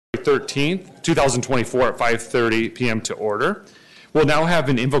13th, 2024 at 5:30 p.m. to order. We'll now have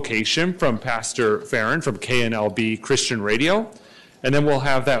an invocation from Pastor Farron from KNLB Christian Radio. And then we'll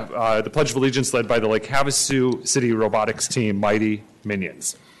have the Pledge of Allegiance led by the Lake Havasu City Robotics Team, Mighty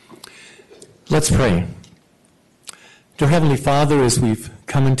Minions. Let's pray. Dear Heavenly Father, as we've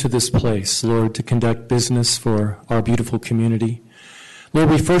come into this place, Lord, to conduct business for our beautiful community, Lord,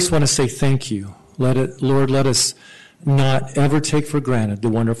 we first want to say thank you. Lord, let us not ever take for granted the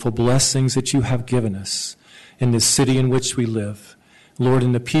wonderful blessings that you have given us in this city in which we live. Lord,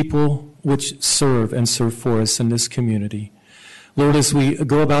 and the people which serve for us in this community. Lord, as we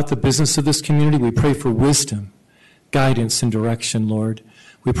go about the business of this community, we pray for wisdom, guidance, and direction, Lord.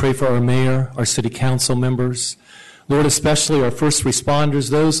 We pray for our mayor, our city council members, Lord, especially our first responders,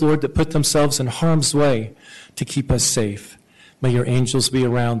 those, Lord, that put themselves in harm's way to keep us safe. May your angels be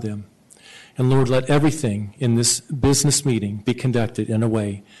around them. And Lord, let everything in this business meeting be conducted in a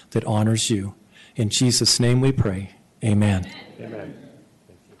way that honors you. In Jesus' name we pray. Amen. Amen.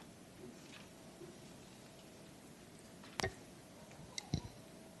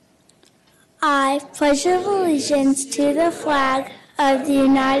 I pledge allegiance to the flag of the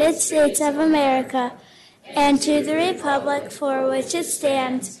United States of America and to the republic for which it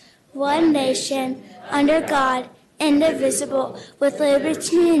stands, one nation, under God, indivisible, with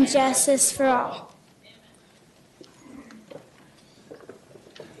liberty and justice for all.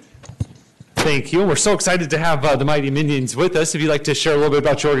 Thank you. We're so excited to have the Mighty Minions with us. If you'd like to share a little bit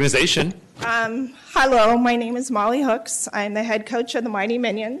about your organization. Hello, my name is Molly Hooks. I'm the head coach of the Mighty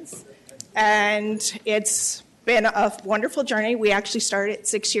Minions. And it's been a wonderful journey. We actually started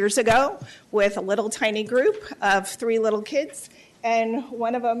 6 years ago with a little tiny group of 3 little kids, and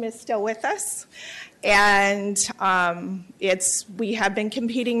one of them is still with us. And we have been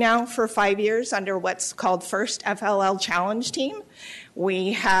competing now for 5 years under what's called First FLL Challenge Team.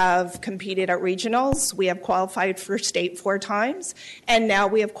 We have competed at regionals. We have qualified for state 4 times, and now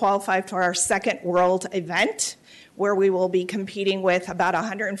we have qualified for our second world event, where we will be competing with about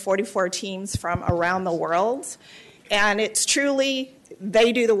 144 teams from around the world. And it's truly,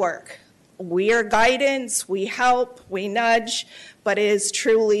 they do the work. We are guidance, we help, we nudge, but it is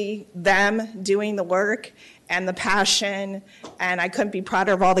truly them doing the work and the passion. And I couldn't be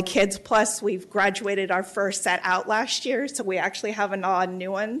prouder of all the kids. Plus, we've graduated our first set out last year, so we actually have a lot of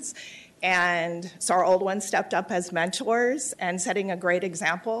new ones. And so our old ones stepped up as mentors and setting a great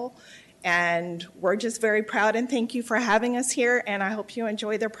example. And we're just very proud, and thank you for having us here, and I hope you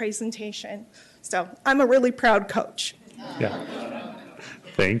enjoy their presentation. So I'm a really proud coach. Yeah.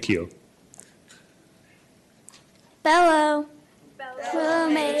 Thank you. Bello. Fellow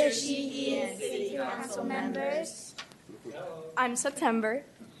Mayor Sheehy and City Council members. I'm September.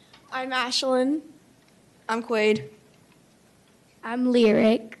 I'm Ashlyn. I'm Quaid. I'm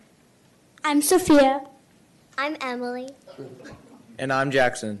Lyric. I'm Sophia. I'm Emily. And I'm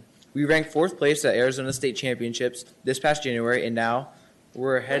Jackson. We ranked 4th place at Arizona State Championships this past January, and now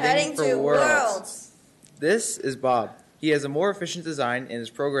we're heading for Worlds. This is Bob. He has a more efficient design, and his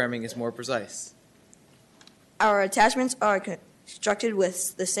programming is more precise. Our attachments are constructed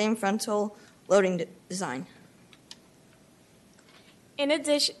with the same frontal loading design. In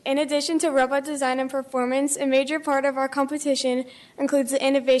addition to robot design and performance, a major part of our competition includes the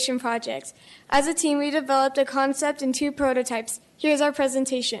Innovation Project. As a team, we developed a concept and 2 prototypes. Here's our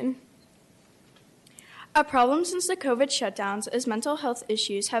presentation. A problem since the COVID shutdowns is mental health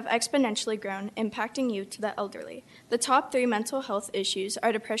issues have exponentially grown, impacting youth to the elderly. The top 3 mental health issues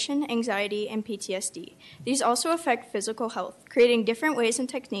are depression, anxiety, and PTSD. These also affect physical health. Creating different ways and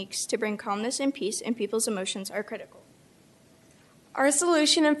techniques to bring calmness and peace in people's emotions are critical. Our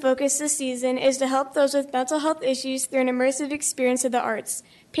solution and focus this season is to help those with mental health issues through an immersive experience of the arts,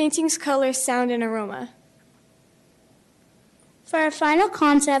 paintings, colors, sound, and aroma. For our final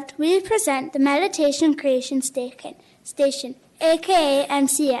concept, we present the Meditation Creation Station, aka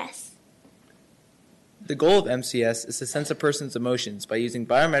MCS. The goal of MCS is to sense a person's emotions by using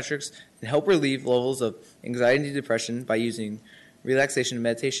biometrics and help relieve levels of anxiety and depression by using relaxation and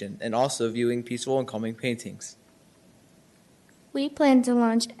meditation, and also viewing peaceful and calming paintings. We plan to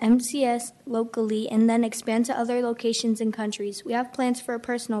launch MCS locally and then expand to other locations and countries. We have plans for a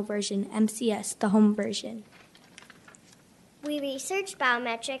personal version, MCS, the home version. We researched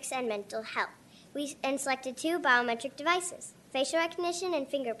biometrics and mental health. And selected 2 biometric devices, facial recognition and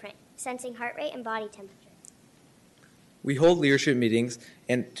fingerprint, sensing heart rate and body temperature. We hold leadership meetings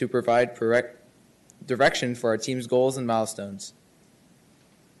and to provide direction for our team's goals and milestones.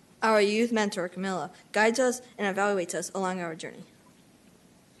 Our youth mentor, Camilla, guides us and evaluates us along our journey.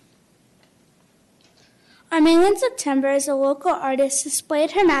 On mainland September, a local artist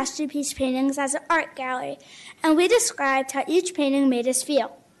displayed her masterpiece paintings as an art gallery, and we described how each painting made us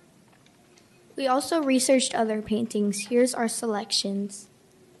feel. We also researched other paintings. Here's our selections.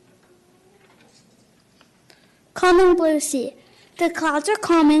 Calming Blue Sea. The clouds are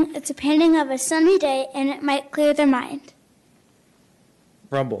calming. It's a painting of a sunny day, and it might clear their mind.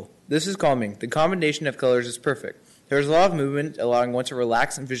 Rumble. This is calming. The combination of colors is perfect. There is a lot of movement, allowing one to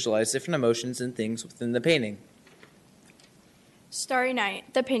relax and visualize different emotions and things within the painting. Starry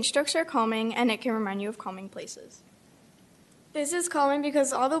Night. The paint strokes are calming, and it can remind you of calming places. This is calming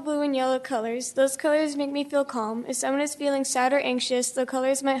because all the blue and yellow colors, those colors make me feel calm. If someone is feeling sad or anxious, the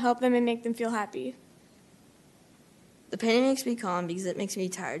colors might help them and make them feel happy. The painting makes me calm because it makes me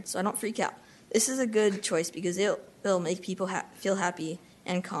tired, so I don't freak out. This is a good choice because it'll make people feel happy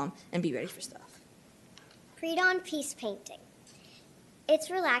and calm and be ready for stuff. Pre-dawn peace painting. It's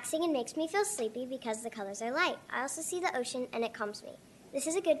relaxing and makes me feel sleepy because the colors are light. I also see the ocean and it calms me. This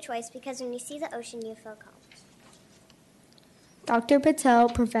is a good choice because when you see the ocean, you feel calm. Dr. Patel,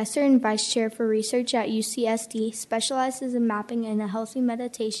 professor and vice chair for research at UCSD, specializes in mapping and a healthy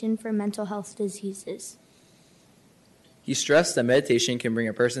meditation for mental health diseases. He stressed that meditation can bring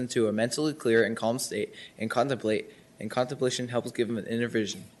a person to a mentally clear and calm state, and contemplation helps give them an inner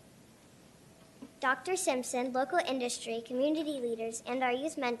vision. Dr. Simpson, local industry, community leaders, and our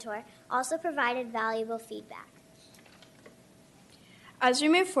youth mentor also provided valuable feedback. As we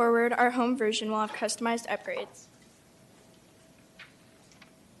move forward, our home version will have customized upgrades.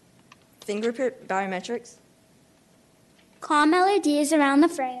 Fingerprint biometrics. Calm LEDs around the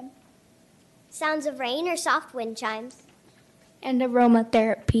frame. Sounds of rain or soft wind chimes. And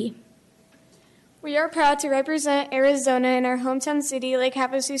aromatherapy. We are proud to represent Arizona in our hometown city, Lake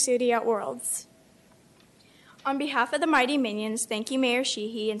Havasu City, at Worlds. On behalf of the Mighty Minions, thank you, Mayor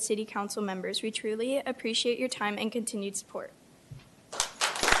Sheehy and City Council members. We truly appreciate your time and continued support.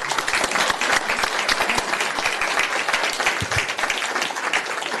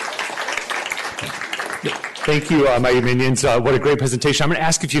 Thank you, Mighty Minions. What a great presentation. I'm going to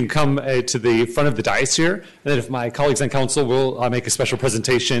ask if you can come to the front of the dais here, and then if my colleagues on council will make a special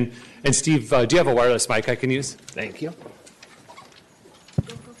presentation. And Steve, do you have a wireless mic I can use? Thank you.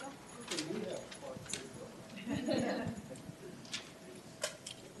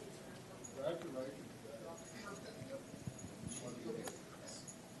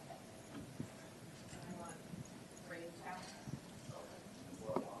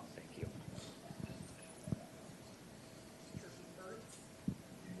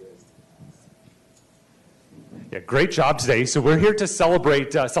 Yeah, great job today. So we're here to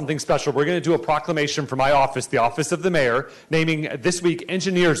celebrate something special. We're going to do a proclamation from my office, the Office of the Mayor, naming this week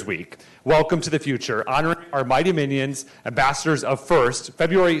Engineers Week. Welcome to the future, honoring our Mighty Minions, ambassadors of FIRST,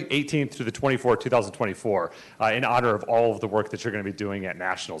 February 18th through the 24th, 2024, in honor of all of the work that you're going to be doing at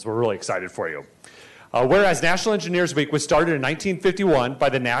Nationals. We're really excited for you. Whereas National Engineers Week was started in 1951 by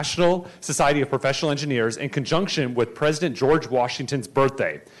the National Society of Professional Engineers in conjunction with President George Washington's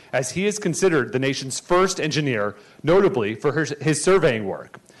birthday, as he is considered the nation's first engineer, notably for his surveying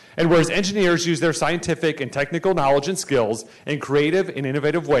work. And whereas engineers use their scientific and technical knowledge and skills in creative and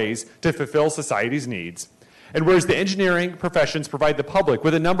innovative ways to fulfill society's needs, and whereas the engineering professions provide the public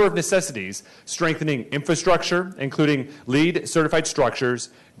with a number of necessities, strengthening infrastructure, including LEED certified structures,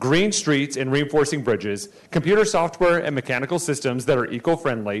 green streets and reinforcing bridges, computer software and mechanical systems that are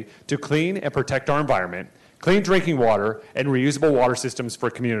eco-friendly to clean and protect our environment, clean drinking water and reusable water systems for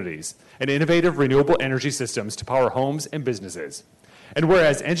communities, and innovative renewable energy systems to power homes and businesses. And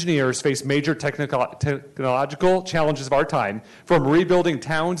whereas engineers face major technological challenges of our time, from rebuilding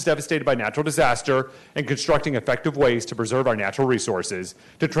towns devastated by natural disaster and constructing effective ways to preserve our natural resources,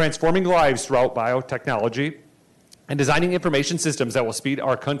 to transforming lives throughout biotechnology, and designing information systems that will speed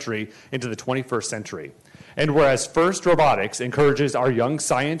our country into the 21st century. And whereas FIRST Robotics encourages our young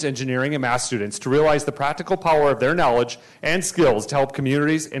science, engineering, and math students to realize the practical power of their knowledge and skills to help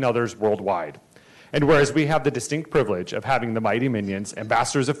communities and others worldwide. And whereas we have the distinct privilege of having the Mighty Minions,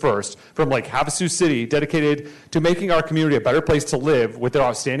 ambassadors of FIRST, from Lake Havasu City, dedicated to making our community a better place to live with their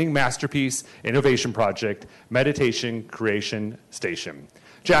outstanding masterpiece innovation project, Meditation Creation Station.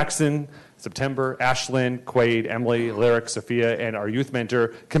 Jackson, September, Ashlyn, Quaid, Emily, Lyric, Sophia, and our youth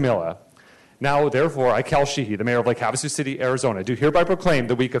mentor, Camilla. Now, therefore, I, Cal Sheehy, the mayor of Lake Havasu City, Arizona, do hereby proclaim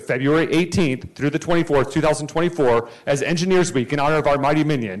the week of February 18th through the 24th, 2024, as Engineers Week in honor of our Mighty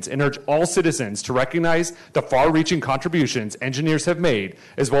Minions, and urge all citizens to recognize the far-reaching contributions engineers have made,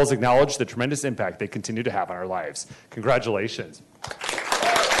 as well as acknowledge the tremendous impact they continue to have on our lives. Congratulations. Is there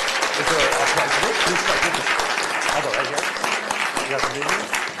a president? Please start with this. How about right here? You got the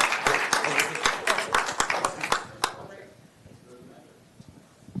Minions?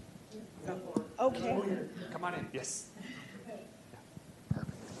 Okay. Come on in. Yes.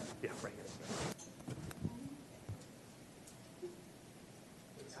 Perfect. Yeah, right here.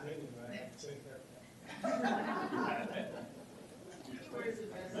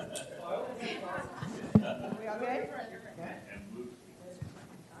 We all good?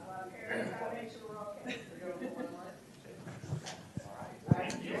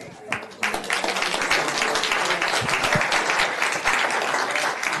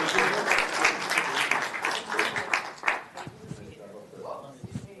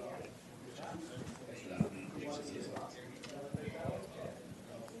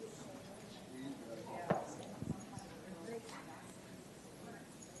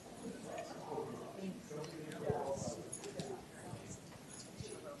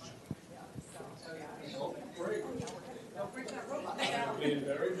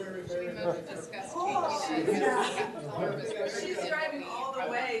 She's driving all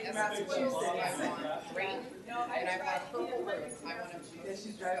the way to Massachusetts. I want green, and I've got purple roots. I want to choose.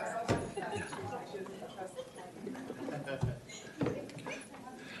 She's driving.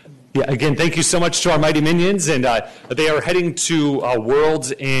 Yeah, again, thank you so much to our Mighty Minions, and they are heading to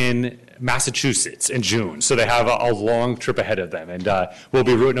Worlds in Massachusetts in June, so they have a long trip ahead of them, and we'll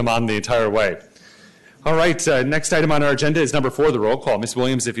be rooting them on the entire way. All right, next item on our agenda is number 4, the roll call. Ms.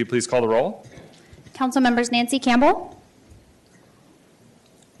 Williams, if you please call the roll. Council members Nancy Campbell.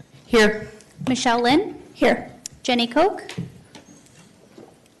 Here. Michelle Lynn. Here. Jenny Koch.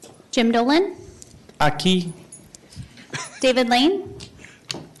 Jim Dolan. Aquí. David Lane.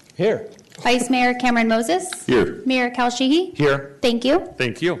 Here. Vice Mayor Cameron Moses. Here. Mayor Cal Sheehy. Here. Thank you.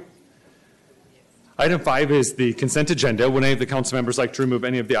 Thank you. Item 5 is the consent agenda. Would any of the council members like to remove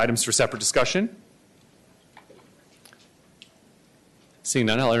any of the items for separate discussion? Seeing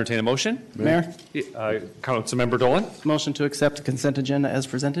none, I'll entertain a motion. Mayor? Councilmember Dolan? Motion to accept the consent agenda as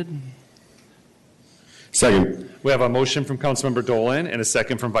presented. Second. We have a motion from Councilmember Dolan and a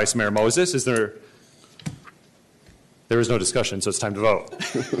second from Vice Mayor Moses. Is there? There is no discussion, so it's time to vote.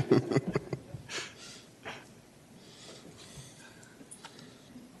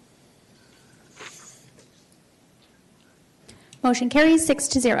 Motion carries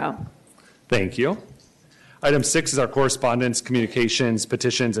 6-0. Thank you. Item 6 is our correspondence, communications,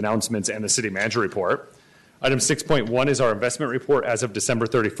 petitions, announcements, and the city manager report. Item 6.1 is our investment report as of December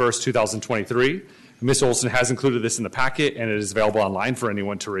 31st, 2023. Ms. Olson has included this in the packet, and it is available online for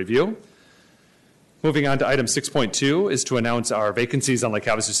anyone to review. Moving on to item 6.2 is to announce our vacancies on Lake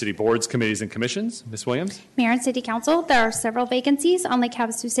Havasu City boards, committees, and commissions. Ms. Williams? Mayor and City Council, there are several vacancies on Lake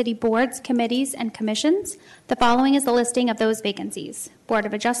Havasu City boards, committees, and commissions. The following is the listing of those vacancies. Board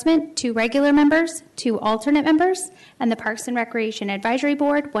of Adjustment, 2 regular members, 2 alternate members, and the Parks and Recreation Advisory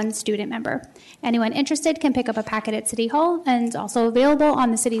Board, 1 student member. Anyone interested can pick up a packet at City Hall and it's also available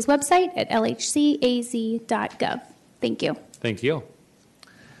on the city's website at lhcaz.gov. Thank you. Thank you.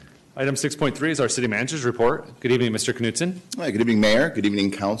 Item 6.3 is our city manager's report. Good evening, Mr. Knutson. Hi, good evening, Mayor. Good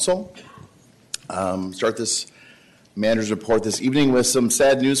evening, Council. Start this manager's report this evening with some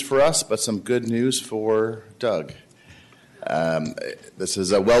sad news for us, but some good news for Doug. This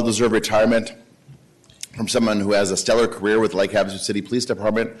is a well-deserved retirement from someone who has a stellar career with Lake Havasu City Police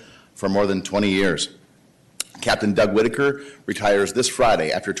Department for more than 20 years. Captain Doug Whitaker retires this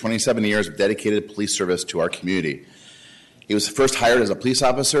Friday after 27 years of dedicated police service to our community. He was first hired as a police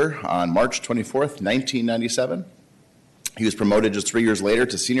officer on March 24th, 1997. He was promoted just 3 years later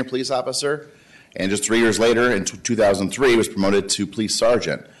to senior police officer, and just 3 years later, in 2003, was promoted to police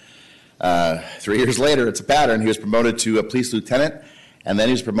sergeant. 3 years later, it's a pattern, he was promoted to a police lieutenant, and then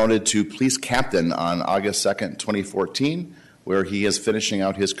he was promoted to police captain on August 2nd, 2014, where he is finishing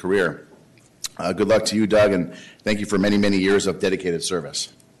out his career. Good luck to you, Doug, and thank you for many, many years of dedicated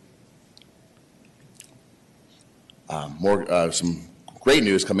service. Some great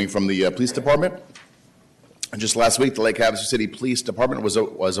news coming from the police department. Just last week, the Lake Havasu City Police Department was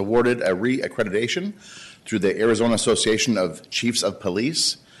awarded a re-accreditation through the Arizona Association of Chiefs of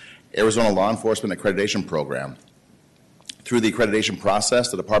Police Arizona Law Enforcement Accreditation Program. Through the accreditation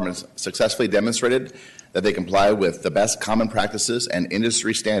process, the department successfully demonstrated that they comply with the best common practices and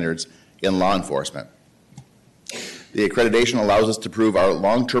industry standards in law enforcement. The accreditation allows us to prove our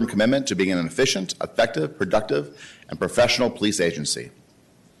long-term commitment to being an efficient, effective, productive, and professional police agency.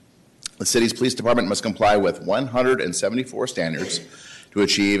 The city's police department must comply with 174 standards to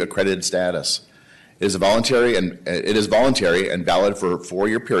achieve accredited status. It is voluntary and valid for a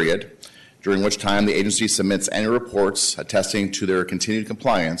 4-year period, during which time the agency submits annual reports attesting to their continued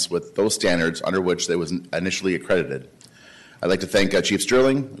compliance with those standards under which they was initially accredited. I'd like to thank Chief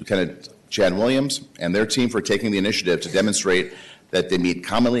Sterling, Lieutenant Chad Williams, and their team for taking the initiative to demonstrate that they meet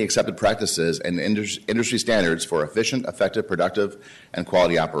commonly accepted practices and industry standards for efficient, effective, productive, and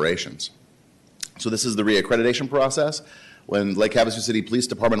quality operations. So this is the reaccreditation process. When Lake Havasu City Police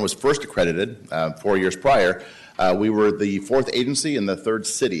Department was first accredited 4 years prior, we were the 4th agency and the 3rd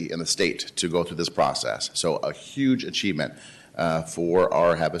city in the state to go through this process. So a huge achievement for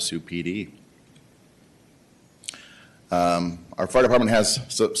our Havasu PD. Our fire department has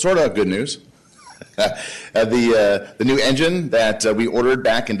sort of good news. The new engine that we ordered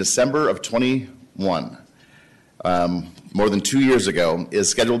back in December of 21, more than 2 years ago, is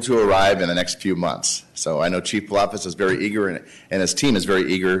scheduled to arrive in the next few months. So I know Chief Palafis is very eager, and his team is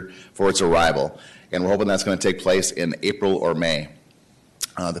very eager for its arrival. And we're hoping that's going to take place in April or May.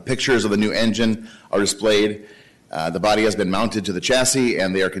 The pictures of the new engine are displayed. The body has been mounted to the chassis,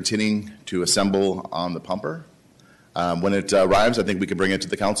 and they are continuing to assemble on the pumper. When it arrives, I think we can bring it to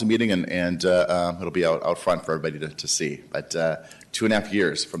the council meeting, and it'll be out front for everybody to see. But 2.5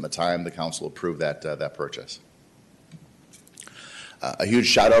 years from the time the council approved that purchase. A huge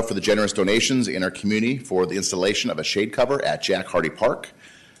shout out for the generous donations in our community for the installation of a shade cover at Jack Hardy Park.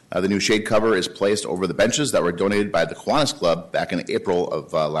 The new shade cover is placed over the benches that were donated by the Kiwanis Club back in April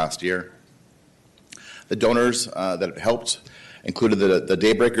of last year. The donors that helped included the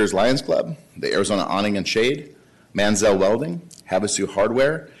Daybreakers Lions Club, the Arizona Awning and Shade, Manziel Welding, Havasu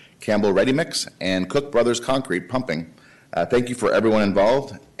Hardware, Campbell Ready Mix, and Cook Brothers Concrete Pumping. Thank you for everyone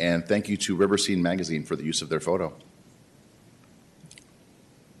involved, and thank you to River Scene Magazine for the use of their photo.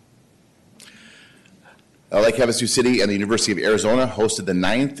 Lake Havasu City and the University of Arizona hosted the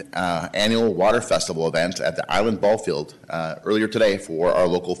 9th annual Water Festival event at the Island Ball Field earlier today for our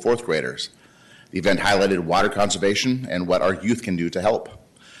local 4th graders. The event highlighted water conservation and what our youth can do to help.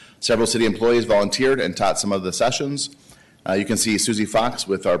 Several city employees volunteered and taught some of the sessions. You can see Susie Fox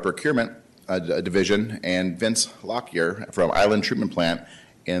with our procurement division and Vince Lockyer from Island Treatment Plant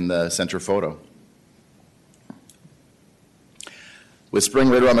in the center photo. With spring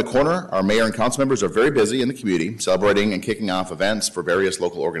right around the corner, our mayor and council members are very busy in the community, celebrating and kicking off events for various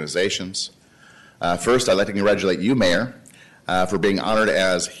local organizations. First, I'd like to congratulate you, Mayor, for being honored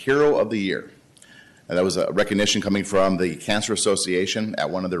as Hero of the Year. That was a recognition coming from the Cancer Association at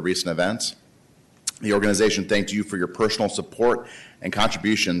one of their recent events. The organization thanked you for your personal support and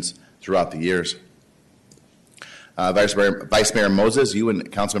contributions throughout the years. Vice Mayor Moses, you and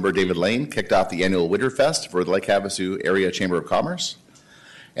Councilmember David Lane kicked off the annual Winterfest for the Lake Havasu Area Chamber of Commerce.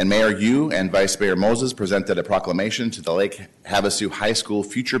 And Mayor, you and Vice Mayor Moses presented a proclamation to the Lake Havasu High School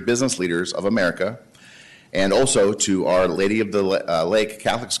Future Business Leaders of America, and also to Our Lady of the Lake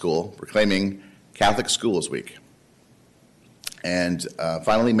Catholic School, proclaiming Catholic Schools Week. And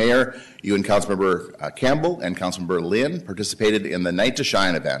finally, Mayor, you and Councilmember Campbell and Councilmember Lynn participated in the Night to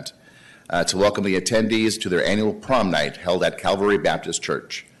Shine event to welcome the attendees to their annual prom night held at Calvary Baptist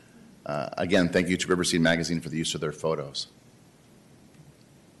Church. Again, thank you to River Scene Magazine for the use of their photos.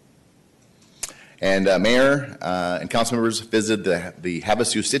 And Mayor and council members visited the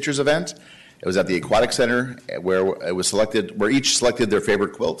Havasu Stitchers event. It was at the Aquatic Center where each selected their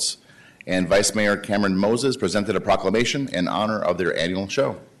favorite quilts. And Vice Mayor Cameron Moses presented a proclamation in honor of their annual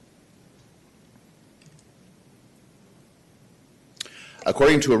show.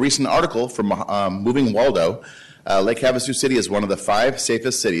 According to a recent article from Moving Waldo, Lake Havasu City is one of the 5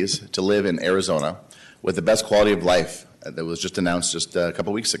 safest cities to live in Arizona with the best quality of life that was just announced just a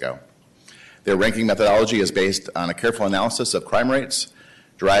couple weeks ago. Their ranking methodology is based on a careful analysis of crime rates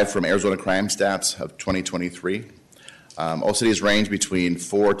derived from Arizona Crime Stats of 2023. All cities range between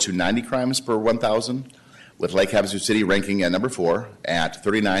 4 to 90 crimes per 1,000, with Lake Havasu City ranking at number 4 at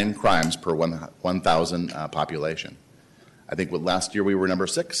 39 crimes per 1,000 population. I think last year we were number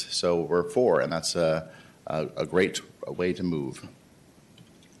 6, so we're 4, and that's a great way to move.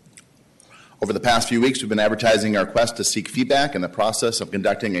 Over the past few weeks, we've been advertising our quest to seek feedback in the process of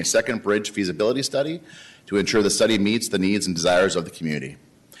conducting a second bridge feasibility study to ensure the study meets the needs and desires of the community.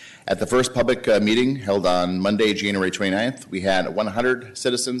 At the first public meeting held on Monday, January 29th, we had 100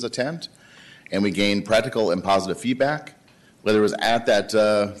 citizens attend, and we gained practical and positive feedback. Whether it was at that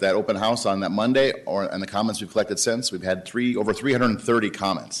open house on that Monday or in the comments we've collected since, we've had over 330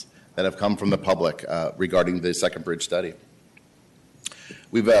 comments that have come from the public regarding the second bridge study.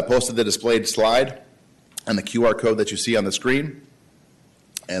 We've posted the displayed slide and the QR code that you see on the screen,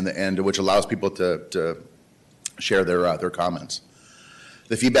 and which allows people to share their comments.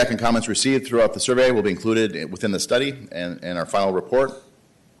 The feedback and comments received throughout the survey will be included within the study and our final report.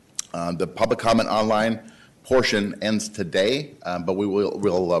 The public comment online portion ends today, but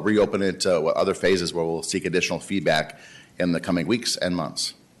we'll reopen it to other phases where we'll seek additional feedback in the coming weeks and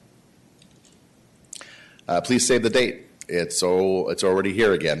months. Please save the date. It's already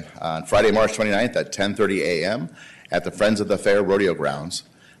here again. On Friday, March 29th at 10:30 a.m. at the Friends of the Fair Rodeo Grounds,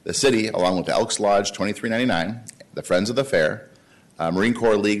 the city, along with the Elks Lodge 2399, the Friends of the Fair, Marine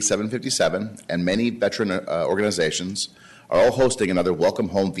Corps League 757, and many veteran organizations are all hosting another Welcome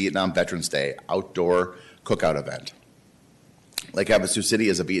Home Vietnam Veterans Day outdoor cookout event. Lake Havasu City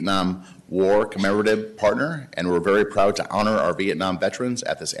is a Vietnam War commemorative partner, and we're very proud to honor our Vietnam veterans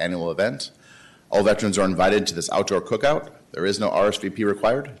at this annual event. All veterans are invited to this outdoor cookout. There is no RSVP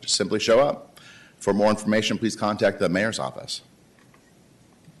required. Just simply show up. For more information, please contact the mayor's office.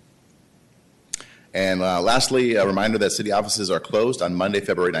 And lastly, a reminder that city offices are closed on Monday,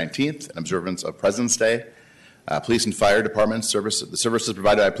 February 19th, in observance of President's Day. Police and fire departments, the services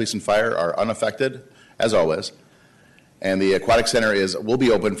provided by police and fire are unaffected, as always. And the aquatic center will be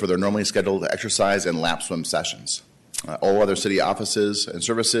open for their normally scheduled exercise and lap swim sessions. All other city offices and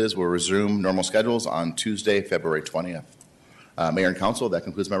services will resume normal schedules on Tuesday, February 20th. Mayor and Council, that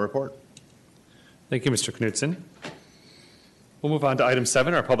concludes my report. Thank you, Mr. Knudsen. We'll move on to item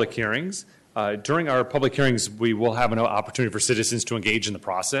 7, our public hearings. During our public hearings, we will have an opportunity for citizens to engage in the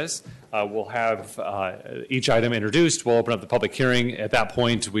process. We'll have each item introduced. We'll open up the public hearing. At that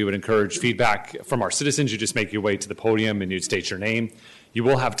point, we would encourage feedback from our citizens. You just make your way to the podium and you'd state your name. You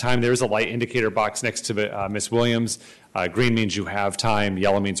will have time. There is a light indicator box next to Ms. Williams. Green means you have time.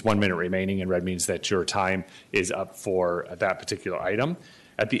 Yellow means 1 minute remaining, and red means that your time is up for that particular item.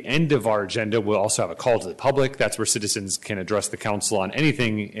 At the end of our agenda, we'll also have a call to the public. That's where citizens can address the council on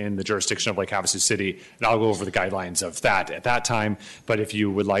anything in the jurisdiction of Lake Havasu City, and I'll go over the guidelines of that at that time. But if you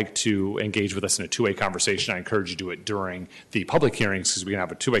would like to engage with us in a two-way conversation, I encourage you to do it during the public hearings, because we can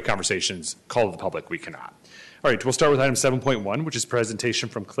have a two-way conversations. Call to the public, we cannot. All right, we'll start with item 7.1, which is presentation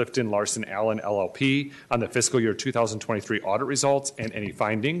from Clifton Larson Allen LLP on the fiscal year 2023 audit results and any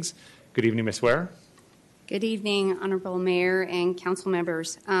findings. Good evening, Ms. Ware. Good evening, Honorable Mayor and Council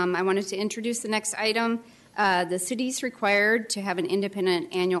members. I wanted to introduce the next item. The city is required to have an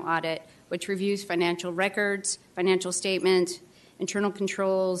independent annual audit, which reviews financial records, financial statements, internal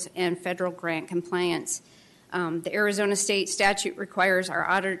controls, and federal grant compliance. The Arizona state statute requires our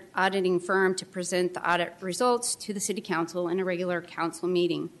auditing firm to present the audit results to the City Council in a regular council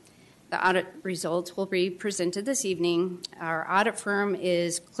meeting. The audit results will be presented this evening. Our audit firm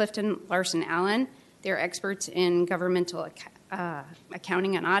is Clifton Larson Allen. They're experts in governmental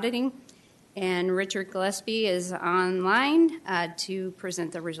accounting and auditing. And Richard Gillespie is online to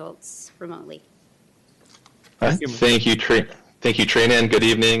present the results remotely. Thank you, Trina, and good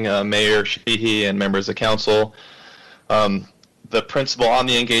evening, Mayor Sheehy and members of council. The principal on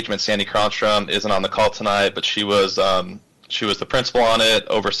the engagement, Sandy Cronstrom, isn't on the call tonight, but she was the principal on it,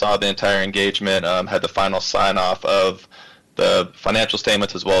 oversaw the entire engagement, had the final sign-off of the financial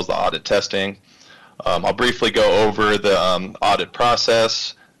statements as well as the audit testing. I'll briefly go over the audit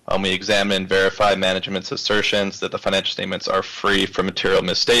process. We examine and verify management's assertions that the financial statements are free from material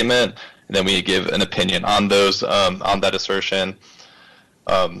misstatement, and then we give an opinion on those, on that assertion.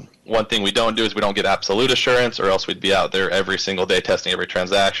 One thing we don't do is we don't give absolute assurance, or else we'd be out there every single day testing every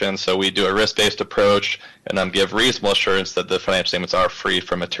transaction. So we do a risk-based approach and give reasonable assurance that the financial statements are free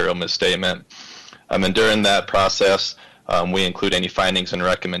from material misstatement. And during that process, we include any findings and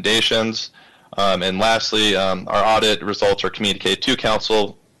recommendations. And lastly, our audit results are communicated to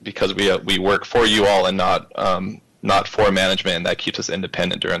council because we work for you all and not for management, and that keeps us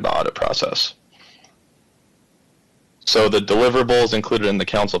independent during the audit process. So the deliverables included in the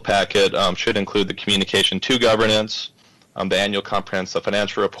council packet should include the communication to governance, the annual comprehensive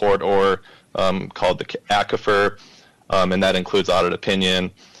financial report, or called the ACFR, and that includes audit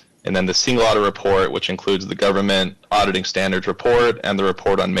opinion, and then the single audit report, which includes the government auditing standards report and the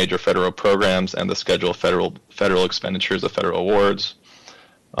report on major federal programs and the schedule of federal expenditures of federal awards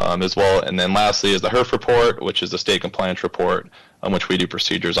as well. And then lastly is the HERF report, which is the state compliance report on which we do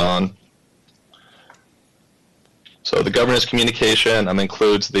procedures on. So the governance communication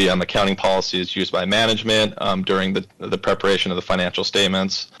includes the accounting policies used by management during the preparation of the financial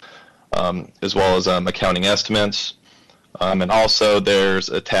statements, as well as accounting estimates. And also there's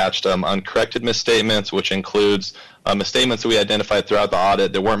attached uncorrected misstatements, which includes misstatements that we identified throughout the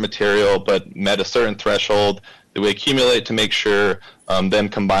audit that weren't material but met a certain threshold that we accumulate to make sure them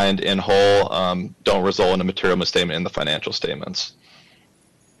combined in whole don't result in a material misstatement in the financial statements.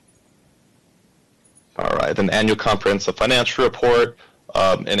 All right, then the annual comprehensive financial report,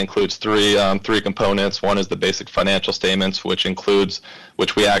 it includes three components. One is the basic financial statements, which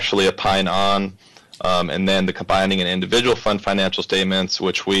we actually opine on. and then the combining and individual fund financial statements,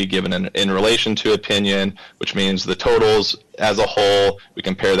 which we give an in relation to opinion, which means the totals as a whole, we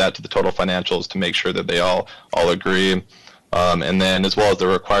compare that to the total financials to make sure that they all agree. And then as well as the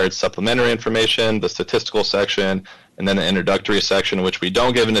required supplementary information, the statistical section, and then the introductory section, which we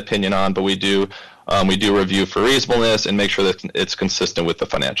don't give an opinion on, but we do review for reasonableness and make sure that it's consistent with the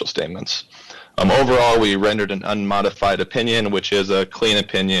financial statements. Overall, we rendered an unmodified opinion, which is a clean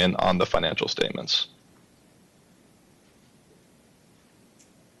opinion on the financial statements.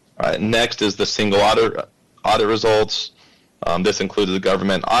 All right, next is the single audit results. This includes the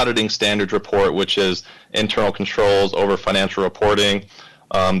government auditing standards report, which is internal controls over financial reporting.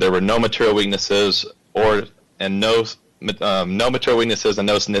 There were no material weaknesses and no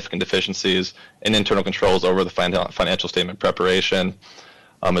significant deficiencies in internal controls over the financial statement preparation.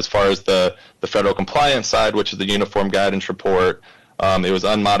 As far as the federal compliance side, which is the uniform guidance report, it was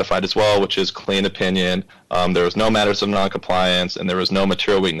unmodified as well, which is clean opinion. There was no matters of noncompliance, and there was no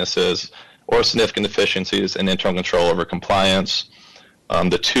material weaknesses or significant deficiencies in internal control over compliance.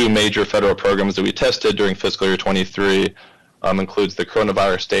 The two major federal programs that we tested during fiscal year 23 includes the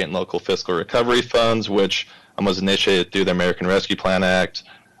Coronavirus State and Local Fiscal Recovery Funds, which was initiated through the American Rescue Plan Act,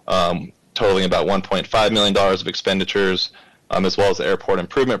 totaling about $1.5 million of expenditures, as well as the Airport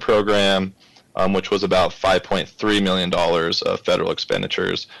Improvement Program, which was about $5.3 million of federal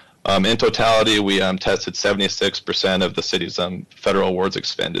expenditures. In totality, we tested 76% of the city's federal awards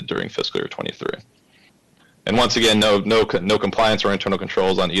expended during fiscal year 23. And once again, no compliance or internal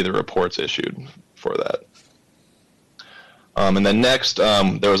controls on either reports issued for that. And then next,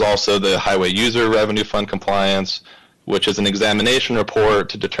 there was also the Highway User Revenue Fund compliance, which is an examination report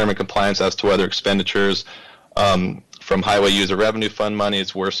to determine compliance as to whether expenditures from Highway User Revenue Fund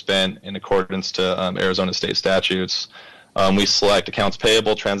monies were spent in accordance to Arizona state statutes. We select accounts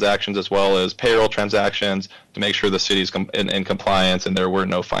payable transactions as well as payroll transactions to make sure the city's in compliance, and there were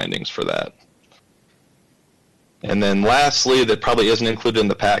no findings for that. And then lastly, that probably isn't included in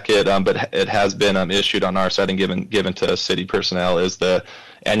the packet, but it has been issued on our side and given to city personnel, is the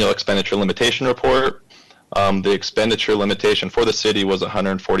annual expenditure limitation report. The expenditure limitation for the city was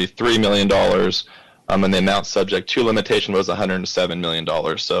 $143 million, and the amount subject to limitation was $107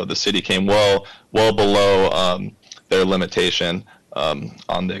 million. So the city came well below their limitation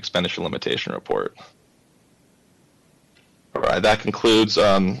on the expenditure limitation report. All right, that concludes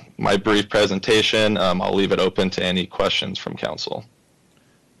my brief presentation. I'll leave it open to any questions from council.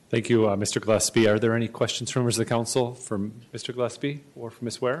 Thank you, Mr. Gillespie. Are there any questions from members of the council from Mr. Gillespie or from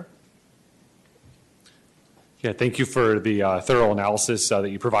Ms. Ware? Yeah, thank you for the thorough analysis that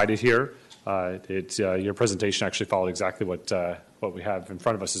you provided here. Your presentation actually followed exactly what we have in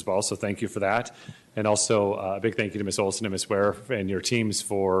front of us as well, so thank you for that. And also a big thank you to Ms. Olson and Ms. Ware and your teams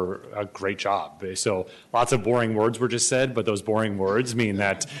for a great job. So lots of boring words were just said, but those boring words mean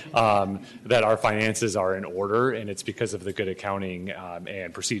that that our finances are in order, and it's because of the good accounting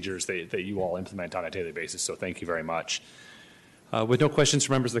and procedures that you all implement on a daily basis. So thank you very much. With no questions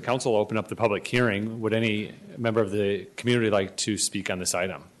from members of the council, I'll open up the public hearing. Would any member of the community like to speak on this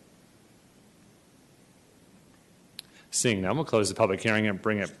item? Seeing none, we'll close the public hearing and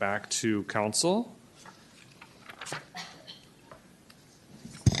bring it back to council.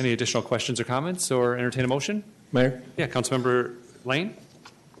 Any additional questions or comments, or entertain a motion? Mayor? Yeah, Councilmember Lane.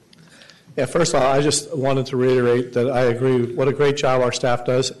 Yeah, first of all, I just wanted to reiterate that I agree what a great job our staff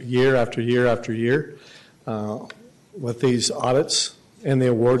does year after year after year with these audits and the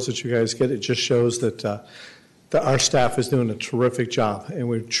awards that you guys get. It just shows that our staff is doing a terrific job, and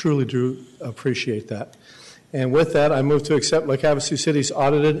we truly do appreciate that. And with that, I move to accept Lake Havasu City's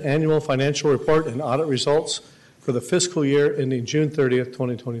audited annual financial report and audit results for the fiscal year ending June 30th,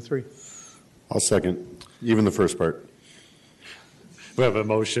 2023. I'll second, even the first part. We have a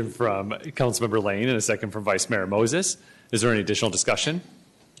motion from Councilmember Lane and a second from Vice Mayor Moses. Is there any additional discussion?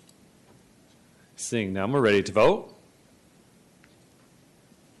 Seeing none, we're ready to vote.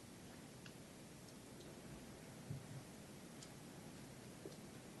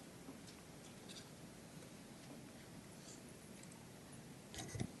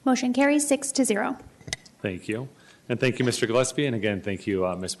 Motion carries 6-0. Thank you. And thank you, Mr. Gillespie. And again, thank you,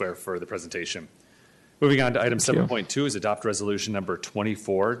 Ms. Ware, for the presentation. Moving on to item 7.2 is adopt resolution number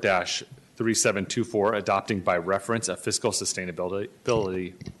 24-3724, adopting by reference a fiscal sustainability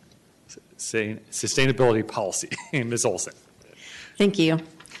policy. Ms. Olson. Thank you.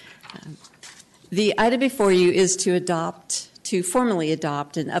 The item before you is to formally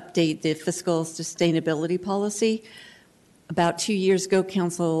adopt and update the fiscal sustainability policy. About 2 years ago,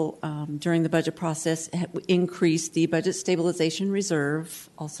 Council, during the budget process, increased the Budget Stabilization Reserve,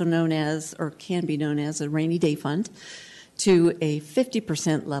 also known as, or can be known as, a rainy day fund, to a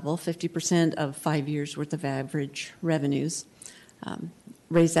 50% level, 50% of 5 years' worth of average revenues.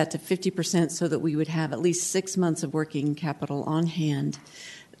 Raise that to 50% so that we would have at least 6 months of working capital on hand,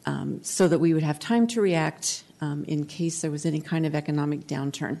 so that we would have time to react in case there was any kind of economic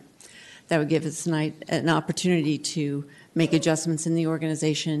downturn. That would give us an opportunity to make adjustments in the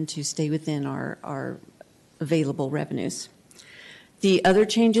organization to stay within our available revenues. The other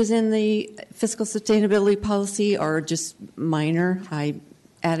changes in the fiscal sustainability policy are just minor. I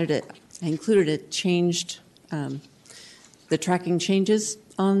included it, changed the tracking changes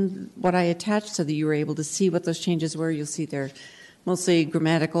on what I attached so that you were able to see what those changes were. You'll see they're mostly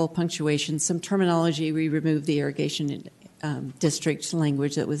grammatical, punctuation, some terminology. We removed the irrigation district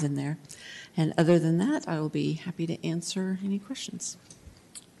language that was in there. And other than that, I will be happy to answer any questions.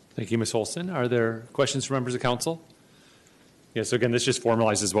 Thank you, Ms. Olson. Are there questions from members of council? Yeah, so again, this just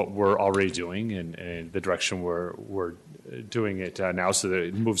formalizes what we're already doing and the direction we're doing it now, so that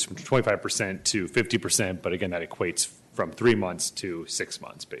it moves from 25% to 50%, but again, that equates from 3 months to 6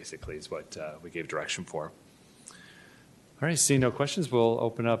 months, basically, is what we gave direction for. All right, seeing no questions, we'll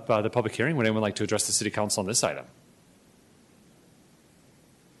open up the public hearing. Would anyone like to address the City Council on this item?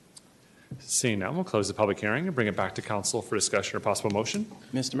 Seeing none, we'll close the public hearing and bring it back to council for discussion or possible motion.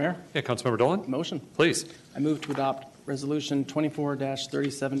 Mr. Mayor? Yeah, Councilmember Dolan? Motion. Please. I move to adopt Resolution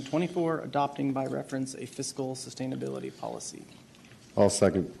 24-3724, adopting by reference a fiscal sustainability policy. I'll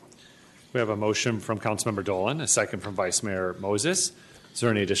second. We have a motion from Councilmember Dolan, a second from Vice Mayor Moses. Is there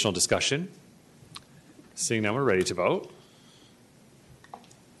any additional discussion? Seeing none, we're ready to vote.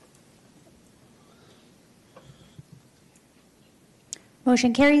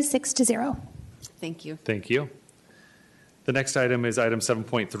 Motion carries 6-0. Thank you. Thank you. The next item is item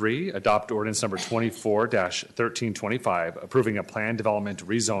 7.3, adopt ordinance number 24-1325, approving a planned development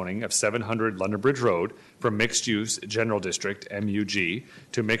rezoning of 700 London Bridge Road from mixed use general district MUG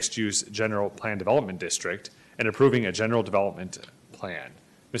to mixed use general plan development district and approving a general development plan.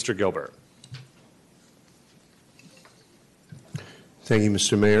 Mr. Gilbert. Thank you,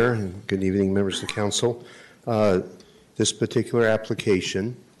 Mr. Mayor, and good evening, members of the council. This particular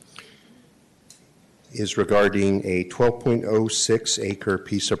application is regarding a 12.06 acre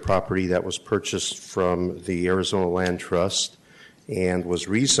piece of property that was purchased from the Arizona Land Trust and was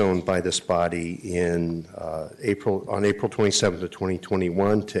rezoned by this body in April 27th of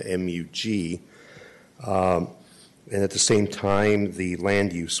 2021 to MUG. And at the same time, the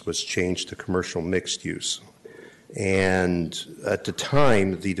land use was changed to commercial mixed use. And at the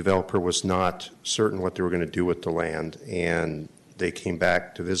time, the developer was not certain what they were going to do with the land, and they came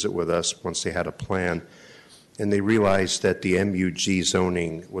back to visit with us once they had a plan, and they realized that the MUG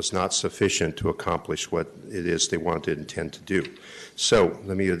zoning was not sufficient to accomplish what it is they wanted to intend to do. So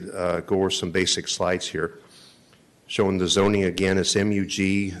let me go over some basic slides here. Showing the zoning again is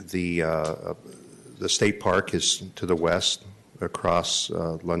MUG. The state park is to the west across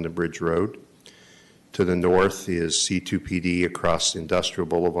London Bridge Road. To the north is C2PD across Industrial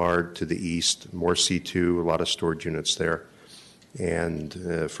Boulevard. To the east, more C2, a lot of storage units there. And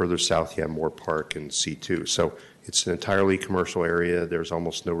further south, you have Moore Park and C2. So it's an entirely commercial area. There's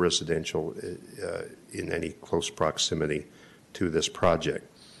almost no residential in any close proximity to this project.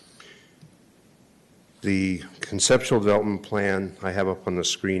 The conceptual development plan I have up on the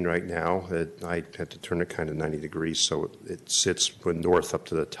screen right now, I had to turn it kind of 90 degrees so it sits from north up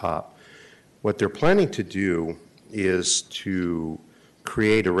to the top. What they're planning to do is to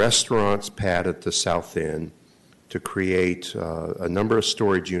create a restaurant's pad at the south end, to create a number of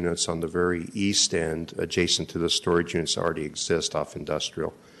storage units on the very east end adjacent to the storage units that already exist off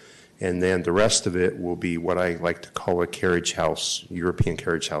Industrial. And then the rest of it will be what I like to call a carriage house, European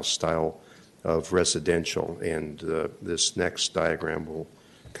carriage house style of residential. And this next diagram will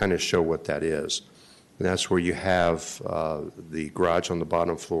kind of show what that is. And that's where you have the garage on the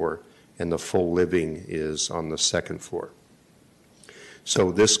bottom floor, and the full living is on the second floor.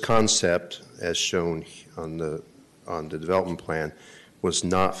 So this concept, as shown on the development plan, was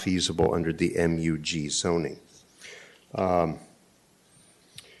not feasible under the MUG zoning. Let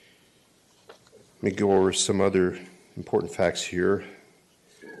me go over some other important facts here.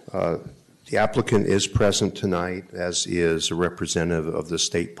 The applicant is present tonight, as is a representative of the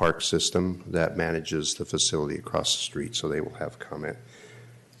state park system that manages the facility across the street, so they will have comment.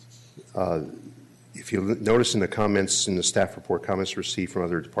 If you notice in the comments in the staff report, comments received from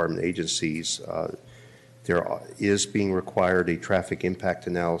other department agencies, There is being required a traffic impact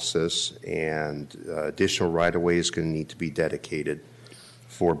analysis, and additional right-of-way is going to need to be dedicated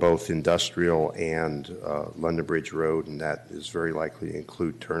for both industrial and London Bridge Road, and that is very likely to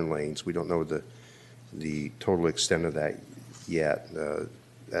include turn lanes. We don't know the total extent of that yet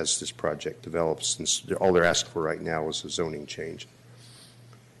as this project develops, since all they're asking for right now is a zoning change.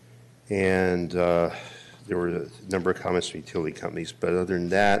 And there were a number of comments from utility companies, but other than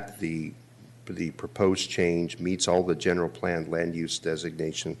that, the proposed change meets all the general plan land use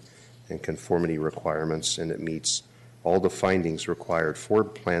designation and conformity requirements, and it meets all the findings required for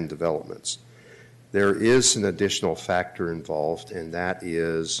planned developments. There is an additional factor involved, and that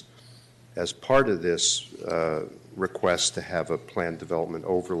is, as part of this request to have a planned development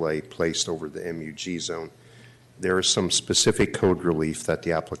overlay placed over the MUG zone, there is some specific code relief that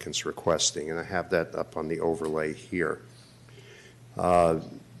the applicant's requesting, and I have that up on the overlay here.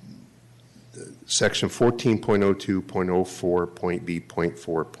 Section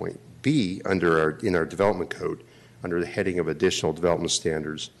 14.02.04.B.4.B in our development code, under the heading of additional development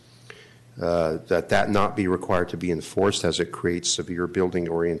standards, that not be required to be enforced, as it creates severe building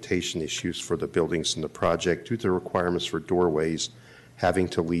orientation issues for the buildings in the project due to requirements for doorways having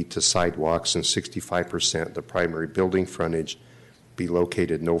to lead to sidewalks, and 65% of the primary building frontage be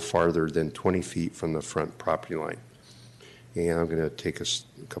located no farther than 20 feet from the front property line. And I'm going to take a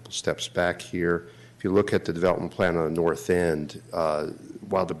couple steps back here. If you look at the development plan on the north end,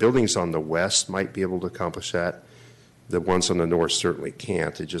 while the buildings on the west might be able to accomplish that, the ones on the north certainly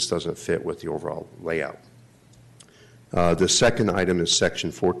can't. It just doesn't fit with the overall layout. The second item is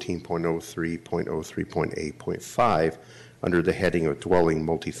section 14.03.03.8.5 under the heading of dwelling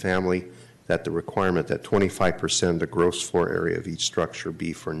multifamily, that the requirement that 25% of the gross floor area of each structure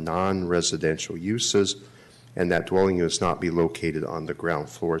be for non-residential uses, and that dwelling units not be located on the ground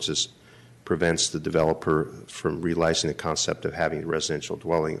floors. This prevents the developer from realizing the concept of having a residential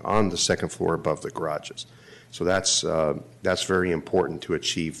dwelling on the second floor above the garages. So that's very important to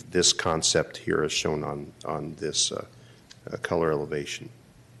achieve this concept here as shown on this color elevation.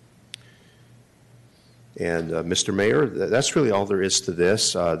 And Mr. Mayor, that's really all there is to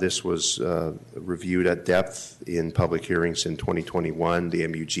this. This was reviewed at depth in public hearings in 2021. The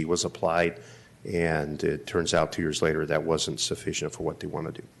MUG was applied, and it turns out 2 years later that wasn't sufficient for what they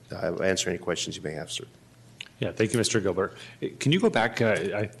want to do. I'll answer any questions you may have, sir. Yeah, thank you, Mr. Gilbert. Can you go back?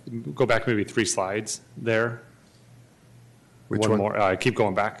 Go back maybe 3 slides there. Which one? More. Keep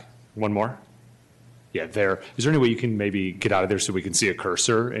going back. One more. Yeah, there. Is there any way you can maybe get out of there so we can see a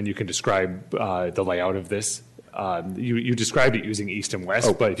cursor and you can describe the layout of this? You described it using east and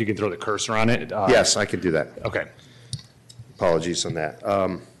west, but if you can throw the cursor on it. Yes, I can do that. Okay. Apologies on that.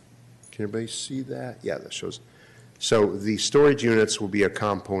 Can everybody see that? Yeah, that shows. So the storage units will be a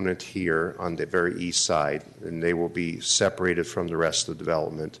component here on the very east side, and they will be separated from the rest of the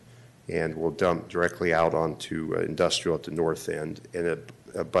development and will dump directly out onto industrial at the north end and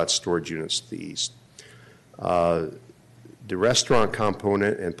abut storage units to the east. The restaurant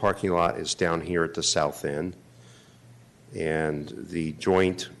component and parking lot is down here at the south end, and the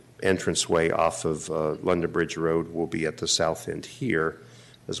joint entranceway off of London Bridge Road will be at the south end here,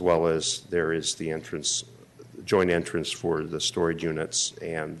 as well as there is the joint entrance for the storage units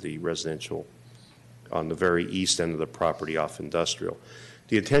and the residential on the very east end of the property off industrial.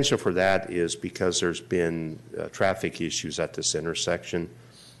 The intention for that is because there's been traffic issues at this intersection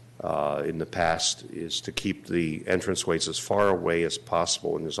in the past, is to keep the entranceways as far away as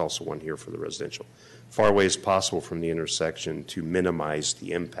possible, and there's also one here for the residential, far away as possible from the intersection to minimize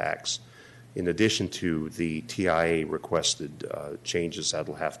the impacts, in addition to the TIA requested changes that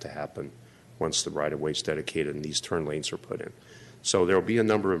will have to happen once the right-of-way is dedicated and these turn lanes are put in. So there will be a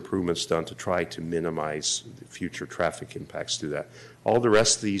number of improvements done to try to minimize the future traffic impacts to that. All the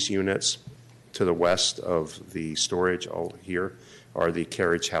rest of these units to the west of the storage all here are the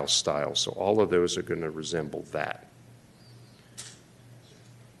carriage house style. So all of those are going to resemble that.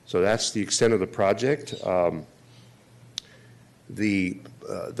 So that's the extent of the project. The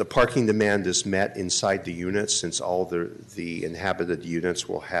parking demand is met inside the units, since all the inhabited units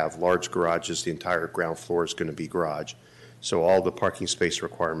will have large garages. The entire ground floor is going to be garage. So all the parking space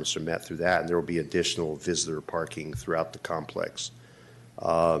requirements are met through that, and there will be additional visitor parking throughout the complex.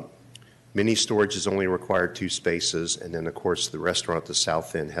 Mini storage is only required 2 spaces, and then, of course, the restaurant at the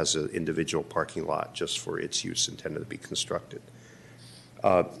south end has an individual parking lot just for its use intended to be constructed.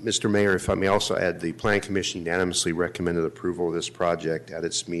 Mr. Mayor, if I may also add, the Planning Commission unanimously recommended approval of this project at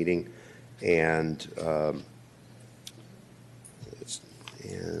its meeting, and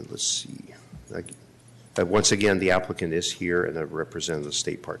let's see. Once again, the applicant is here, and I represent the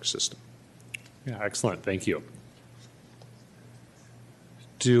State Park System. Yeah, excellent. Thank you.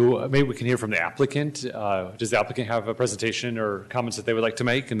 Maybe we can hear from the applicant. Does the applicant have a presentation or comments that they would like to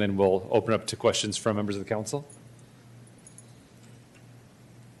make? And then we'll open up to questions from members of the council.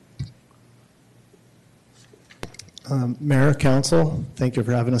 Mayor, Council, thank you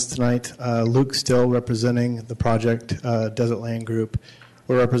for having us tonight. Luke Still, representing the project Desert Land Group.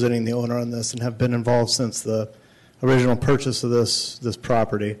 We're representing the owner on this and have been involved since the original purchase of this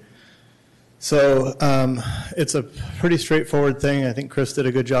property. So it's a pretty straightforward thing. I think Chris did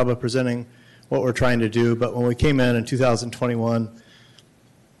a good job of presenting what we're trying to do. But when we came in 2021,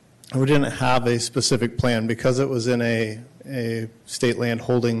 we didn't have a specific plan because it was in a state land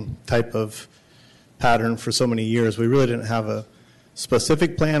holding type of pattern for so many years. We really didn't have a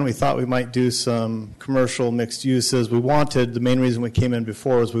specific plan. We thought we might do some commercial mixed uses. The main reason we came in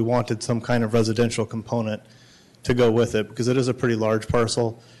before was we wanted some kind of residential component to go with it because it is a pretty large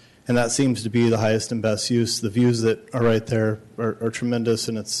parcel, and that seems to be the highest and best use. The views that are right there are tremendous,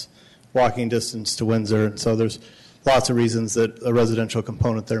 and it's walking distance to Windsor, and so there's lots of reasons that a residential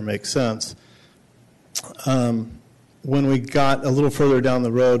component there makes sense. When we got a little further down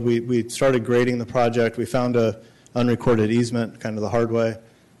the road, we started grading the project. We found a unrecorded easement, kind of the hard way.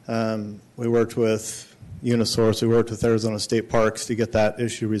 We worked with Unisource. We worked with Arizona State Parks to get that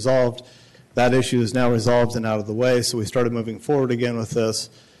issue resolved. That issue is now resolved and out of the way, so we started moving forward again with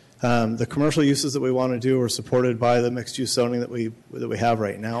this. The commercial uses that we want to do are supported by the mixed-use zoning that we have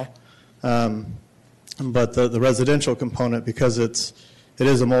right now. But the residential component, because it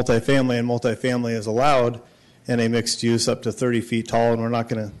is a multifamily, and multifamily is allowed in a mixed use up to 30 feet tall, and we're not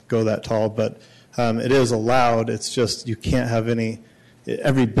going to go that tall, but it is allowed. It's just you can't have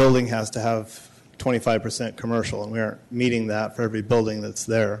every building has to have 25% commercial, and we aren't meeting that for every building that's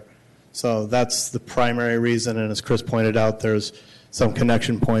there. So that's the primary reason, and as Chris pointed out, there's some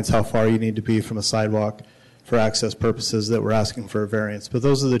connection points, how far you need to be from a sidewalk for access purposes that we're asking for a variance. But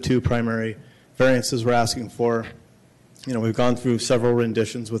those are the two primary variances we're asking for. We've gone through several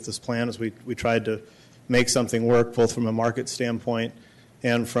renditions with this plan as we tried to make something work both from a market standpoint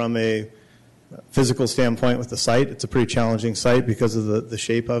and from a physical standpoint with the site. It's a pretty challenging site because of the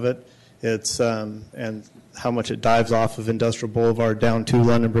shape of it. It's and how much it dives off of Industrial Boulevard down to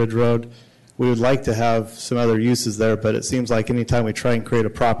London Bridge Road. We would like to have some other uses there, but it seems like anytime we try and create a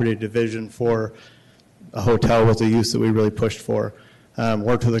property division for a hotel was a use that we really pushed for.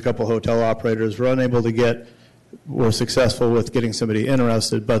 Worked with a couple hotel operators. We're successful with getting somebody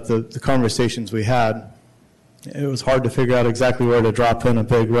interested, but the conversations we had, it was hard to figure out exactly where to drop in a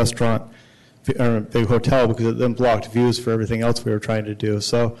big restaurant or a big hotel because it then blocked views for everything else we were trying to do.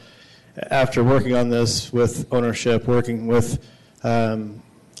 So after working on this with ownership, working with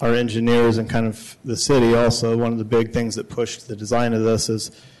our engineers and kind of the city also, one of the big things that pushed the design of this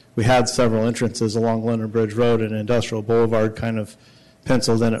is we had several entrances along London Bridge Road and Industrial Boulevard kind of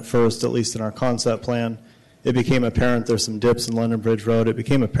penciled in at first, at least in our concept plan. It became apparent there's some dips in London Bridge Road. It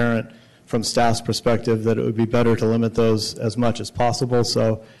became apparent from staff's perspective that it would be better to limit those as much as possible.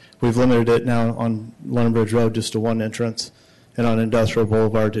 So we've limited it now on London Bridge Road just to one entrance and on Industrial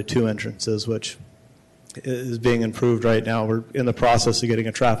Boulevard to two entrances, which is being improved right now. We're in the process of getting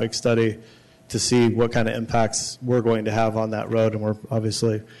a traffic study to see what kind of impacts we're going to have on that road, and we're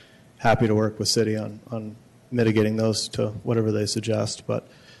obviously happy to work with city on mitigating those to whatever they suggest. But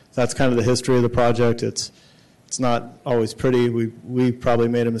that's kind of the history of the project. It's not always pretty. We probably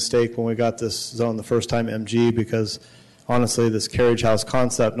made a mistake when we got this zone the first time, MG, because honestly this carriage house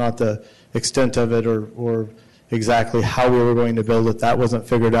concept, not the extent of it or exactly how we were going to build it, that wasn't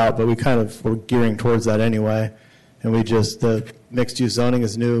figured out, but we kind of were gearing towards that anyway. And the mixed-use zoning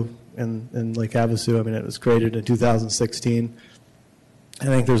is new in Lake Havasu. I mean, it was created in 2016. I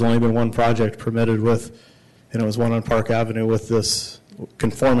think there's only been one project permitted with, and it was one on Park Avenue with this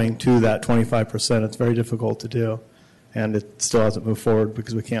conforming to that 25%. It's very difficult to do, and it still hasn't moved forward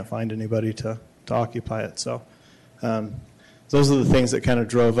because we can't find anybody to occupy it. So those are the things that kind of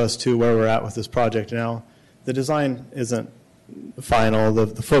drove us to where we're at with this project now. The design isn't final.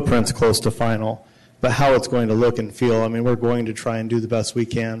 The footprint's close to final, but how it's going to look and feel, I mean, we're going to try and do the best we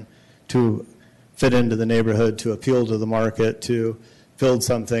can to fit into the neighborhood, to appeal to the market, to build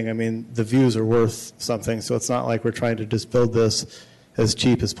something. I mean, the views are worth something, so it's not like we're trying to just build this as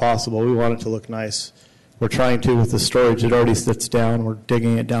cheap as possible. We want it to look nice. We're trying to, with the storage, it already sits down. We're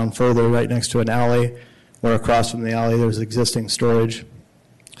digging it down further right next to an alley, where across from the alley there's existing storage.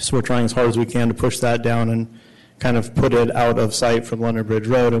 So we're trying as hard as we can to push that down and kind of put it out of sight from London Bridge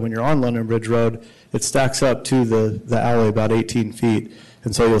Road. And when you're on London Bridge Road, it stacks up to the alley about 18 feet.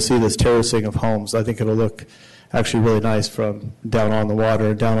 And so you'll see this terracing of homes. I think it'll look actually really nice from down on the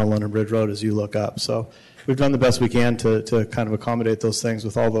water, down on London Bridge Road as you look up. So we've done the best we can to kind of accommodate those things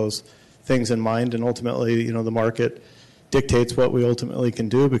with all those things in mind. And ultimately, the market dictates what we ultimately can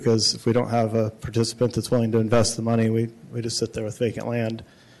do, because if we don't have a participant that's willing to invest the money, we just sit there with vacant land.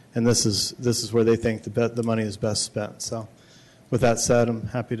 And this is where they think the money is best spent. So with that said, I'm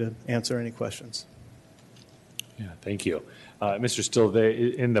happy to answer any questions. Yeah, thank you. Mr. Still,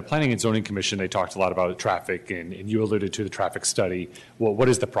 in the Planning and Zoning Commission, they talked a lot about traffic, and you alluded to the traffic study. Well, what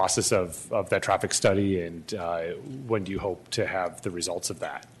is the process of that traffic study, and when do you hope to have the results of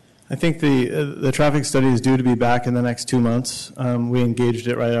that? I think the traffic study is due to be back in the next 2 months. We engaged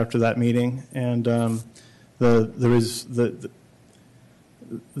it right after that meeting, and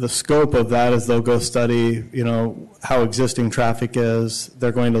the scope of that is they'll go study, how existing traffic is.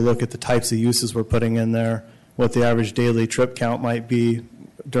 They're going to look at the types of uses we're putting in there, what the average daily trip count might be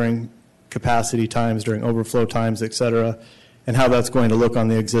during capacity times, during overflow times, et cetera, and how that's going to look on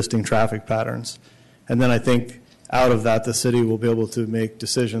the existing traffic patterns. And then I think out of that, the city will be able to make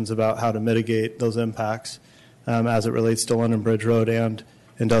decisions about how to mitigate those impacts as it relates to London Bridge Road and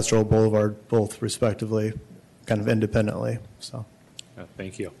Industrial Boulevard, both respectively, kind of independently. So,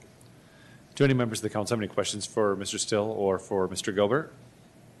 thank you. Do any members of the council have any questions for Mr. Still or for Mr. Gilbert?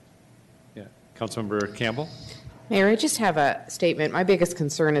 Yeah, Councilmember Campbell. Mayor, I just have a statement. My biggest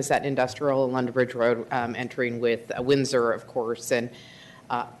concern is that Industrial and London Bridge Road entering with Windsor, of course, and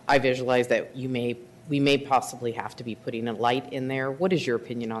I visualize that we may possibly have to be putting a light in there. What is your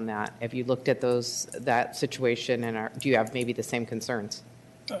opinion on that? Have you looked at that situation, and do you have maybe the same concerns?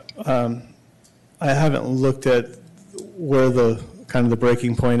 I haven't looked at where the kind of the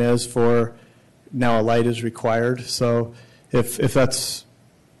breaking point is for now a light is required. So if that's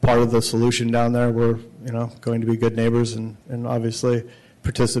part of the solution down there, we're going to be good neighbors and obviously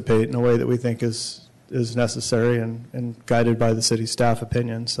participate in a way that we think is necessary and guided by the city staff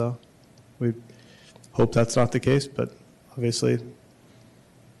opinion. So we hope that's not the case, but obviously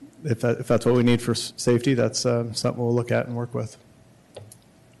if that's what we need for safety, that's something we'll look at and work with.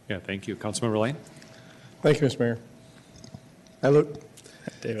 Yeah, thank you. Councilmember Lane. Thank you, Mr. Mayor.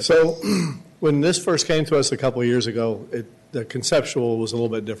 David. So when this first came to us a couple of years ago, the conceptual was a little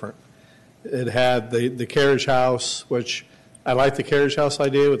bit different. It had the carriage house, which I like the carriage house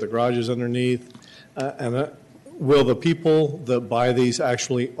idea with the garages underneath. Will the people that buy these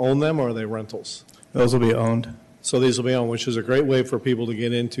actually own them, or are they rentals? Those will be owned. So these will be owned, which is a great way for people to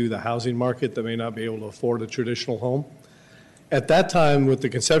get into the housing market that may not be able to afford a traditional home. At that time, with the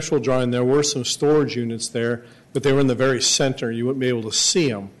conceptual drawing, there were some storage units there, but they were in the very center. You wouldn't be able to see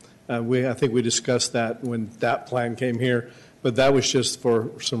them. I think we discussed that when that plan came here, but that was just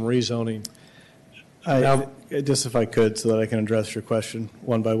for some rezoning. Just if I could, so that I can address your question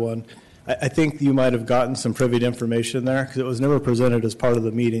one by one. I think you might have gotten some privy information there, because it was never presented as part of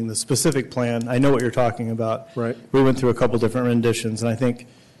the meeting. The specific plan, I know what you're talking about. Right. We went through a couple different renditions, and I think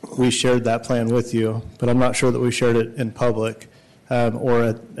we shared that plan with you, but I'm not sure that we shared it in public or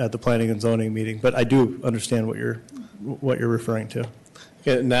at the planning and zoning meeting. But I do understand what you're referring to.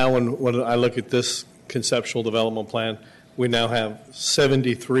 Okay, now when I look at this conceptual development plan, we now have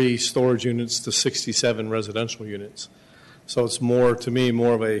 73 storage units to 67 residential units. So it's to me,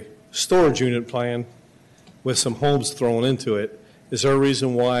 more of a storage unit plan with some homes thrown into it. Is there a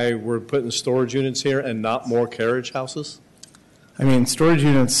reason why we're putting storage units here and not more carriage houses? I mean, storage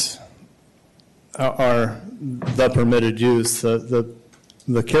units are the permitted use. The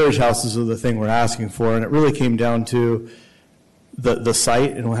carriage houses are the thing we're asking for, and it really came down to the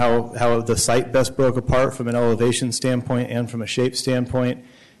site and how the site best broke apart from an elevation standpoint and from a shape standpoint.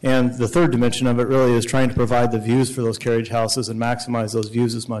 And the third dimension of it really is trying to provide the views for those carriage houses and maximize those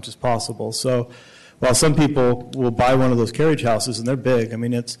views as much as possible. So while some people will buy one of those carriage houses, and they're big, I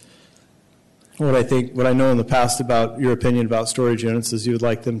mean, it's what I know in the past about your opinion about storage units is you would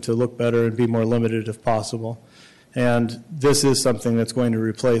like them to look better and be more limited if possible. And this is something that's going to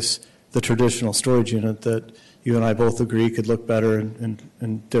replace the traditional storage unit that you and I both agree could look better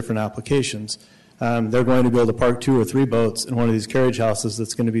in different applications. They're going to be able to park 2 or 3 boats in one of these carriage houses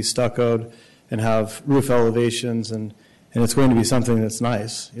that's going to be stuccoed and have roof elevations, and it's going to be something that's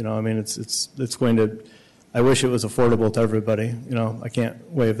nice. I mean, it's going to. I wish it was affordable to everybody. I can't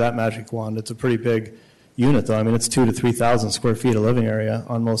wave that magic wand. It's a pretty big unit, though. I mean, it's 2,000 to 3,000 square feet of living area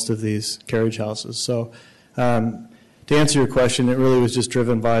on most of these carriage houses. So, to answer your question, it really was just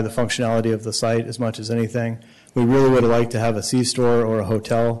driven by the functionality of the site as much as anything. We really would have liked to have a C-store or a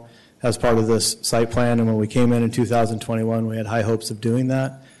hotel as part of this site plan, and when we came in 2021, we had high hopes of doing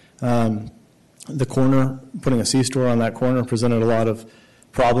that. The corner, putting a C-store on that corner presented a lot of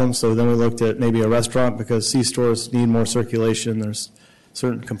problems. So then we looked at maybe a restaurant because C-stores need more circulation. There's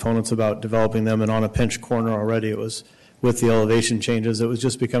certain components about developing them, and on a pinch corner already, it was with the elevation changes, it was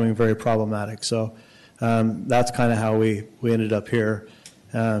just becoming very problematic. So that's kind of how we ended up here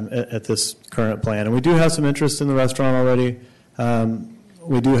at this current plan. And we do have some interest in the restaurant already.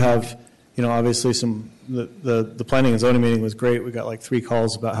 We do have, obviously the planning and zoning meeting was great. We got like 3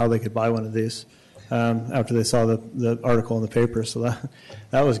 calls about how they could buy one of these after they saw the article in the paper. So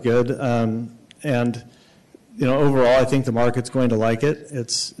that was good. And overall, I think the market's going to like it.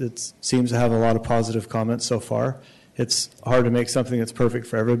 It seems to have a lot of positive comments so far. It's hard to make something that's perfect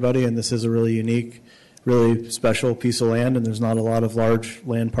for everybody, and this is a really unique, really special piece of land, and there's not a lot of large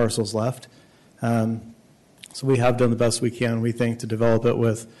land parcels left. So we have done the best we can, we think, to develop it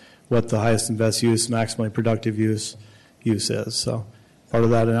with what the highest and best use, maximally productive use is. So part of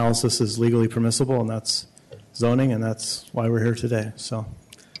that analysis is legally permissible, and that's zoning, and that's why we're here today. So.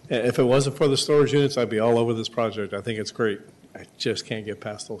 If it wasn't for the storage units, I'd be all over this project. I think it's great. I just can't get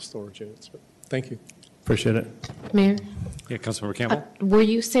past those storage units. But thank you. Appreciate it. Mayor? Yeah, Councilmember Campbell? Were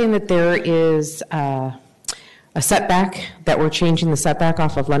you saying that there is a setback, that we're changing the setback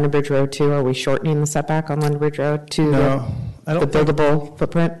off of London Bridge Road too? Are we shortening the setback on London Bridge Road to the buildable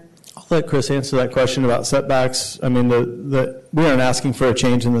footprint? I'll let Chris answer that question about setbacks. I mean, we aren't asking for a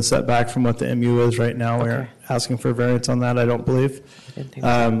change in the setback from what the MU is right now. We're asking for a variance on that, I don't believe.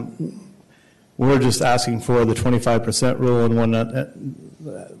 We're just asking for the 25% rule and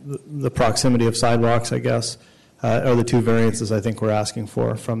the proximity of sidewalks, I guess, are the 2 variances I think we're asking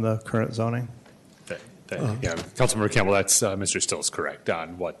for from the current zoning. Yeah, Councilmember Campbell, that's Mr. Stills correct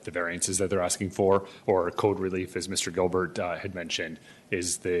on what the variances that they're asking for, or code relief, as Mr. Gilbert had mentioned,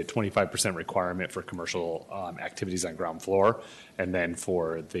 is the 25% requirement for commercial activities on ground floor, and then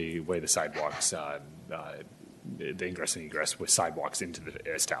for the way the sidewalks, the ingress and egress with sidewalks into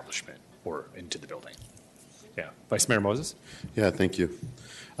the establishment or into the building. Yeah, Vice Mayor Moses? Yeah, thank you.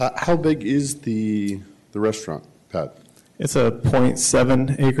 How big is the restaurant, Pat? It's a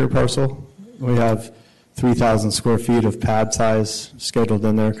 0.7 acre parcel. We have 3,000 square feet of pad size scheduled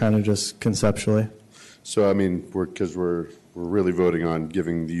in there, kind of just conceptually. So, I mean, because we're really voting on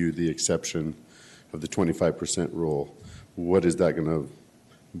giving you the exception of the 25% rule, what is that going to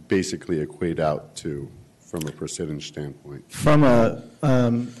basically equate out to from a percentage standpoint? From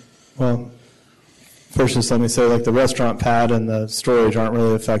well, first just let me say, like the restaurant pad and the storage aren't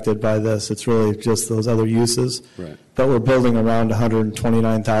really affected by this. It's really just those other uses. Right. But we're building around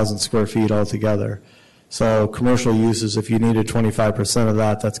 129,000 square feet altogether. So commercial uses, if you needed 25% of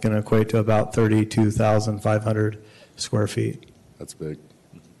that, that's going to equate to about 32,500 square feet. That's big.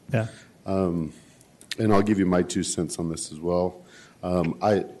 Yeah. And I'll give you my 2 cents on this as well.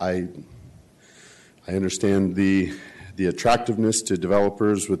 I understand the attractiveness to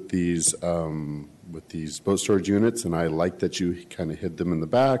developers with these boat storage units, and I like that you kind of hid them in the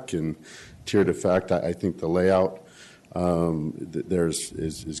back and tiered effect. I think the layout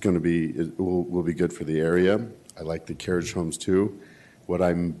is going to be will be good for the area. I like the carriage homes too. What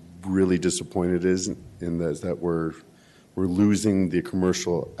I'm really disappointed is that we're losing the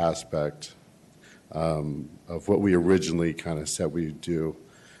commercial aspect of what we originally kind of said we'd do.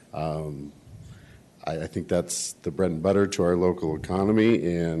 I think that's the bread and butter to our local economy,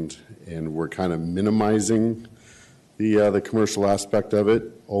 and we're kind of minimizing the commercial aspect of it,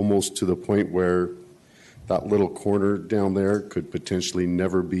 almost to the point where that little corner down there could potentially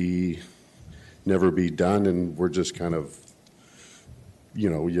never be done, and we're just kind of,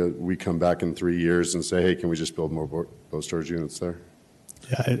 we come back in 3 years and say, hey, can we just build more boat storage units there?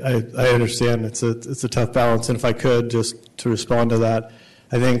 Yeah, I understand. It's a tough balance, and if I could, just to respond to that,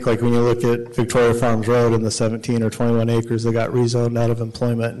 I think like when you look at Victoria Farms Road and the 17 or 21 acres that got rezoned out of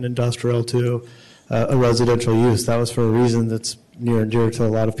employment and industrial to a residential use, that was for a reason that's near and dear to a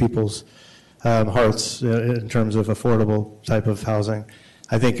lot of people's hearts in terms of affordable type of housing.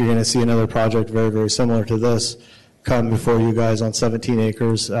 I think you're going to see another project very, very similar to this come before you guys on 17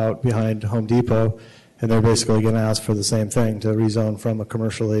 acres out behind Home Depot, and they're basically going to ask for the same thing, to rezone from a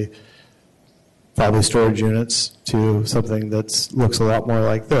commercially probably storage units to something that looks a lot more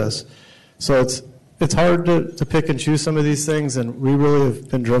like this. So it's hard to pick and choose some of these things, and we really have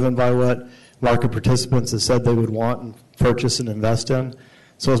been driven by what market participants have said they would want and purchase and invest in.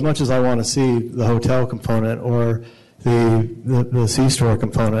 So as much as I want to see the hotel component or the C-store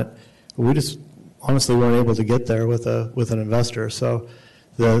component, we just honestly weren't able to get there with an investor. So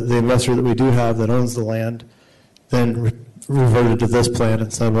the investor that we do have that owns the land then reverted to this plan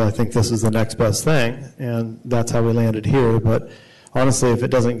and said, well, I think this is the next best thing, and that's how we landed here. But honestly, if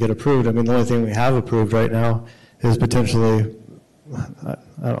it doesn't get approved, I mean, the only thing we have approved right now is potentially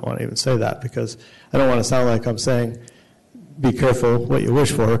I don't want to even say that because I don't want to sound like I'm saying be careful what you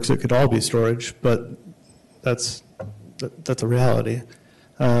wish for because it could all be storage, but that's a reality.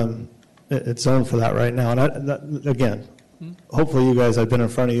 It's zoned for that right now. And again, hopefully you guys, I've been in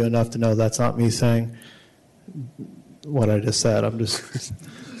front of you enough to know that's not me saying what I just said. I'm just,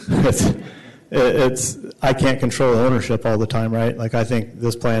 I can't control ownership all the time, right? Like I think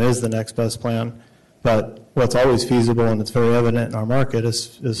this plan is the next best plan, but what's always feasible and it's very evident in our market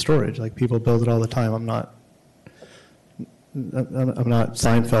is storage. Like people build it all the time. I'm not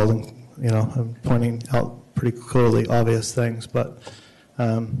Seinfeld, and I'm pointing out pretty clearly obvious things, but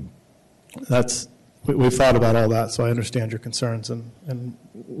we've thought about all that, so I understand your concerns, and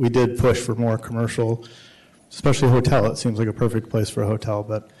we did push for more commercial, especially a hotel. It seems like a perfect place for a hotel,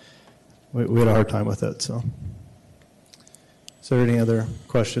 but we had a hard time with it. So, is there any other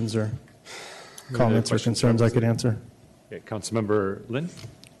questions or comments or concerns I could answer? Yeah, Councilmember Lynn?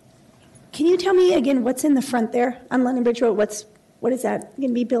 Can you tell me again what's in the front there on London Bridge Road? What is that going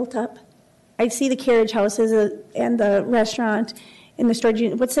to be built up? I see the carriage houses and the restaurant and the storage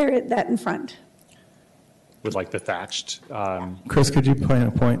unit. What's there that in front? With like the thatched. Chris, could you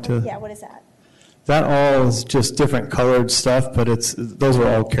point to? Yeah, what is that? That all is just different colored stuff, but those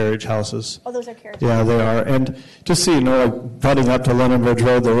are all carriage houses. Oh, those are carriage houses. Yeah, they are. And just so you know, like budding up to London Bridge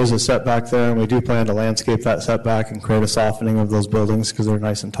Road, there is a setback there, and we do plan to landscape that setback and create a softening of those buildings because they're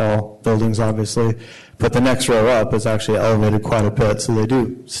nice and tall buildings, obviously. But the next row up is actually elevated quite a bit, so they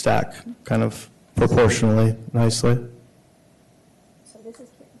do stack kind of proportionally nicely. So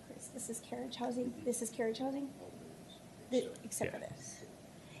this is carriage housing. This is carriage housing, except for this.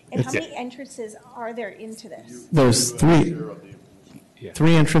 And how many entrances are there into this? There's three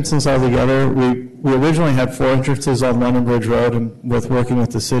entrances altogether. We originally had 4 entrances on London Bridge Road, and with working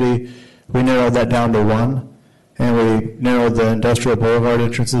with the city, we narrowed that down to 1. And we narrowed the Industrial Boulevard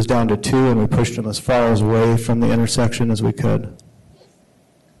entrances down to 2, and we pushed them as far away from the intersection as we could.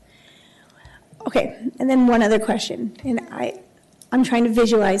 Okay, and then one other question, and I'm trying to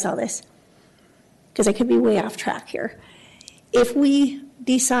visualize all this because I could be way off track here. If we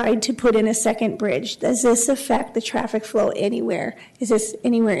decide to put in a second bridge, does this affect the traffic flow anywhere? Is this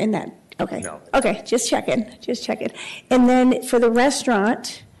anywhere in that? Okay. No. Okay, just checking. And then for the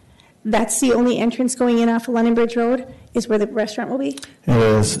restaurant, that's the only entrance going in off of London Bridge Road is where the restaurant will be? It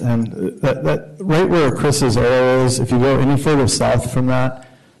is, and that right where Chris's arrow is, if you go any further south from that,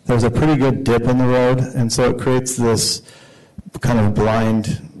 there's a pretty good dip in the road, and so it creates this kind of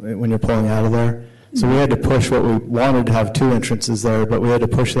blind when you're pulling out of there. So we had to push what we wanted to have 2 entrances there, but we had to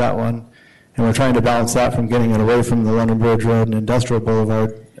push that one. And we're trying to balance that from getting it away from the London Bridge Road and Industrial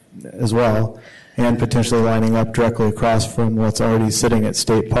Boulevard as well, and potentially lining up directly across from what's already sitting at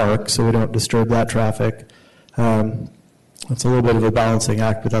State Park so we don't disturb that traffic. It's a little bit of a balancing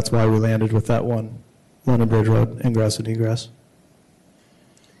act, but that's why we landed with that one London Bridge Road ingress and egress.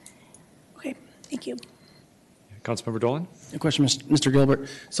 Okay, thank you. Councilmember Dolan? A question, Mr. Gilbert.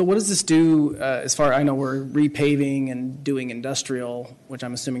 So what does this do, as far as I know, we're repaving and doing industrial, which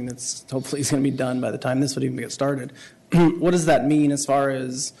I'm assuming that's hopefully is going to be done by the time this would even get started. What does that mean as far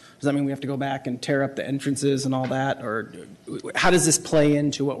as, does that mean we have to go back and tear up the entrances and all that? Or how does this play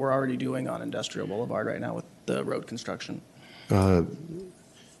into what we're already doing on Industrial Boulevard right now with the road construction?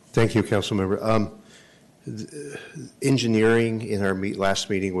 Thank you, Councilmember. Engineering in our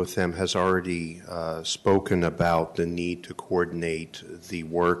last meeting with them has already spoken about the need to coordinate the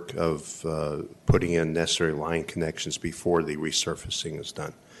work of putting in necessary line connections before the resurfacing is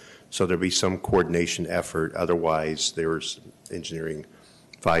done. So there'll be some coordination effort. Otherwise, engineering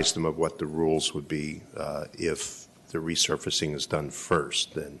advised them of what the rules would be if the resurfacing is done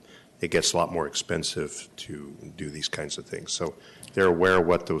first. Then it gets a lot more expensive to do these kinds of things. So they're aware of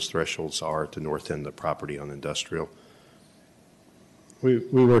what those thresholds are at the north end of the property on industrial. We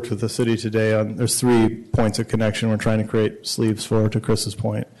worked with the city today on, there's 3 points of connection we're trying to create sleeves for, to Chris's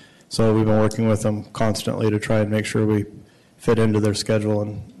point. So we've been working with them constantly to try and make sure we fit into their schedule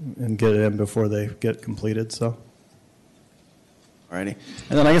and get it in before they get completed. So. Alrighty.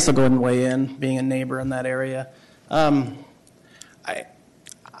 And then I guess I'll go ahead and weigh in, being a neighbor in that area.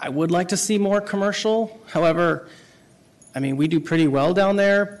 I would like to see more commercial. However, I mean, we do pretty well down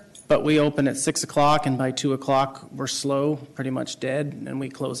there, but we open at 6 o'clock, and by 2 o'clock, we're slow, pretty much dead, and we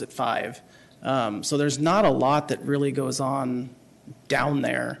close at 5. So there's not a lot that really goes on down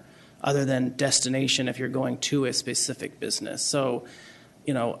there other than destination if you're going to a specific business. So,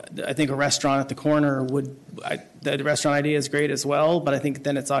 you know, I think a restaurant at the corner the restaurant idea is great as well, but I think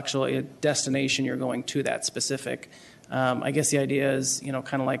then it's actually a destination you're going to that specific. I guess the idea is, you know,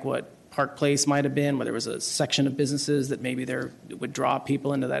 kind of like what Park Place might have been, where there was a section of businesses that maybe there would draw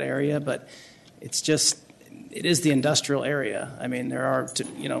people into that area, but it is the industrial area. I mean,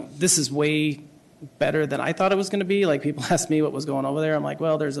 this is way better than I thought it was going to be. Like, people ask me what was going over there. I'm like,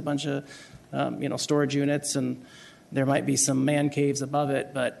 well, there's a bunch of, storage units, and there might be some man caves above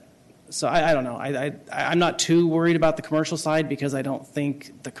it, but so I don't know. I'm not too worried about the commercial side because I don't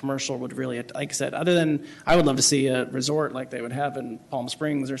think the commercial would really, like I said, other than I would love to see a resort like they would have in Palm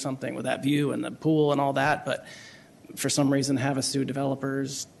Springs or something with that view and the pool and all that. But for some reason, Havasu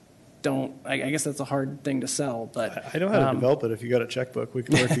developers don't. I guess that's a hard thing to sell. But I know how to develop it. If you got a checkbook, we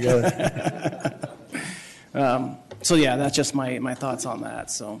can work together. So yeah, that's just my thoughts on that.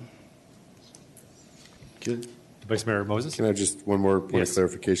 So. Good. Vice Mayor Moses? Can I have just one more point of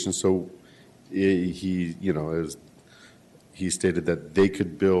clarification? So he stated that they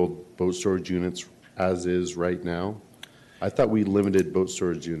could build boat storage units as is right now. I thought we limited boat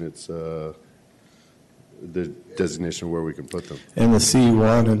storage units, the designation where we can put them. In the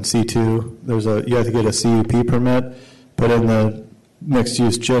C1 and C2, you have to get a CUP permit, but in the mixed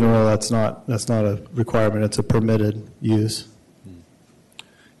use general, that's not a requirement. It's a permitted use.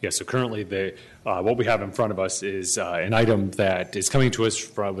 Yeah, so currently what we have in front of us is an item that is coming to us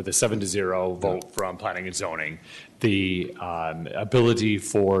with a 7-0 vote from Planning and Zoning. The ability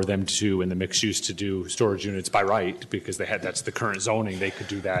for them to, in the mixed use, to do storage units by right, because that's the current zoning, they could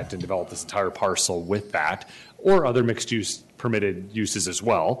do that and develop this entire parcel with that, or other mixed use permitted uses as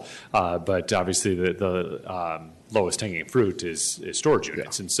well. But obviously the lowest hanging fruit is storage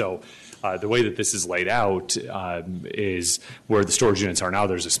units. And so the way that this is laid out is where the storage units are now,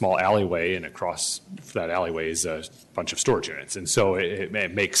 there's a small alleyway, and across that alleyway is a bunch of storage units. And so it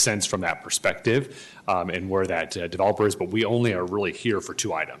makes sense from that perspective and where that developer is, but we only are really here for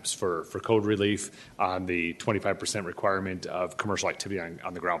two items, for code relief on the 25% requirement of commercial activity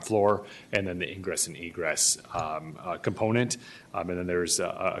on the ground floor, and then the ingress and egress component. And then there's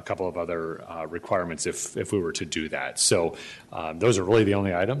a couple of other requirements if we were to do that. So those are really the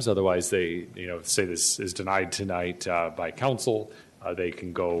only items. Otherwise, they say this is denied tonight by council. They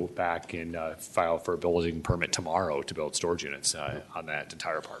can go back and file for a building permit tomorrow to build storage units on that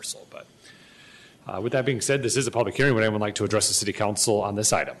entire parcel. But with that being said, this is a public hearing. Would anyone like to address the City Council on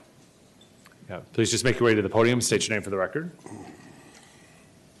this item? Please just make your way to the podium. State your name for the record.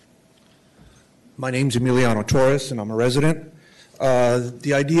 My name's Emiliano Torres, and I'm a resident.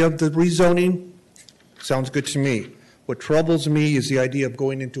 The idea of the rezoning sounds good to me. What troubles me is the idea of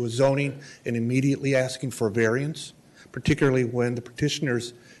going into a zoning and immediately asking for variance, particularly when the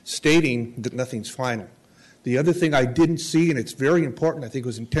petitioner's stating that nothing's final. The other thing I didn't see, and it's very important, I think it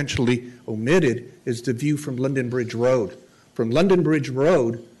was intentionally omitted, is the view from London Bridge Road. From London Bridge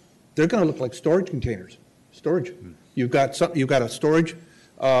Road, they're going to look like storage containers. Storage. You've got a storage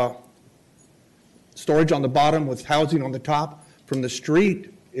on the bottom with housing on the top. From the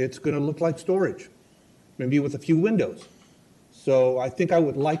street, it's going to look like storage, maybe with a few windows. So I think I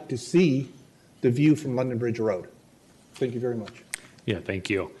would like to see the view from London Bridge Road. Thank you very much. Yeah, thank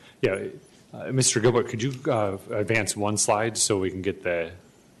you. Yeah, Mr. Gilbert, could you advance one slide so we can get the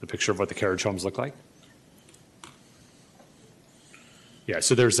picture of what the carriage homes look like? Yeah,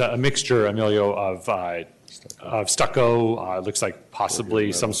 so there's a mixture, Emilio, of stucco, looks like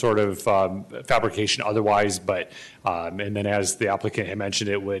possibly some sort of fabrication otherwise, but and then as the applicant had mentioned,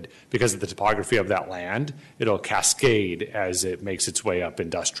 it would, because of the topography of that land, it'll cascade as it makes its way up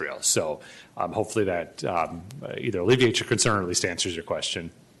industrial. So hopefully that either alleviates your concern or at least answers your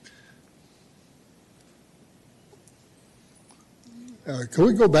question. Can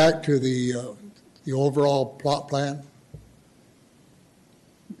we go back to the overall plot plan?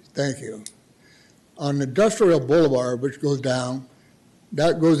 Thank you. On Industrial Boulevard, which goes down,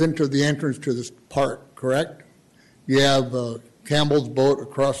 that goes into the entrance to this park, correct? You have Campbell's boat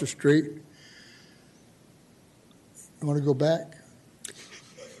across the street. You want to go back?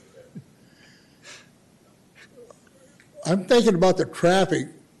 I'm thinking about the traffic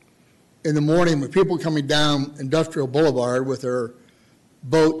in the morning with people coming down Industrial Boulevard with their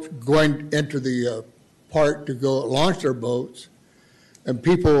boats going into the park to go launch their boats, and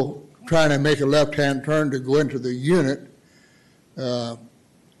people trying to make a left-hand turn to go into the unit. And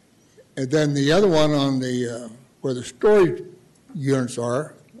then the other one on the where the storage units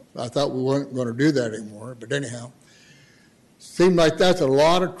are, I thought we weren't going to do that anymore, but anyhow, seemed like that's a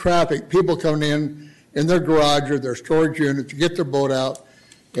lot of traffic, people coming in their garage or their storage unit to get their boat out,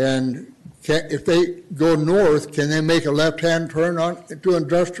 and if they go north, can they make a left-hand turn to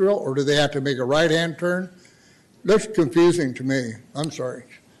industrial, or do they have to make a right-hand turn? That's confusing to me. I'm sorry.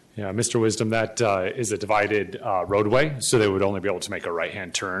 Yeah, Mr. Wisdom, that is a divided roadway, so they would only be able to make a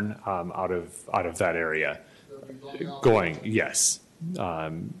right-hand turn out of that area. Going, yes.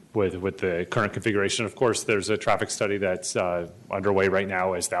 With the current configuration, of course, there's a traffic study that's underway right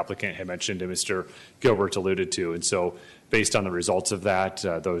now, as the applicant had mentioned and Mr. Gilbert alluded to. And so based on the results of that,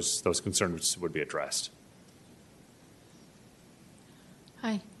 those concerns would be addressed.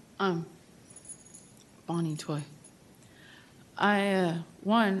 Hi, Bonnie Toy.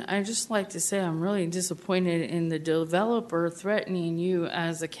 I'd just like to say I'm really disappointed in the developer threatening you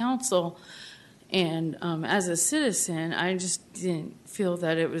as a council. And as a citizen, I just didn't feel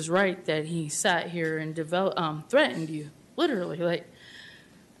that it was right that he sat here and threatened you, literally, like,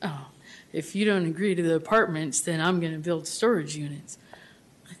 oh, if you don't agree to the apartments, then I'm going to build storage units.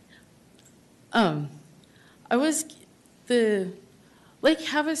 The Lake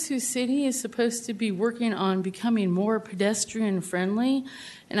Havasu City is supposed to be working on becoming more pedestrian friendly,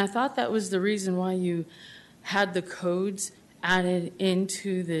 and I thought that was the reason why you had the codes added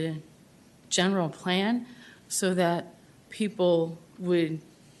into the general plan, so that people would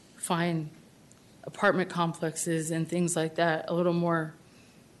find apartment complexes and things like that a little more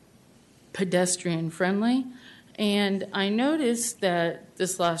pedestrian friendly. And I noticed that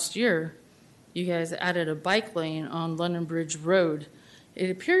this last year you guys added a bike lane on London Bridge Road. It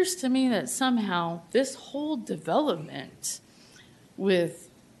appears to me that somehow this whole development with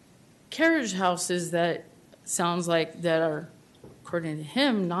carriage houses that sounds like that are, according to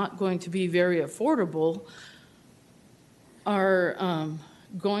him, not going to be very affordable, are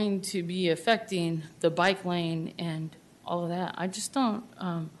going to be affecting the bike lane and all of that. I just don't.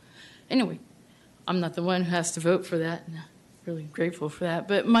 Anyway, I'm not the one who has to vote for that, and I'm really grateful for that.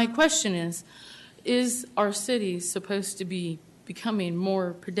 But my question is our city supposed to be becoming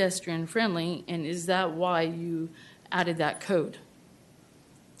more pedestrian friendly, and is that why you added that code?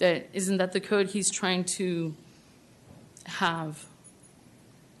 Isn't that the code he's trying to have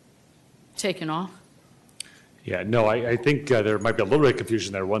taken off? Yeah, no, I think there might be a little bit of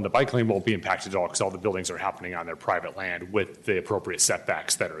confusion there. One, the bike lane won't be impacted at all because all the buildings are happening on their private land with the appropriate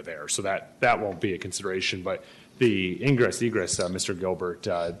setbacks that are there. So that won't be a consideration. But the ingress, egress, Mr. Gilbert,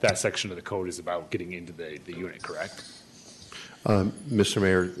 that section of the code is about getting into the unit, correct? Mr.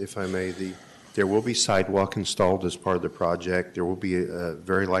 Mayor, if I may, there will be sidewalk installed as part of the project. There will be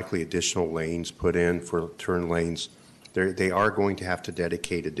very likely additional lanes put in for turn lanes. They are going to have to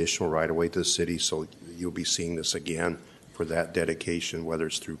dedicate additional right-of-way to the city, so you'll be seeing this again for that dedication, whether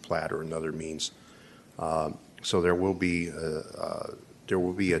it's through plat or another means. So there will be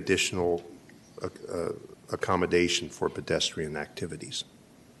additional accommodation for pedestrian activities.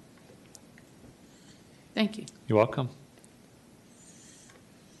 Thank you. You're welcome.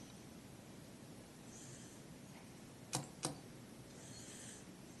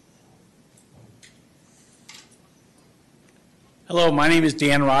 Hello, my name is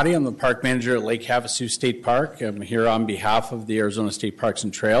Dan Roddy. I'm the park manager at Lake Havasu State Park. I'm here on behalf of the Arizona State Parks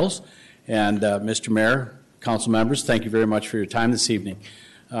and Trails. And Mr. Mayor, council members, thank you very much for your time this evening.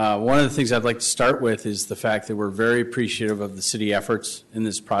 One of the things I'd like to start with is the fact that we're very appreciative of the city efforts in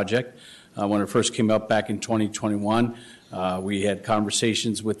this project. When it first came up back in 2021, we had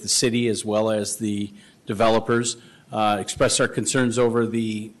conversations with the city as well as the developers, expressed our concerns over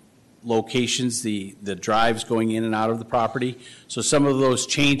the locations, the drives going in and out of the property. So some of those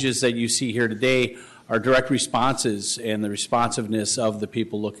changes that you see here today are direct responses and the responsiveness of the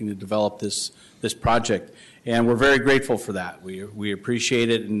people looking to develop this project. And we're very grateful for that. We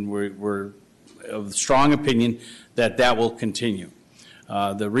appreciate it, and we're of the strong opinion that that will continue.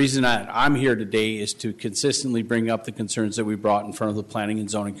 The reason that I'm here today is to consistently bring up the concerns that we brought in front of the Planning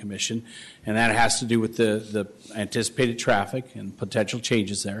and Zoning Commission, and that has to do with the anticipated traffic and potential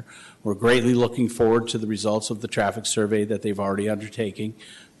changes there. We're greatly looking forward to the results of the traffic survey that they've already undertaken.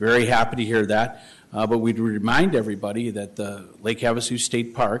 Very happy to hear that, but we'd remind everybody that the Lake Havasu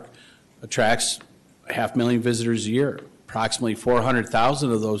State Park attracts 500,000 visitors a year. Approximately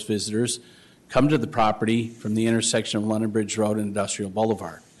 400,000 of those visitors come to the property from the intersection of London Bridge Road and Industrial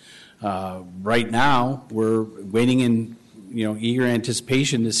Boulevard. Right now, we're waiting in eager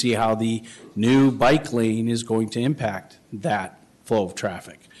anticipation to see how the new bike lane is going to impact that flow of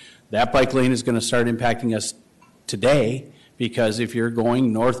traffic. That bike lane is going to start impacting us today, because if you're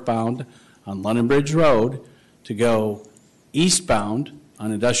going northbound on London Bridge Road to go eastbound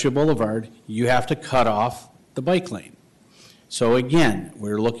on Industrial Boulevard, you have to cut off the bike lane. So again,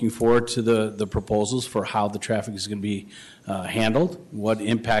 we're looking forward to the proposals for how the traffic is going to be handled, what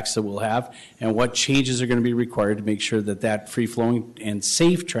impacts it will have, and what changes are going to be required to make sure that that free-flowing and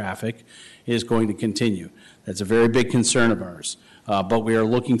safe traffic is going to continue. That's a very big concern of ours. but we are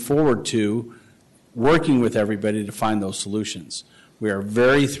looking forward to working with everybody to find those solutions. We are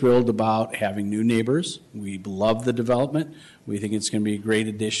very thrilled about having new neighbors. We love the development. We think it's going to be a great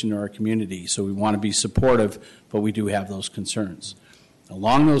addition to our community, so we want to be supportive, but we do have those concerns.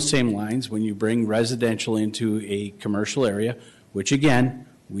 Along those same lines, when you bring residential into a commercial area, which again,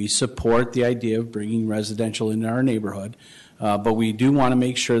 we support the idea of bringing residential into our neighborhood, but we do want to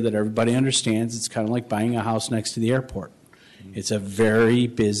make sure that everybody understands it's kind of like buying a house next to the airport. It's a very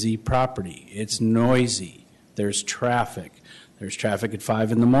busy property. It's noisy. There's traffic. There's traffic at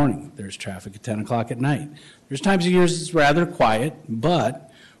 5 in the morning. There's traffic at 10 o'clock at night. There's times of years it's rather quiet,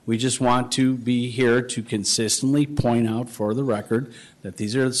 but we just want to be here to consistently point out for the record that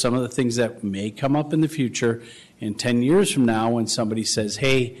these are some of the things that may come up in the future. And 10 years from now, when somebody says,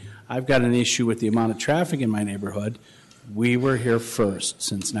 hey, I've got an issue with the amount of traffic in my neighborhood, we were here first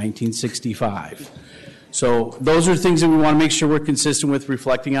since 1965. So those are things that we want to make sure we're consistent with,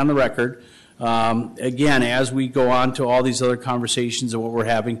 reflecting on the record. Again, as we go on to all these other conversations and what we're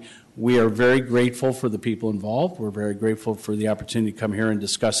having, we are very grateful for the people involved. We're very grateful for the opportunity to come here and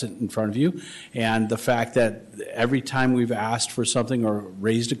discuss it in front of you. And the fact that every time we've asked for something or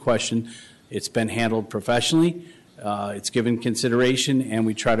raised a question, it's been handled professionally, it's given consideration, and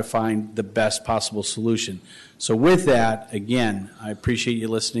we try to find the best possible solution. So with that, again, I appreciate you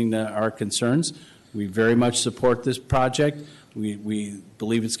listening to our concerns. We very much support this project. We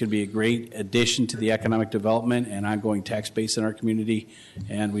believe it's going to be a great addition to the economic development and ongoing tax base in our community,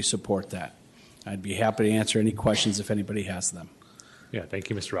 and we support that. I'd be happy to answer any questions if anybody has them. Yeah, thank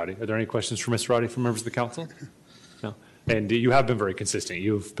you, Mr. Roddy. Are there any questions for Mr. Roddy from members of the council? No. And you have been very consistent.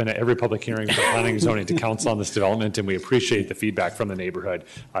 You've been at every public hearing for planning and zoning to council on this development, and we appreciate the feedback from the neighborhood.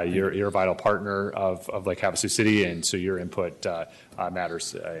 You're a vital partner of Lake Havasu City, and so your input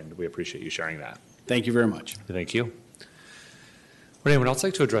matters, and we appreciate you sharing that. Thank you very much. Thank you. Would anyone else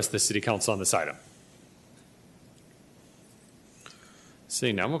like to address the city council on this item?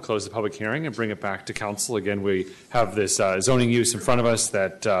 Seeing none, we'll close the public hearing and bring it back to council. Again, we have this zoning use in front of us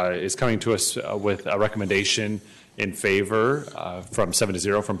that is coming to us with a recommendation in favor from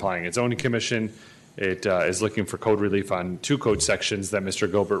 7-0 from Planning and Zoning Commission. It is looking for code relief on 2 code sections that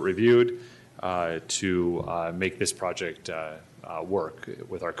Mr. Gilbert reviewed to make this project work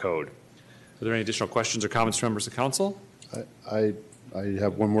with our code. Are there any additional questions or comments from members of council? I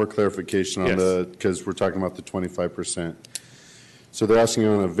have one more clarification on Yes. because we're talking about the 25%. So they're asking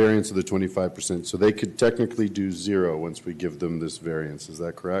on a variance of the 25%. So they could technically do 0 once we give them this variance. Is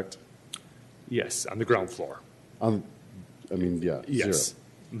that correct? Yes, on the ground floor. I mean, yeah, Yes.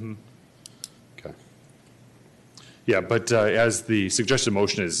 0. Mm-hmm. Okay. Yeah, but as the suggested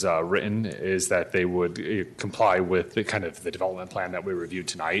motion is written, is that they would comply with the kind of the development plan that we reviewed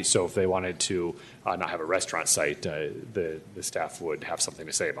tonight. So if they wanted to not have a restaurant site, the staff would have something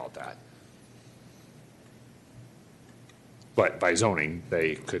to say about that. But by zoning,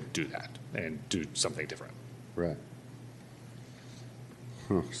 they could do that and do something different. Right.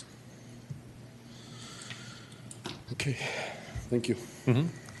 Huh. Okay. Thank you. Mm-hmm.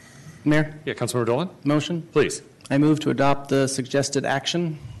 Mayor? Yeah, Councilmember Dolan? Motion? Please. I move to adopt the suggested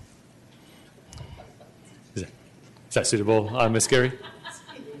action. Is that suitable, Ms. Gary?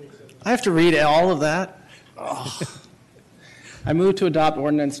 I have to read all of that. Oh. I move to adopt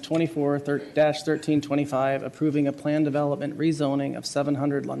ordinance 24-1325, approving a planned development rezoning of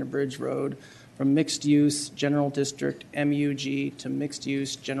 700 London Bridge Road from mixed-use general district MUG to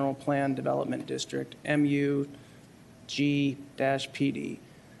mixed-use general plan development district MUG-PD,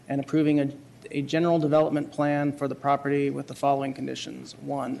 and approving a general development plan for the property with the following conditions.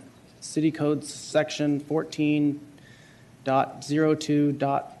 1, City Code Section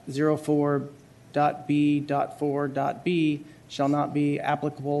 14.02.04.B.4.B shall not be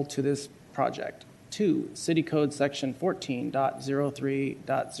applicable to this project. 2, City Code Section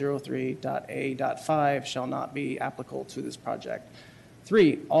 14.03.03.A.5 shall not be applicable to this project.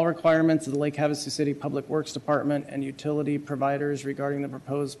 3, all requirements of the Lake Havasu City Public Works Department and utility providers regarding the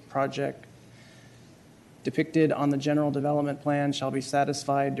proposed project depicted on the general development plan shall be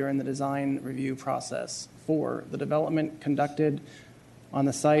satisfied during the design review process. 4, the development conducted on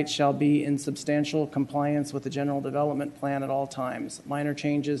the site shall be in substantial compliance with the general development plan at all times. Minor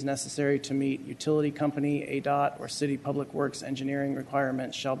changes necessary to meet utility company, ADOT, or city public works engineering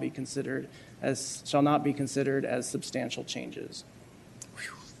requirements shall not be considered as substantial changes.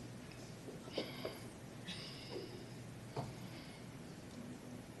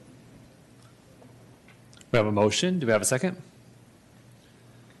 We have a motion. Do we have a second?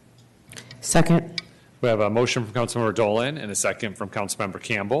 Second. We have a motion from Councilmember Dolan and a second from Councilmember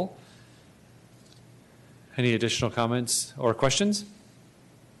Campbell. Any additional comments or questions?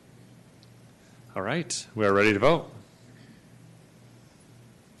 All right, we are ready to vote.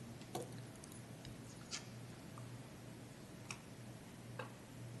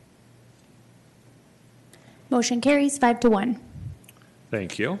 Motion carries 5-1.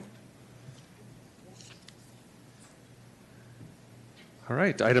 Thank you. All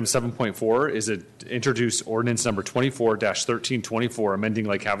right, item 7.4 is introduce ordinance number 24-1324, amending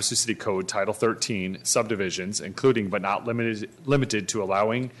Lake Havasu City Code Title 13 subdivisions, including but not limited to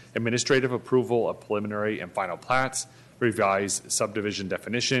allowing administrative approval of preliminary and final plats, revised subdivision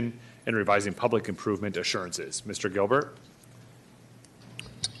definition, and revising public improvement assurances. Mr. Gilbert.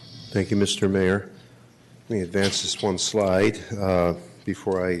 Thank you, Mr. Mayor. Let me advance this one slide.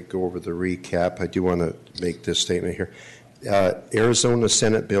 Before I go over the recap, I do want to make this statement here. Arizona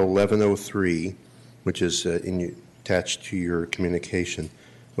Senate Bill 1103, which is attached to your communication,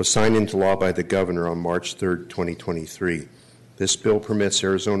 was signed into law by the governor on March 3rd, 2023. This bill permits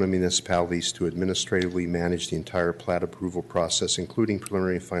Arizona municipalities to administratively manage the entire plat approval process, including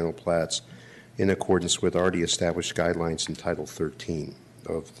preliminary and final plats, in accordance with already established guidelines in Title 13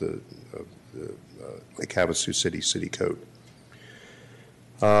 of the Lake Havasu City Code.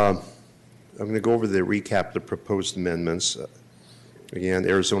 I'm going to go over the recap of the proposed amendments. Again,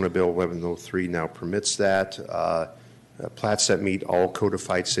 Arizona Bill 1103 now permits that. Plats that meet all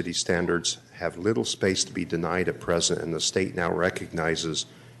codified city standards have little space to be denied at present, and the state now recognizes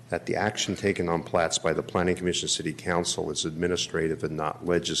that the action taken on plats by the Planning Commission City Council is administrative and not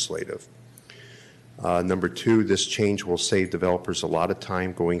legislative. Number two, this change will save developers a lot of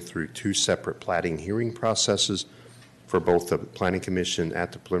time going through two separate platting hearing processes for both the Planning Commission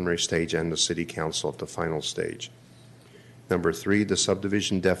at the preliminary stage and the City Council at the final stage. Number three, the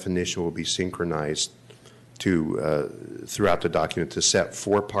subdivision definition will be synchronized throughout the document to set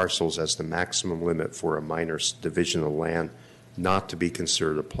 4 parcels as the maximum limit for a minor division of land not to be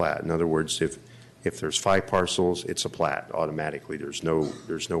considered a plat. In other words, if there's 5 parcels, it's a plat automatically. There's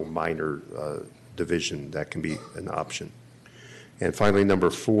no minor division that can be an option. And finally, number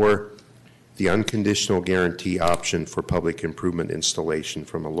 4, the unconditional guarantee option for public improvement installation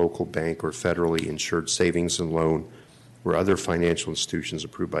from a local bank or federally insured savings and loan or other financial institutions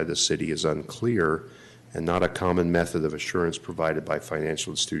approved by the city is unclear and not a common method of assurance provided by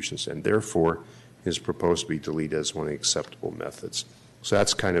financial institutions, and therefore is proposed to be deleted as one of the acceptable methods. So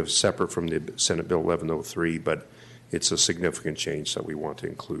that's kind of separate from the Senate Bill 1103, but it's a significant change that we want to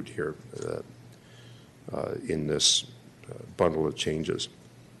include here in this bundle of changes.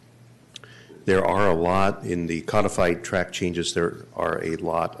 There are a lot in the codified track changes. There are a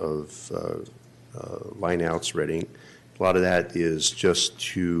lot of line outs reading. A lot of that is just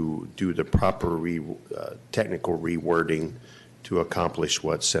to do the proper technical rewording to accomplish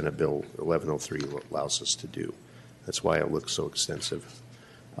what Senate Bill 1103 allows us to do. That's why it looks so extensive.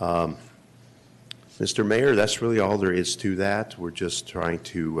 Mr. Mayor, that's really all there is to that. We're just trying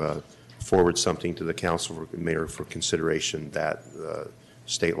to forward something to the Council for Mayor for consideration that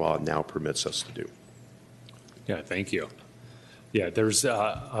state law now permits us to do. Yeah, thank you. Yeah, there's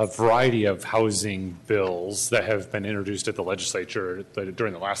a variety of housing bills that have been introduced at the legislature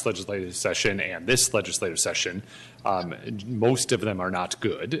during the last legislative session and this legislative session. Most of them are not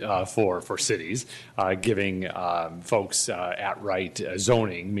good for cities, giving folks at-right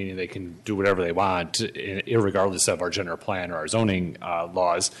zoning, meaning they can do whatever they want, irregardless of our general plan or our zoning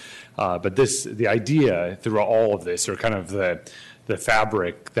laws. But the idea through all of this, or kind of the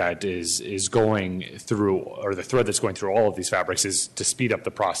fabric that is going through, or the thread that's going through all of these fabrics, is to speed up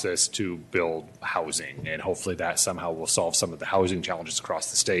the process to build housing, and hopefully that somehow will solve some of the housing challenges across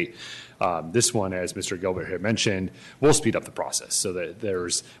the state. This one, as Mr. Gilbert had mentioned, will speed up the process so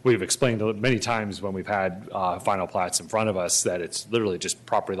that we've explained many times when we've had final plats in front of us that it's literally just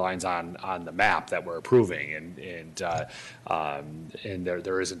property lines on the map that we're approving, and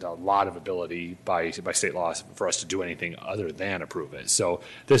there isn't a lot of ability by state law for us to do anything other than approve it. So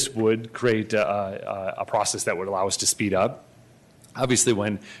this would create a process that would allow us to speed up. Obviously,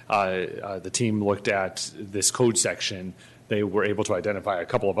 when the team looked at this code section, they were able to identify a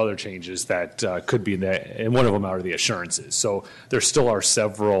couple of other changes that could be in that, and one of them are the assurances. So there still are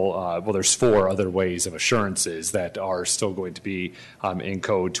several, there's 4 other ways of assurances that are still going to be in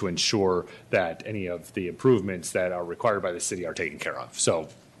code to ensure that any of the improvements that are required by the city are taken care of. So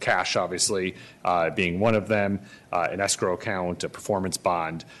cash, obviously, being one of them, an escrow account, a performance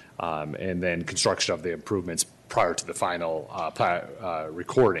bond, and then construction of the improvements prior to the final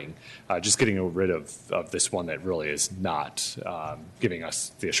recording, just getting rid of this one that really is not giving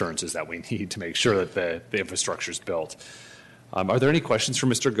us the assurances that we need to make sure that the infrastructure is built. Are there any questions for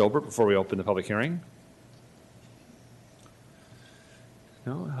Mr. Gilbert before we open the public hearing?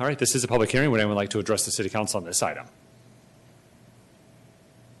 No? All right, this is a public hearing. Would anyone like to address the City Council on this item?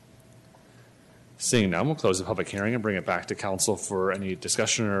 Seeing none, we'll close the public hearing and bring it back to council for any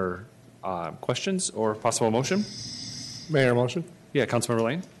discussion or questions or possible motion. Mayor, motion? Yeah, Councilmember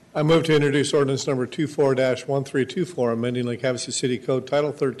Lane. I move to introduce ordinance number 24-1324, amending Lake Havasu City Code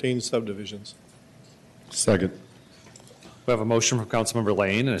Title 13 subdivisions. Second. We have a motion from Councilmember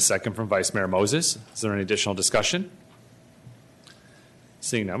Lane and a second from Vice Mayor Moses. Is there any additional discussion?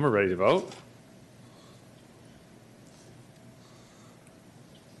 Seeing none, we're ready to vote.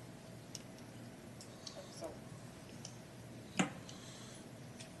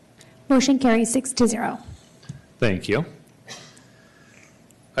 Motion carries 6-0. Thank you.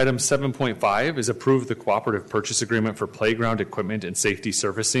 Item 7.5 is approve the cooperative purchase agreement for playground equipment and safety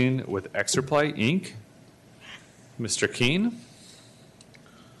servicing with Extraplay, Inc. Mr. Keene.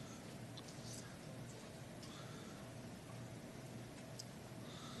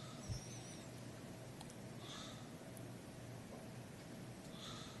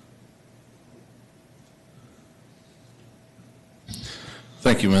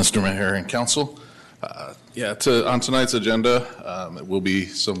 Thank you, Mr. Mayor and Council. On tonight's agenda, it will be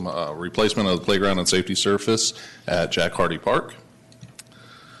some replacement of the playground and safety surface at Jack Hardy Park.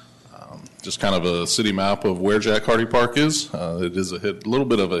 Just kind of a city map of where Jack Hardy Park is. It is a little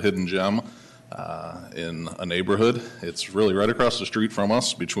bit of a hidden gem in a neighborhood. It's really right across the street from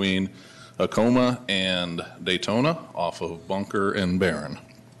us between Acoma and Daytona off of Bunker and Barron.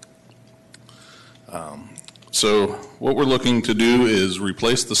 So what we're looking to do is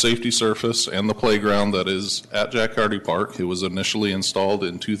replace the safety surface and the playground that is at Jack Hardy Park. It was initially installed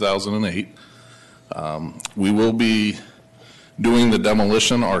in 2008. We will be doing the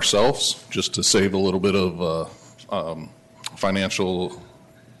demolition ourselves just to save a little bit of financial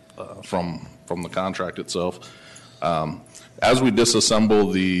from the contract itself. As we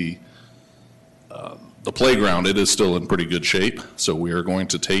disassemble the playground, it is still in pretty good shape, so we are going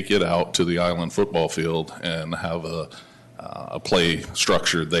to take it out to the island football field and have a play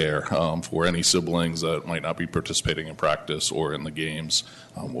structure there for any siblings that might not be participating in practice or in the games.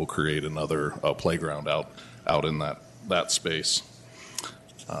 We'll create another playground out in that space.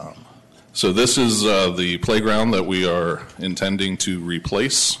 So this is the playground that we are intending to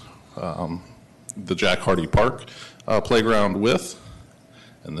replace the Jack Hardy Park playground with.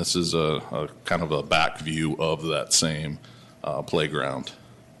 And this is a kind of a back view of that same playground.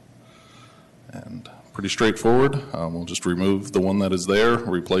 And pretty straightforward. We'll just remove the one that is there,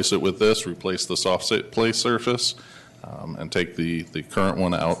 replace it with this, replace the soft play surface, and take the current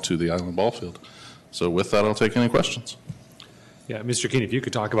one out to the island ball field. So with that, I'll take any questions. Yeah, Mr. Keene, if you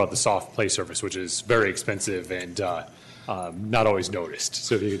could talk about the soft play surface, which is very expensive and not always noticed.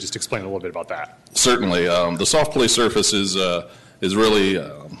 So if you could just explain a little bit about that. Certainly. The soft play surface is really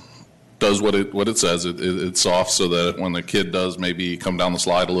does what it says. It's soft so that when the kid does maybe come down the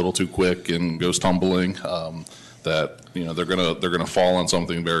slide a little too quick and goes tumbling, that they're gonna fall on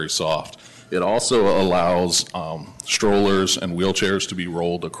something very soft. It also allows strollers and wheelchairs to be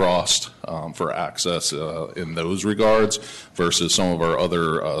rolled across for access in those regards versus some of our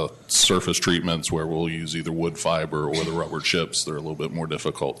other surface treatments where we'll use either wood fiber or the rubber chips. They're a little bit more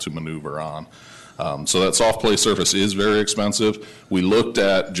difficult to maneuver on. So that soft play surface is very expensive. We looked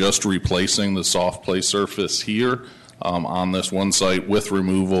at just replacing the soft play surface here on this one site with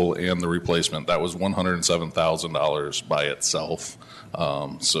removal and the replacement. That was $107,000 by itself.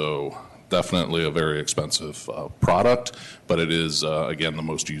 So definitely a very expensive product, but it is, again, the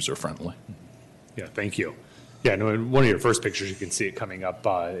most user-friendly. Yeah, thank you. Yeah, no, in one of your first pictures, you can see it coming up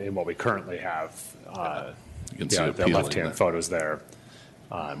in what we currently have. You can see it the peeling left-hand there. photos there.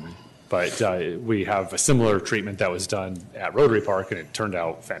 But we have a similar treatment that was done at Rotary Park, and it turned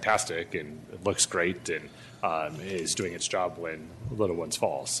out fantastic, and it looks great, and is doing its job when little ones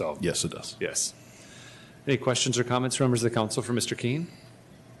fall. So yes, it does. Yes. Any questions or comments from members of the council for Mr. Keene?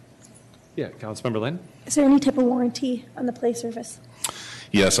 Yeah, Councilmember Lynn? Is there any type of warranty on the play surface?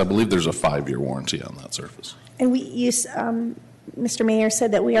 Yes, I believe there's a 5-year warranty on that surface. And Mr. Mayor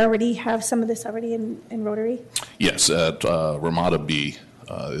said that we already have some of this already in Rotary? Yes, at Ramada B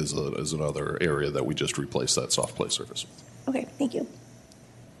is another area that we just replaced that soft play surface with. Okay, thank you.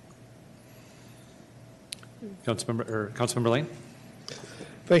 Councilmember Lane?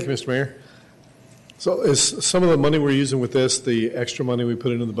 Thank you, Mr. Mayor. So is some of the money we're using with this the extra money we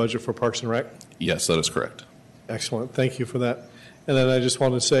put into the budget for Parks and Rec? Yes, that is correct. Excellent. Thank you for that. And then I just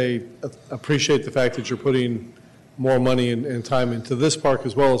want to say, appreciate the fact that you're putting more money and time into this park,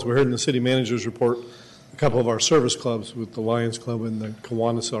 as well as we heard in the city manager's report, a couple of our service clubs with the Lions Club and the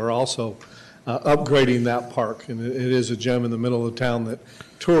Kiwanis are also upgrading that park. And it is a gem in the middle of town that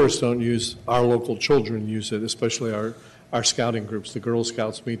tourists don't use. Our local children use it, especially our scouting groups. The Girl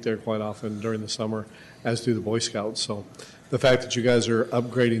Scouts meet there quite often during the summer, as do the Boy Scouts. So the fact that you guys are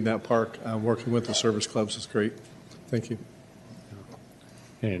upgrading that park, working with the service clubs is great. Thank you.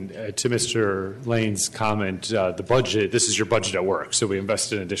 And to Mr. Lane's comment, the budget, this is your budget at work. So we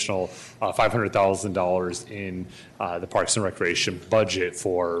invested an additional $500,000 in the Parks and Recreation budget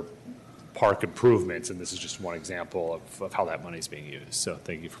for park improvements, and this is just one example of how that money is being used. So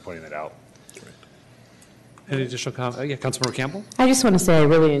thank you for pointing that out. Any additional comments? Yeah, Councilmember Campbell? I just want to say I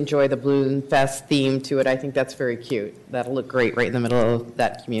really enjoy the Balloon Fest theme to it. I think that's very cute. That'll look great right in the middle of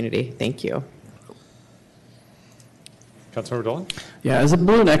that community. Thank you. Councilmember Dolan? Yeah, as a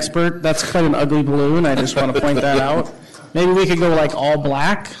balloon expert, that's quite an ugly balloon. I just want to point that out. Maybe we could go like all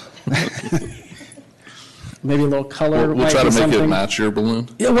black. Maybe a little color. We'll try to make it match your balloon.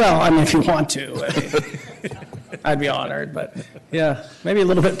 Yeah, well, I mean, if you want to, I'd be honored. But yeah, maybe a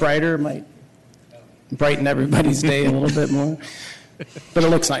little bit brighter might brighten everybody's day a little bit more. But it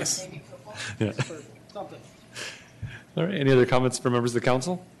looks nice. Yeah. All right. Any other comments from members of the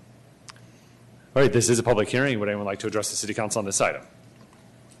council? All right. This is a public hearing. Would anyone like to address the city council on this item?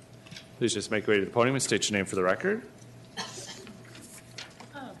 Please just make your way to the podium and state your name for the record.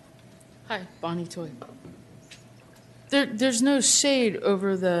 Hi, Bonnie Toy. There's no shade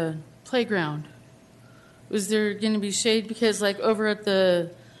over the playground. Was there going to be shade? Because like over at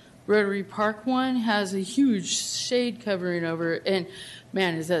the Rotary Park one has a huge shade covering over it. And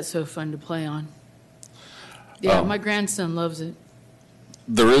man, is that so fun to play on. Yeah, my grandson loves it.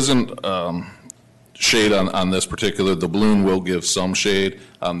 There isn't shade on this particular. The balloon will give some shade.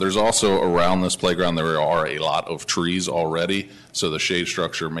 There's also around this playground, there are a lot of trees already, so the shade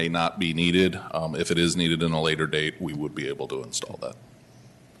structure may not be needed. If it is needed in a later date, we would be able to install that.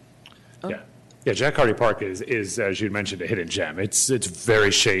 Yeah. Yeah, Jack Hardy Park is, as you mentioned, a hidden gem. It's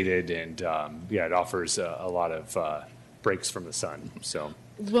very shaded, and yeah, it offers a lot of breaks from the sun. So,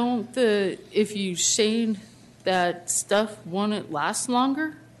 Won't if you shade that stuff, won't it last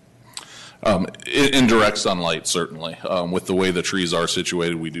longer? In direct sunlight, certainly. With the way the trees are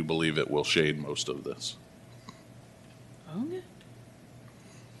situated, we do believe it will shade most of this. Okay.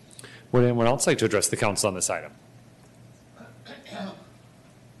 Would anyone else like to address the council on this item?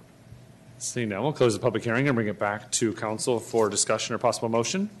 Seeing none, we'll close the public hearing and bring it back to council for discussion or possible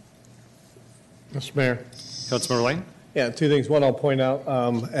motion. Mr. Mayor. Councilmember Lane? Yeah, two things. One, I'll point out,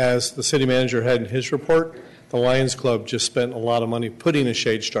 as the city manager had in his report, the Lions Club just spent a lot of money putting a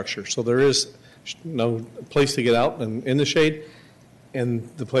shade structure. So there is no place to get out and in the shade, and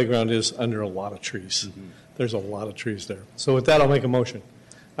the playground is under a lot of trees. Mm-hmm. There's a lot of trees there. So with that, I'll make a motion.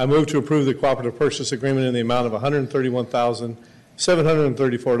 I move to approve the cooperative purchase agreement in the amount of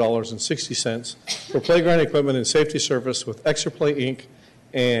 $131,734.60 for playground equipment and safety service with Extra Play Inc.,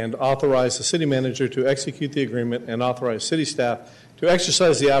 and authorize the city manager to execute the agreement and authorize city staff to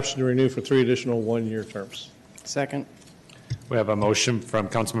exercise the option to renew for 3 additional one-year terms. Second. We have a motion from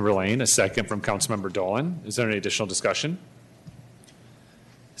Councilmember Lane, a second from Councilmember Dolan. Is there any additional discussion?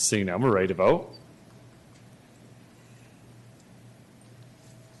 Seeing none, we're ready to vote.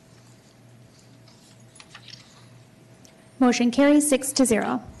 Motion carries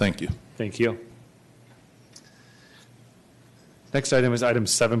 6-0. Thank you. Thank you. Next item is item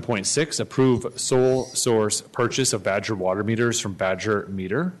 7.6, approve sole source purchase of Badger water meters from Badger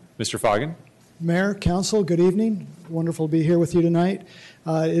Meter. Mr. Foggin? Mayor, Council, good evening. Wonderful to be here with you tonight.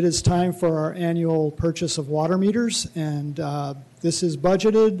 It is time for our annual purchase of water meters, and this is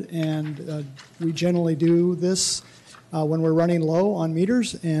budgeted, and we generally do this when we're running low on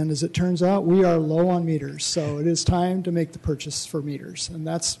meters, and as it turns out, we are low on meters, so it is time to make the purchase for meters, and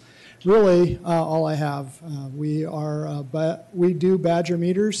that's really all I have. We do Badger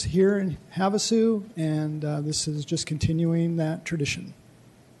meters here in Havasu, and this is just continuing that tradition.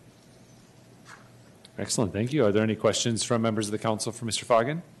 Excellent, thank you. Are there any questions from members of the council for Mr.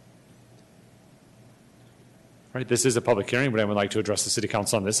 Foggin? All right, this is a public hearing, but I would like to address the city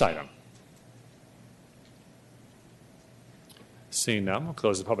council on this item. Seeing none, we'll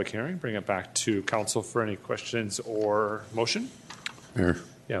close the public hearing, bring it back to council for any questions or motion. Mayor.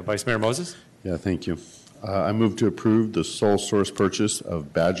 Yeah, Vice Mayor Moses. Yeah, thank you. I move to approve the sole source purchase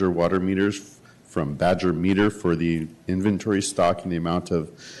of Badger water meters from Badger Meter for the inventory stock in the amount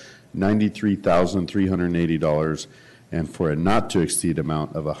of $93,380 and for a not to exceed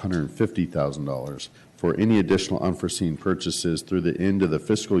amount of $150,000 for any additional unforeseen purchases through the end of the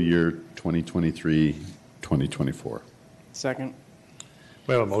fiscal year 2023-2024. Second.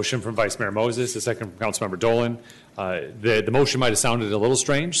 We have a motion from Vice Mayor Moses, a second from Councilmember Dolan. The motion might have sounded a little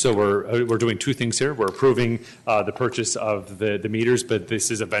strange, so we're doing two things here. We're approving the purchase of the meters, but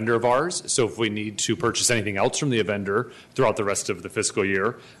this is a vendor of ours, so if we need to purchase anything else from the vendor throughout the rest of the fiscal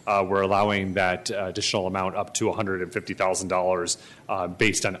year, we're allowing that additional amount up to $150,000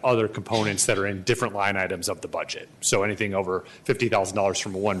 based on other components that are in different line items of the budget. So anything over $50,000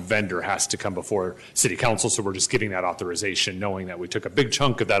 from one vendor has to come before City Council, so we're just giving that authorization, knowing that we took a big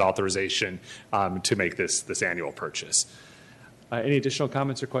chunk of that authorization to make this annual purchase. Any additional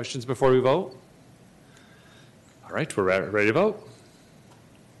comments or questions before we vote? All right, we're ready to vote.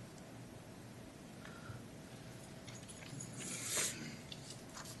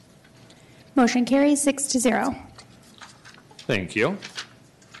 Motion carries 6-0. Thank you.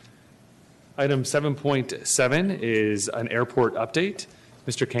 Item 7.7 is an airport update.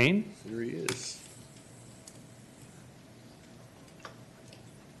 Mr. Kane? Here he is.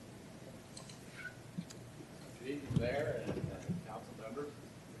 Good evening, Mayor and council members.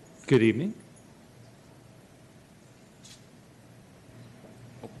 Good evening.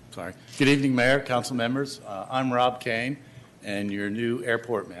 Sorry. Good evening, Mayor, council members. I'm Rob Kane, and your new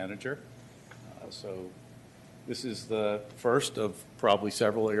airport manager. So this is the first of probably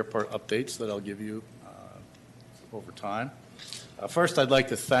several airport updates that I'll give you over time. First, I'd like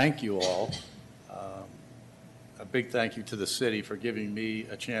to thank you all. A big thank you to the city for giving me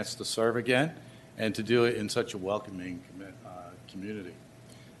a chance to serve again and to do it in such a welcoming community.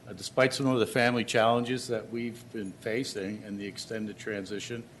 Despite some of the family challenges that we've been facing and the extended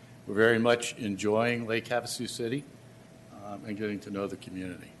transition, we're very much enjoying Lake Havasu City and getting to know the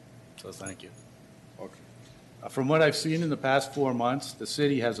community. So thank you. From what I've seen in the past 4 months, the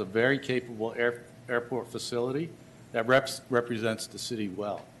city has a very capable airport facility that represents the city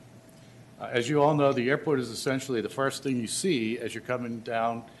well. As you all know, the airport is essentially the first thing you see as you're coming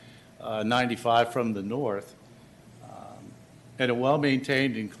down 95 from the north. And a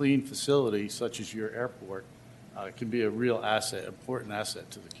well-maintained and clean facility such as your airport can be a real asset, important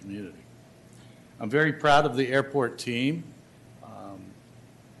asset to the community. I'm very proud of the airport team.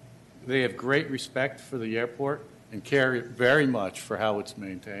 They have great respect for the airport and care very much for how it's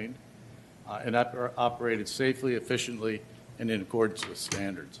maintained and operated safely, efficiently, and in accordance with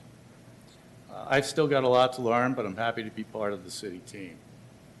standards. I've still got a lot to learn, but I'm happy to be part of the city team.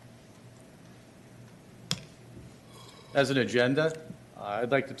 As an agenda,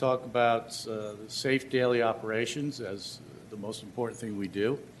 I'd like to talk about the safe daily operations as the most important thing we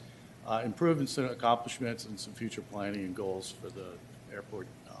do, improvements and accomplishments, and some future planning and goals for the airport,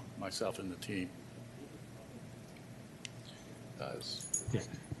 myself and the team. Yeah,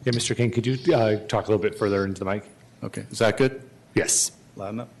 Mr. King, could you talk a little bit further into the mic? Okay, is that good? Yes. Loud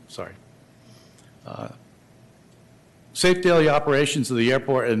enough? Sorry. Safe daily operations of the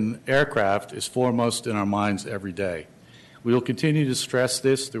airport and aircraft is foremost in our minds every day. We will continue to stress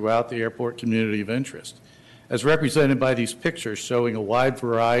this throughout the airport community of interest, as represented by these pictures showing a wide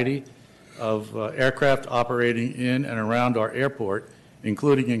variety of aircraft operating in and around our airport,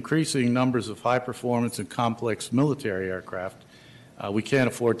 including increasing numbers of high-performance and complex military aircraft. We can't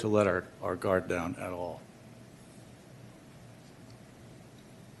afford to let our guard down at all.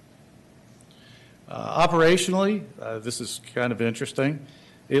 Operationally, this is kind of interesting.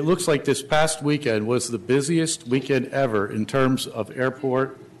 It looks like this past weekend was the busiest weekend ever in terms of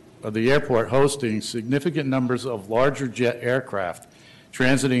the airport hosting significant numbers of larger jet aircraft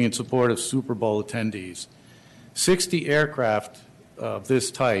transiting in support of Super Bowl attendees. 60 aircraft of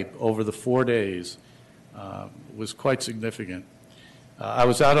this type over the 4 days was quite significant. I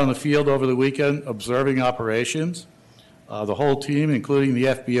was out on the field over the weekend observing operations. The whole team, including the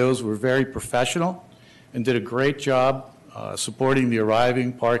FBOs, were very professional and did a great job supporting the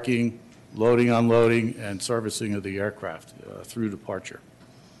arriving, parking, loading, unloading, and servicing of the aircraft through departure.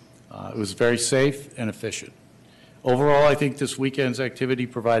 It was very safe and efficient. Overall, I think this weekend's activity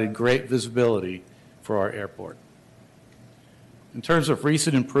provided great visibility for our airport. In terms of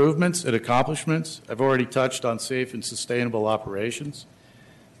recent improvements and accomplishments, I've already touched on safe and sustainable operations.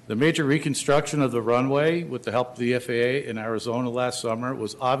 The major reconstruction of the runway with the help of the FAA in Arizona last summer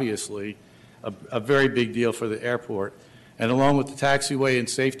was obviously a very big deal for the airport. And along with the taxiway and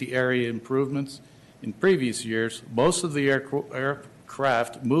safety area improvements in previous years, most of the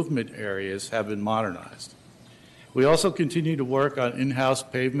aircraft movement areas have been modernized. We also continue to work on in-house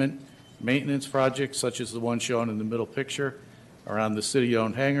pavement maintenance projects such as the one shown in the middle picture around the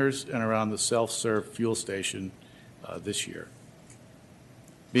city-owned hangars and around the self-serve fuel station this year.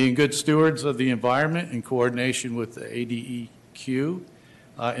 Being good stewards of the environment in coordination with the ADEQ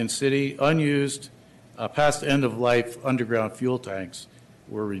and city, unused past end-of-life underground fuel tanks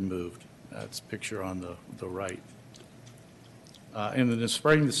were removed. That's a picture on the right. And in the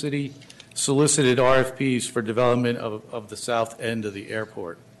spring, the city solicited RFPs for development of the south end of the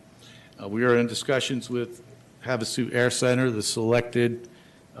airport. We are in discussions with Havasu Air Center, the selected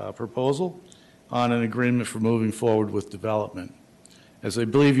proposal, on an agreement for moving forward with development. As I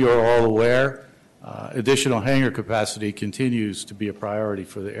believe you are all aware, additional hangar capacity continues to be a priority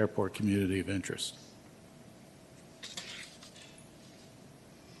for the airport community of interest.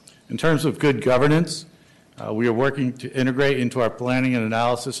 In terms of good governance, we are working to integrate into our planning and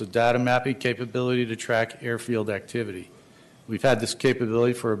analysis a data mapping capability to track airfield activity. We've had this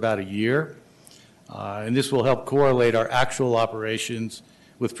capability for about a year, and this will help correlate our actual operations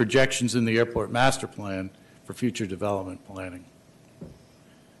with projections in the airport master plan for future development planning.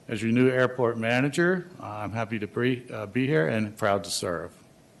 As your new airport manager, I'm happy to be here and proud to serve.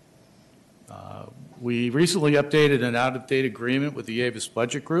 We recently updated an out-of-date agreement with the Avis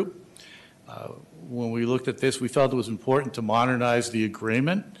Budget Group. When we looked at this, we felt it was important to modernize the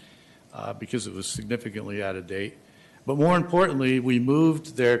agreement because it was significantly out of date. But more importantly, we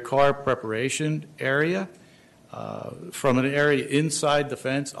moved their car preparation area from an area inside the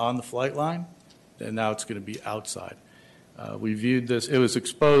fence on the flight line, and now it's going to be outside. We viewed this, it was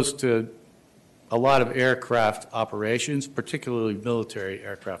exposed to a lot of aircraft operations, particularly military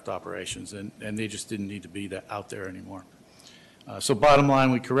aircraft operations, and they just didn't need to be out there anymore. So bottom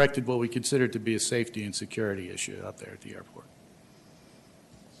line, we corrected what we considered to be a safety and security issue out there at the airport.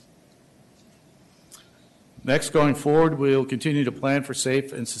 Next, going forward, we'll continue to plan for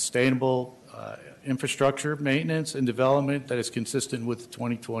safe and sustainable infrastructure maintenance and development that is consistent with the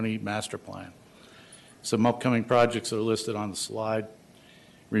 2020 master plan. Some upcoming projects are listed on the slide.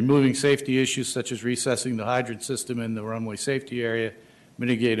 Removing safety issues such as recessing the hydrant system in the runway safety area,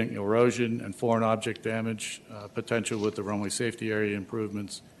 mitigating erosion and foreign object damage potential with the runway safety area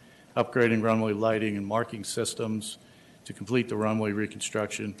improvements, upgrading runway lighting and marking systems to complete the runway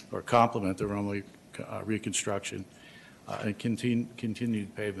reconstruction or complement the runway reconstruction, and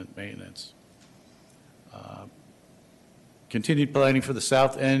continued pavement maintenance. Continued planning for the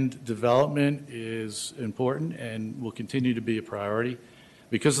south end development is important and will continue to be a priority.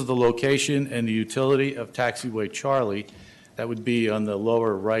 Because of the location and the utility of Taxiway Charlie, that would be on the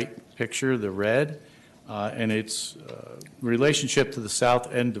lower right picture, the red, and its relationship to the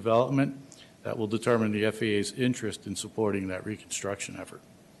south end development, that will determine the FAA's interest in supporting that reconstruction effort.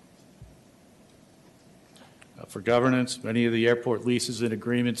 For governance, many of the airport leases and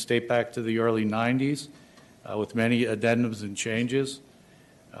agreements date back to the early 90s with many addendums and changes.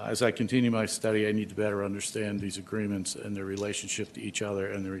 As I continue my study, I need to better understand these agreements and their relationship to each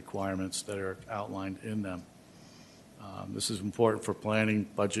other and the requirements that are outlined in them. This is important for planning,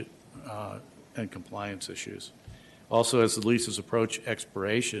 budget, and compliance issues. Also, as the leases approach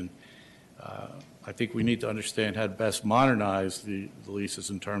expiration, I think we need to understand how to best modernize the leases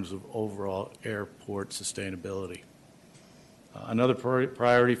in terms of overall airport sustainability. Another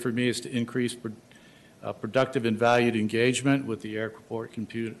priority for me is to increase productive and valued engagement with the airport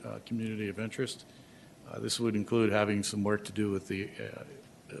community of interest. This would include having some work to do with the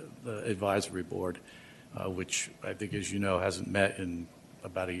advisory board, which I think, as you know, hasn't met in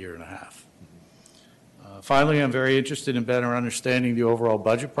about a year and a half. Finally, I'm very interested in better understanding the overall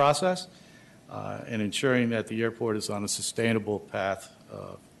budget process and ensuring that the airport is on a sustainable path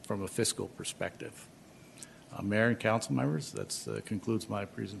from a fiscal perspective. Mayor and council members, that concludes my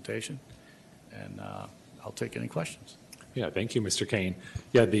presentation, and I'll take any questions. Yeah, thank you, Mr. Kane.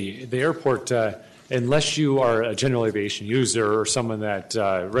 Yeah, the airport, unless you are a general aviation user or someone that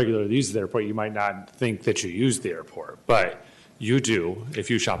regularly uses the airport, you might not think that you use the airport, but you do if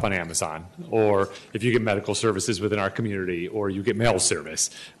you shop on Amazon, or if you get medical services within our community, or you get mail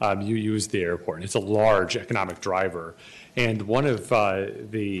service, you use the airport. And it's a large economic driver. And one of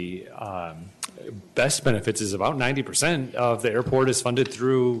the best benefits is about 90% of the airport is funded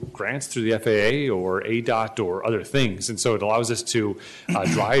through grants through the FAA or ADOT or other things. And so it allows us to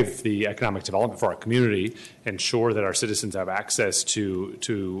drive the economic development for our community, ensure that our citizens have access to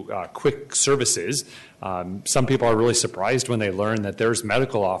quick services. Some people are really surprised when they learn that there's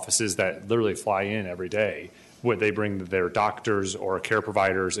medical offices that literally fly in every day. Where they bring their doctors or care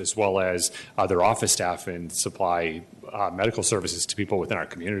providers as well as their office staff and supply medical services to people within our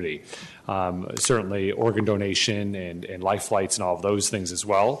community. Certainly organ donation and life flights and all of those things as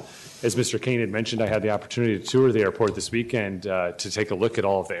well. As Mr. Kane had mentioned, I had the opportunity to tour the airport this weekend to take a look at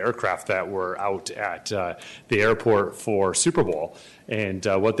all of the aircraft that were out at the airport for Super Bowl. And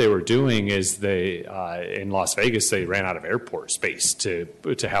what they were doing is they, in Las Vegas, they ran out of airport space to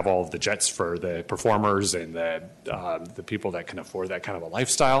have all of the jets for the performers and the people that can afford that kind of a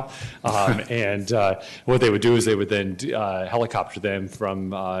lifestyle. And what they would do is they would then and helicopter them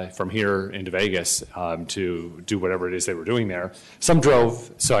from here into Vegas to do whatever it is they were doing there. Some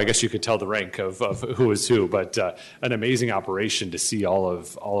drove, so I guess you could tell the rank of who was who, but an amazing operation to see all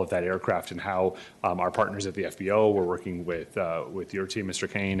of that aircraft and how our partners at the FBO were working with your team,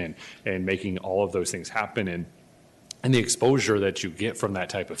 Mr. Kane, and making all of those things happen. And the exposure that you get from that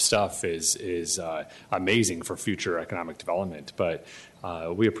type of stuff is amazing for future economic development. But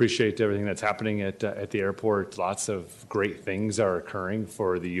we appreciate everything that's happening at the airport. Lots of great things are occurring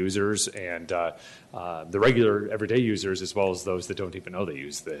for the users and the regular everyday users, as well as those that don't even know they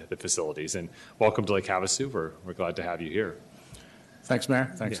use the facilities. And welcome to Lake Havasu. We're glad to have you here. Thanks,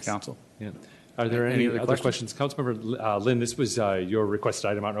 Mayor. Thanks, Yes. Council. Yeah. Are there any other questions? Councilmember Lynn, this was your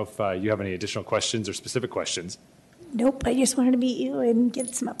requested item. I don't know if you have any additional questions or specific questions. Nope, I just wanted to meet you and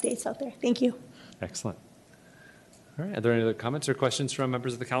get some updates out there. Thank you. Excellent. All right, are there any other comments or questions from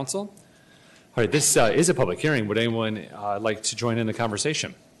members of the council? All right, this is a public hearing. Would anyone like to join in the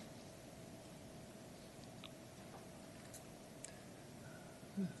conversation?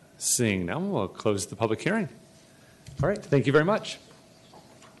 Seeing none, we'll close the public hearing. All right, thank you very much.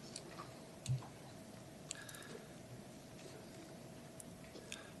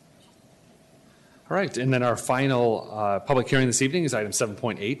 All right, and then our final public hearing this evening is item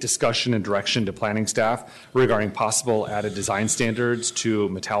 7.8, discussion and direction to planning staff regarding possible added design standards to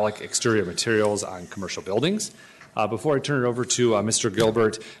metallic exterior materials on commercial buildings. Before I turn it over to Mr.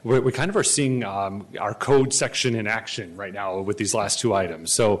 Gilbert, we kind of are seeing our code section in action right now with these last two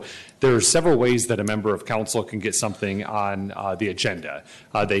items. So there are several ways that a member of council can get something on the agenda.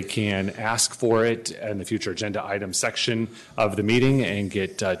 They can ask for it in the future agenda item section of the meeting and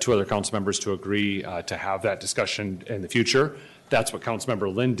get two other council members to agree to have that discussion in the future. That's what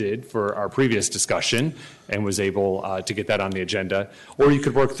Councilmember Lynn did for our previous discussion and was able to get that on the agenda. Or you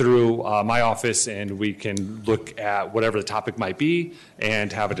could work through my office and we can look at whatever the topic might be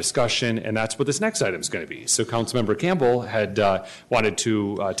and have a discussion, and that's what this next item is going to be. So Councilmember Campbell had wanted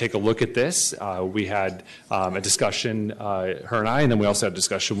to take a look at this. We had a discussion, her and I, and then we also had a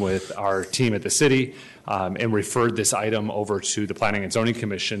discussion with our team at the city and referred this item over to the Planning and Zoning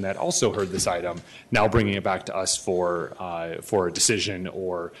Commission that also heard this item, now bringing it back to us for a decision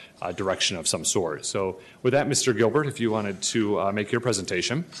or direction of some sort. So with that, Mr. Gilbert, if you wanted to make your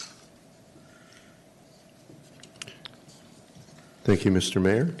presentation. Thank you, Mr.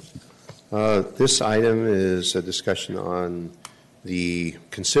 Mayor. This item is a discussion on the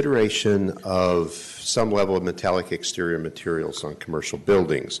consideration of some level of metallic exterior materials on commercial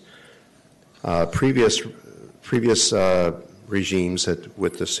buildings. Previous regimes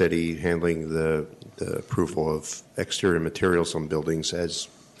with the city handling the approval of exterior materials on buildings, as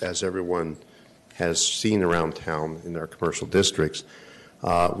everyone has seen around town in our commercial districts,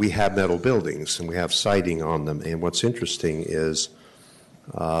 we have metal buildings and we have siding on them. And what's interesting is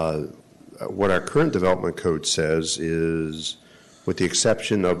what our current development code says is, with the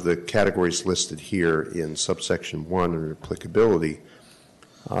exception of the categories listed here in subsection 1 under applicability,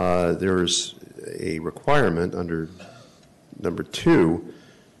 there's a requirement under number 2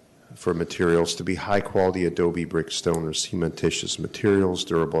 for materials to be high-quality adobe, brick, stone, or cementitious materials,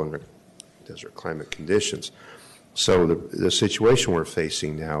 durable in desert climate conditions. So the situation we're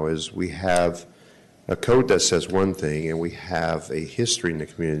facing now is we have a code that says one thing, and we have a history in the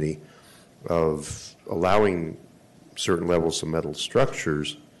community of allowing certain levels of metal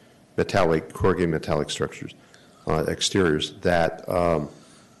structures, corrugated metallic structures, exteriors, that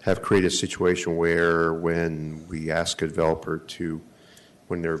have created a situation where when we ask a developer to,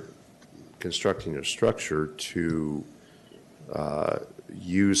 when they're constructing a structure, to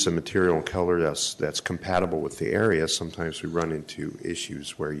use a material and color that's compatible with the area, sometimes we run into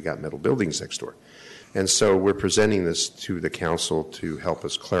issues where you got metal buildings next door. And so we're presenting this to the council to help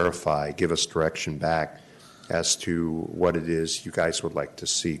us clarify, give us direction back as to what it is you guys would like to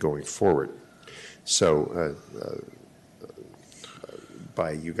see going forward. So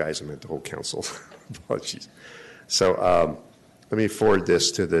by you guys, I meant the whole council. Apologies. So let me forward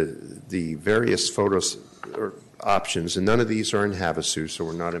this to the various photos or options, and none of these are in Havasu, so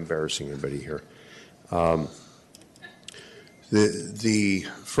we're not embarrassing anybody here. The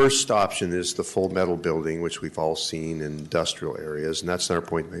first option is the full metal building, which we've all seen in industrial areas, and that's not our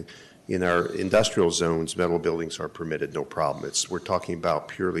point. In our industrial zones, metal buildings are permitted, no problem. We're talking about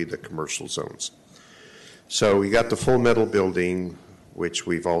purely the commercial zones. So we got the full metal building, which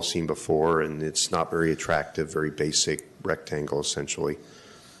we've all seen before, and it's not very attractive, very basic rectangle essentially,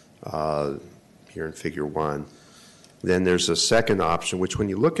 here in Figure 1. Then there's a second option, which when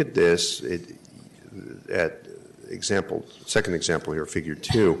you look at this, second example here, Figure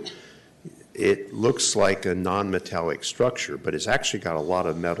 2, it looks like a non-metallic structure, but it's actually got a lot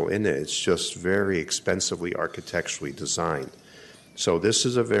of metal in it. It's just very expensively architecturally designed. So this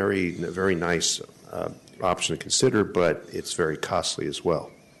is a very nice option to consider, but it's very costly as well.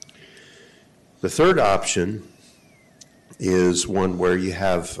 The third option is one where you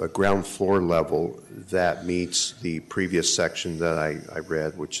have a ground floor level that meets the previous section that I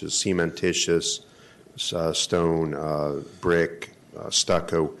read, which is cementitious, stone, brick,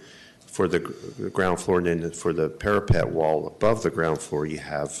 stucco for the ground floor, and then for the parapet wall above the ground floor, you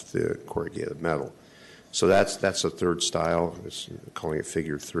have the corrugated metal. So that's a third style. It's calling it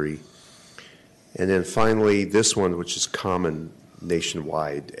Figure 3. And then finally, this one, which is common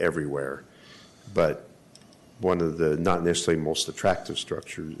nationwide everywhere, but one of the not necessarily most attractive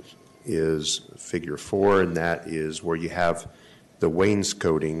structures is Figure 4, and that is where you have the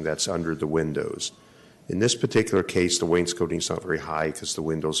wainscoting that's under the windows. In this particular case, the wainscoting is not very high because the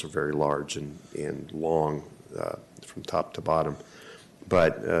windows are very large and long from top to bottom.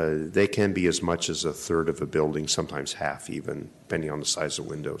 But they can be as much as a third of a building, sometimes half even, depending on the size of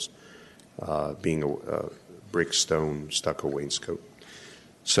windows, being a brick, stone, stucco wainscot.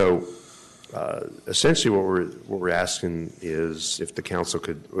 So essentially what we're asking is if the council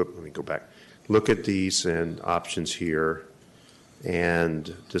could, let me go back, look at these and options here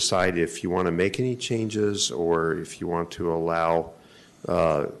and decide if you want to make any changes or if you want to allow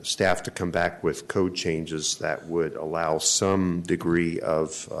staff to come back with code changes that would allow some degree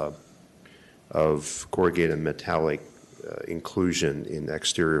of corrugated metallic inclusion in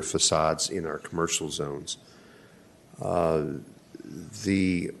exterior facades in our commercial zones.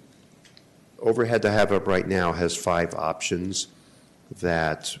 The overhead I have up right now has 5 options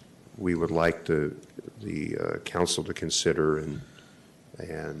that we would like the council to consider and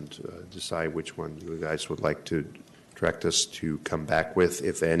decide which one you guys would like to direct us to come back with,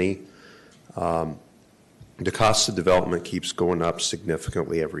 if any. The cost of development keeps going up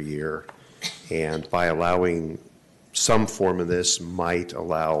significantly every year, and by allowing some form of this might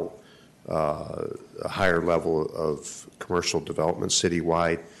allow a higher level of commercial development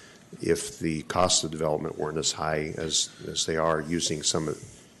citywide if the cost of development weren't as high as they are using some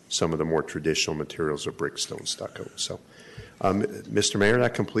of the more traditional materials of brick, stone, stucco. So, Mr. Mayor,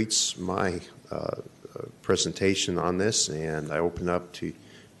 that completes my presentation on this, and I open up to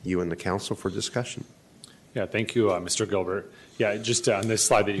you and the council for discussion. Yeah, thank you, Mr. Gilbert. Yeah, just on this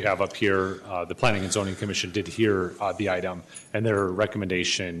slide that you have up here, the Planning and Zoning Commission did hear the item, and their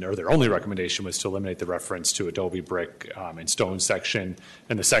recommendation, or their only recommendation, was to eliminate the reference to Adobe brick and stone section,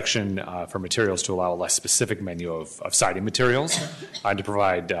 and the section for materials to allow a less specific menu of siding materials, and to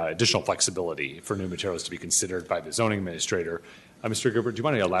provide additional flexibility for new materials to be considered by the zoning administrator. Mr. Gilbert, do you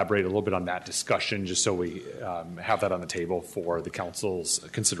want to elaborate a little bit on that discussion, just so we have that on the table for the council's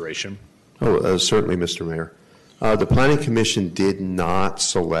consideration? Oh, certainly, Mr. Mayor. The Planning Commission did not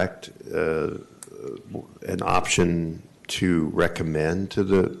select an option to recommend to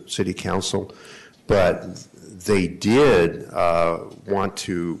the City Council, but they did want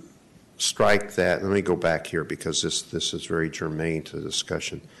to strike that. Let me go back here because this is very germane to the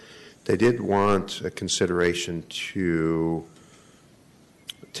discussion. They did want a consideration to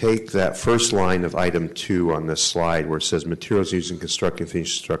take that first line of item 2 on this slide where it says materials used in constructing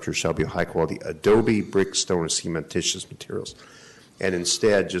finished structures shall be high quality Adobe, brick, stone, or cementitious materials, and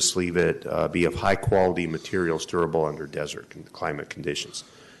instead just leave it be of high quality materials durable under desert climate conditions.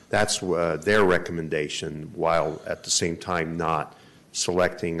 That's their recommendation, while at the same time not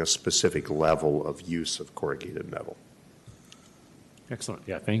selecting a specific level of use of corrugated metal. Excellent.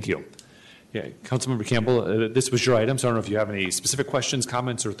 Yeah, thank you. Yeah, Councilmember Campbell, this was your item, so I don't know if you have any specific questions,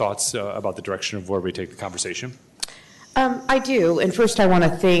 comments, or thoughts about the direction of where we take the conversation. I do, and first I want to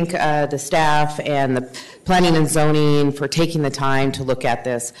thank the staff and the Planning and Zoning for taking the time to look at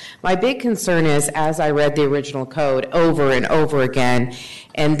this. My big concern is, as I read the original code over and over again,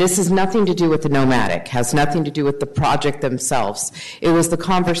 and this has nothing to do with the nomadic, has nothing to do with the project themselves. It was the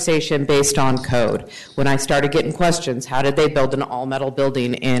conversation based on code. When I started getting questions, how did they build an all-metal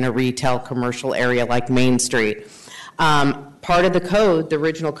building in a retail commercial area like Main Street? Part of the code, the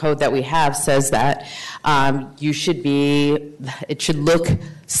original code that we have, says that it should look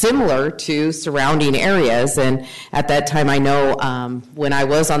similar to surrounding areas. And at that time, I know when I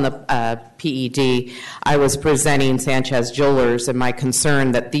was on the PED, I was presenting Sanchez Jewelers and my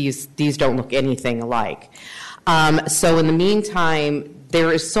concern that these don't look anything alike. So in the meantime,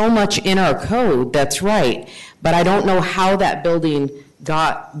 there is so much in our code that's right, but I don't know how that building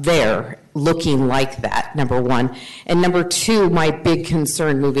got there looking like that, number one. And number two, my big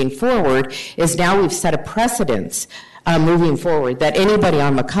concern moving forward is now we've set a precedence moving forward, that anybody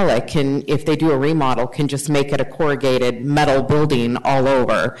on McCulloch can, if they do a remodel, can just make it a corrugated metal building all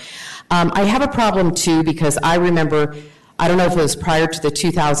over. I have a problem too, because I remember, I don't know if it was prior to the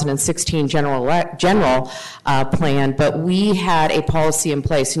 2016 general plan, but we had a policy in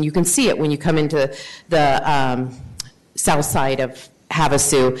place, and you can see it when you come into the south side of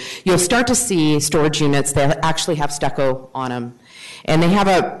Havasu. You'll start to see storage units that actually have stucco on them. And they have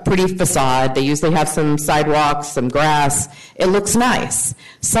a pretty facade. They usually have some sidewalks, some grass. It looks nice.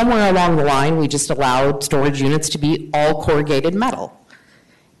 Somewhere along the line, we just allowed storage units to be all corrugated metal.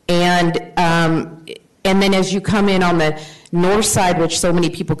 And then as you come in on the north side, which so many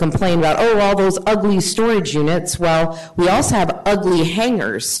people complain about, oh, all those ugly storage units. Well, we also have ugly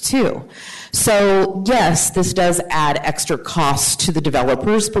hangars too. So yes, this does add extra costs to the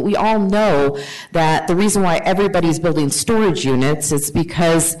developers, but we all know that the reason why everybody's building storage units is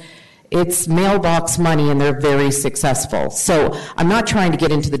because it's mailbox money and they're very successful. So I'm not trying to get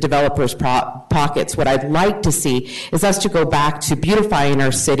into the developers' pockets. What I'd like to see is us to go back to beautifying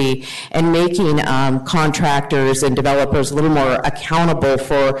our city and making contractors and developers a little more accountable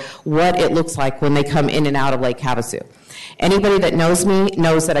for what it looks like when they come in and out of Lake Havasu. Anybody that knows me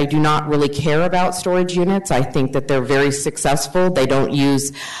knows that I do not really care about storage units. I think that they're very successful. They don't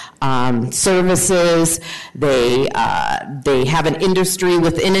use services. They have an industry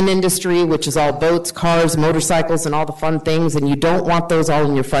within an industry, which is all boats, cars, motorcycles, and all the fun things, and you don't want those all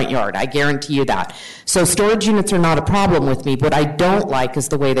in your front yard. I guarantee you that. So storage units are not a problem with me. What I don't like is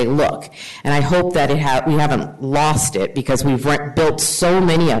the way they look, and I hope that we haven't lost it, because we've built so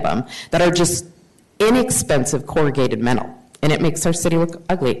many of them that are just inexpensive corrugated metal, and it makes our city look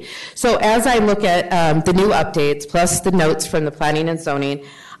ugly. So as I look at the new updates, plus the notes from the planning and zoning,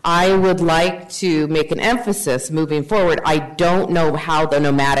 I would like to make an emphasis moving forward. I don't know how the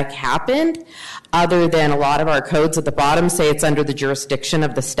nomadic happened, other than a lot of our codes at the bottom say it's under the jurisdiction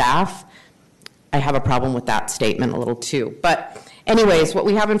of the staff. I have a problem with that statement a little too. But anyways, what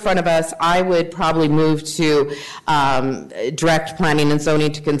we have in front of us, I would probably move to direct planning and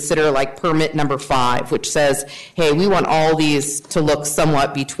zoning to consider like permit number 5, which says, hey, we want all these to look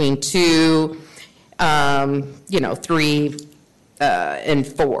somewhat between 2, 3, and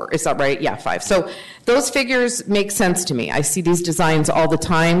 4. Is that right? Yeah, 5. So those figures make sense to me. I see these designs all the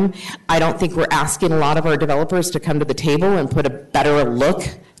time. I don't think we're asking a lot of our developers to come to the table and put a better look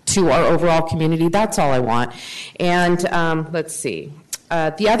to our overall community. That's all I want. And let's see.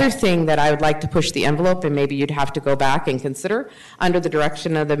 The other thing that I would like to push the envelope, and maybe you'd have to go back and consider under the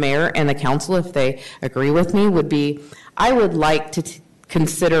direction of the mayor and the council if they agree with me, would be I would like to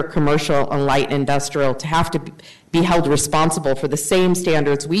consider commercial and light industrial to have to be held responsible for the same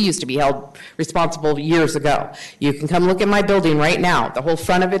standards we used to be held responsible years ago. You can come look at my building right now. The whole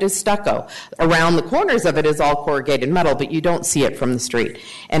front of it is stucco. Around the corners of it is all corrugated metal, but you don't see it from the street.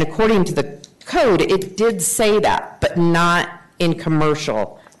 And according to the code, it did say that, but not in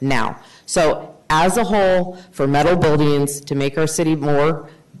commercial now. So as a whole, for metal buildings, to make our city more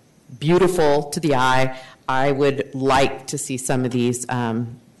beautiful to the eye, I would like to see some of these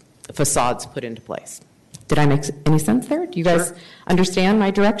facades put into place. Did I make any sense there? Do you guys understand my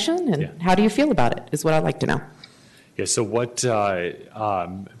direction? And how do you feel about it, is what I'd like to know. Yeah, so what,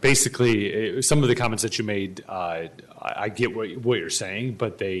 basically, some of the comments that you made, I get what you're saying,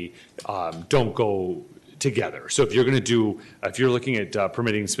 but they don't go together. So if you're going to do, if you're looking at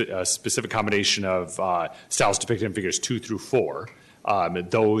permitting a specific combination of styles depicted in figures 2 through 4,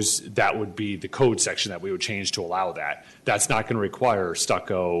 that would be the code section that we would change to allow that. That's not going to require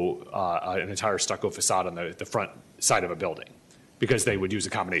stucco, an entire stucco facade on the front side of a building, because they would use a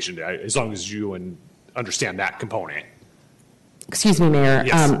combination, as long as you understand that component. Excuse me, Mayor.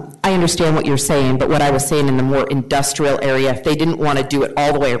 Yes. I understand what you're saying, but what I was saying in the more industrial area, if they didn't want to do it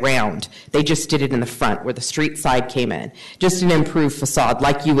all the way around, they just did it in the front where the street side came in. Just an improved facade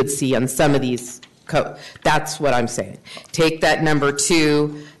like you would see on some of these codes. That's what I'm saying. Take that number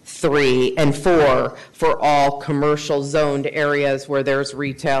 2, 3, and 4 for all commercial zoned areas where there's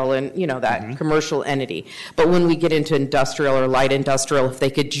retail and, that commercial entity. But when we get into industrial or light industrial, if they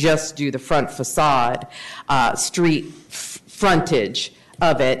could just do the front facade, street frontage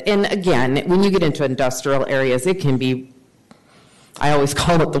of it. And again, when you get into industrial areas, it can be, I always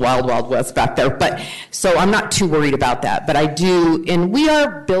call it the wild, wild west back there. But so I'm not too worried about that. But I do, and we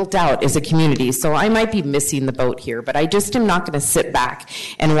are built out as a community, so I might be missing the boat here. But I just am not going to sit back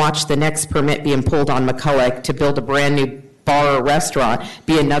and watch the next permit being pulled on McCulloch to build a brand new bar or restaurant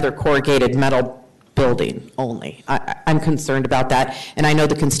be another corrugated metal building only. I'm concerned about that, and I know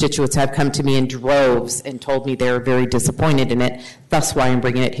the constituents have come to me in droves and told me they're very disappointed in it. That's why I'm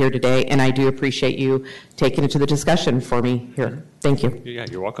bringing it here today, and I do appreciate you taking it to the discussion for me here. Thank you. Yeah,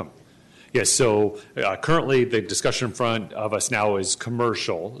 you're welcome. Yes, so currently the discussion in front of us now is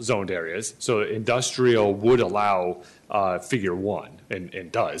commercial zoned areas. So industrial would allow figure 1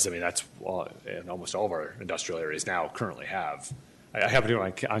 and does. I mean, that's and almost all of our industrial areas now currently have. I have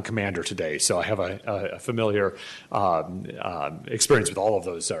it on Commander today, so I have a familiar experience with all of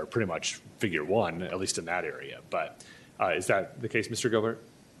those are pretty much figure 1, at least in that area. But is that the case, Mr. Gilbert?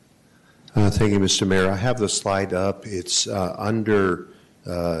 Thank you, Mr. Mayor. I have the slide up. It's under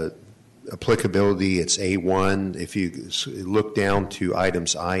applicability. It's A1. If you look down to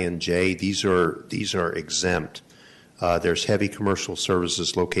items I and J, these are exempt. There's heavy commercial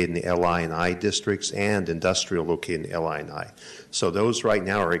services located in the LI and I districts and industrial located in the LI and I. So those right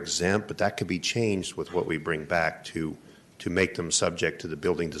now are exempt, but that could be changed with what we bring back to make them subject to the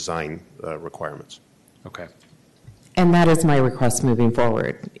building design requirements. Okay. And that is my request moving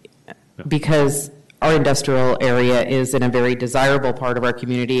forward, because our industrial area is in a very desirable part of our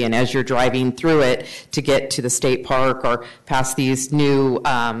community, and as you're driving through it to get to the state park or past these new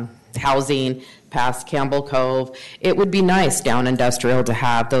housing, past Campbell Cove, it would be nice down industrial to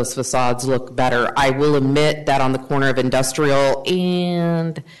have those facades look better. I will admit that on the corner of industrial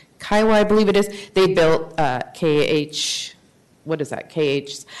and Kiowa, I believe it is, they built KH, what is that,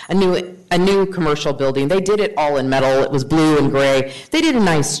 KH, a new commercial building. They did it all in metal. It was blue and gray. They did a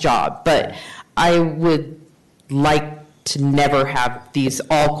nice job, but I would like to never have these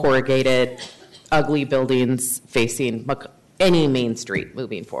all corrugated, ugly buildings facing any main street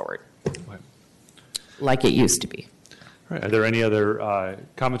moving forward, like it used to be. All right. Are there any other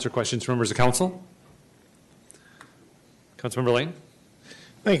comments or questions from members of council? Councilmember Lane?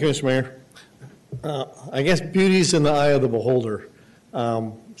 Thank you, Mr. Mayor. I guess beauty's in the eye of the beholder.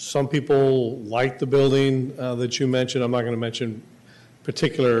 Some people like the building that you mentioned. I'm not going to mention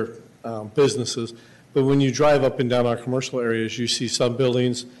particular businesses, but when you drive up and down our commercial areas, you see some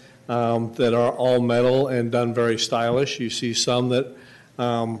buildings that are all metal and done very stylish. You see some that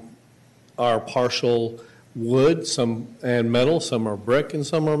are partial wood, some and metal, some are brick and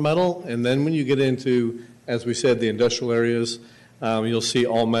some are metal. And then when you get into, as we said, the industrial areas, you'll see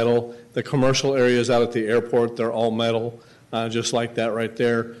all metal. The commercial areas out at the airport, they're all metal, just like that right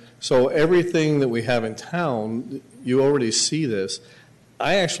there. So everything that we have in town, you already see this.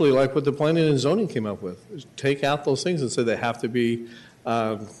 I actually like what the planning and zoning came up with. Take out those things and say they have to be,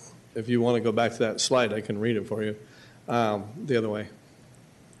 if you want to go back to that slide, I can read it for you. The other way.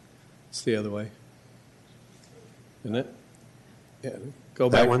 It's the other way. Isn't it? Yeah, go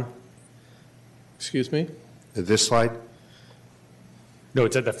back. That one? Excuse me? This slide? No,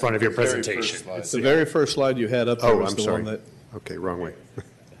 it's at the front of your presentation. It's the very first slide you had up there. Oh, was I'm the sorry. one that, Okay, wrong way.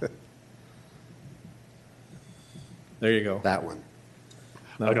 there you go. That one.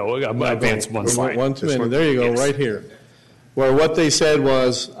 Oh, no, I'm advanced one slide. One too This many. one? There you go, Yes. right here. Where what they said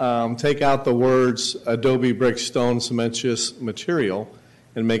was, take out the words adobe, brick, stone, cementitious material,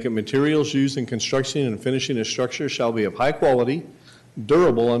 and make it materials used in construction and finishing a structure shall be of high quality,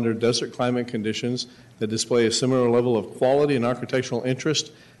 durable under desert climate conditions that display a similar level of quality and architectural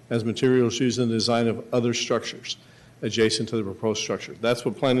interest as materials used in the design of other structures adjacent to the proposed structure. That's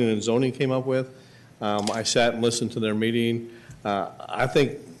what planning and zoning came up with. I sat and listened to their meeting. I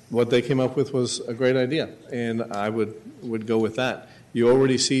think what they came up with was a great idea, and I would go with that. You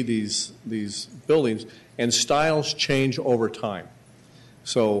already see these buildings, and styles change over time.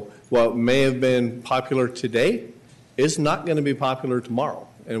 So what may have been popular today is not going to be popular tomorrow,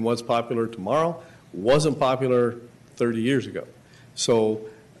 and what's popular tomorrow wasn't popular 30 years ago. So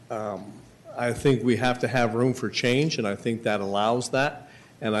I think we have to have room for change, and I think that allows that.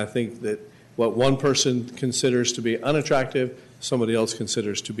 And I think that what one person considers to be unattractive, somebody else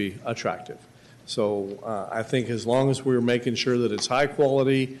considers to be attractive. So I think as long as we're making sure that it's high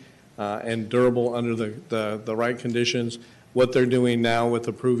quality and durable under the right conditions, what they're doing now with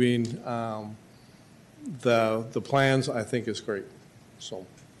approving the plans, I think is great. So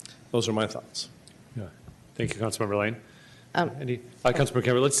those are my thoughts. Yeah. Thank you, Councilmember Lane. Councilmember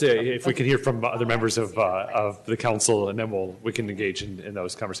Cameron, let's say if we can hear from other members of the council, and then we can engage in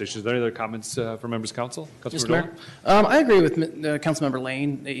those conversations. Are there any other comments from members of council? Mr. Mayor, I agree with Councilmember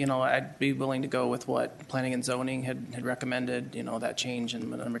Lane. You know, I'd be willing to go with what planning and zoning had recommended. You know, that change in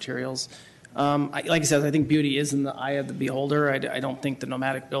the materials. Like I said, I think beauty is in the eye of the beholder. I don't think the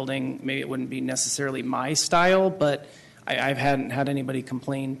nomadic building, maybe it wouldn't be necessarily my style, but I hadn't had anybody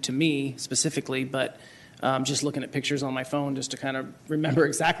complain to me specifically, but just looking at pictures on my phone just to kind of remember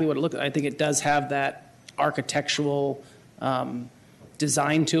exactly what it looked like. I think it does have that architectural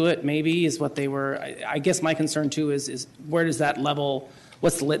design to it, maybe, is what they were. I guess my concern, too, is where does that level,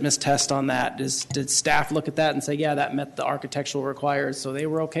 what's the litmus test on that? Did staff look at that and say, yeah, that met the architectural requires, so they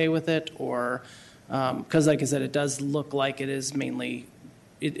were okay with it? Or, because like I said, it does look like it is mainly,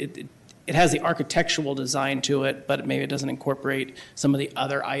 it has the architectural design to it, but maybe it doesn't incorporate some of the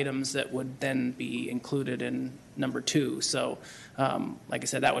other items that would then be included in number 2. So, like I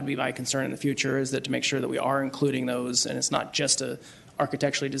said, that would be my concern in the future, is that to make sure that we are including those, and it's not just a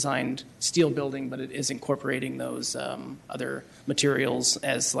architecturally designed steel building, but it is incorporating those other materials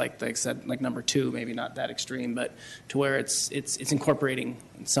as, like I said, like number 2, maybe not that extreme, but to where it's incorporating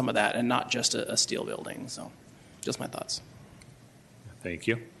some of that and not just a steel building. So, just my thoughts. Thank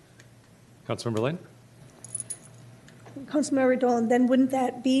you. Councilmember Lane? Councilmember Dolan, then wouldn't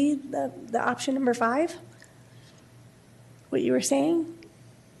that be the option number 5? What you were saying?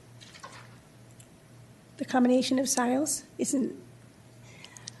 The combination of styles isn't.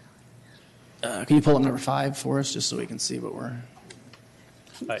 Can you pull up number 5 for us, just so we can see what we're.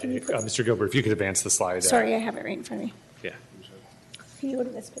 Mr. Gilbert, if you could advance the slide. Sorry, I have it right in front of me. Yeah. Can you go to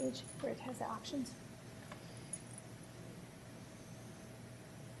this page where it has the options?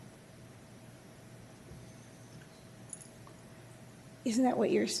 Isn't that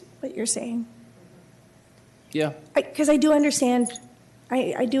what you're saying? Yeah. Because I do understand.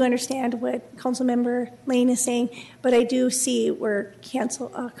 I do understand what Councilmember Lane is saying, but I do see where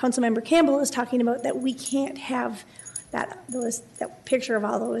Councilmember Campbell is talking about that we can't have that picture of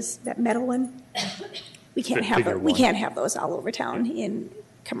all those, that metal one. We can't have those all over town in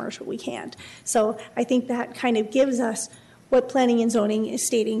commercial. We can't. So I think that kind of gives us what planning and zoning is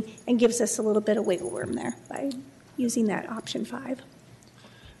stating and gives us a little bit of wiggle room there by using that option 5.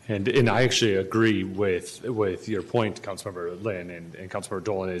 And I actually agree with your point, Councilmember Lynn and Councilmember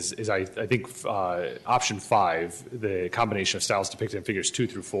Dolan, is I think option 5, the combination of styles depicted in figures 2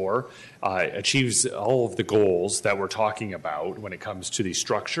 through 4, achieves all of the goals that we're talking about when it comes to these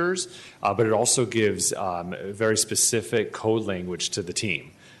structures, but it also gives very specific code language to the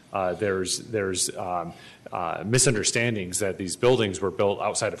team. There's misunderstandings that these buildings were built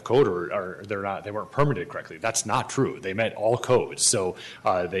outside of code or they weren't permitted correctly. That's not true. They met all codes. So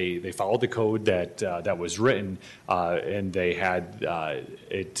they followed the code that was written, and they had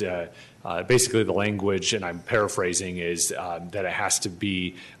basically the language, and I'm paraphrasing, is that it has to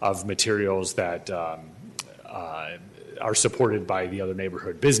be of materials that are supported by the other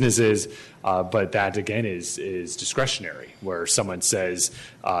neighborhood businesses, but that again is discretionary, where someone says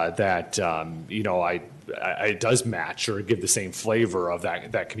that it does match or give the same flavor of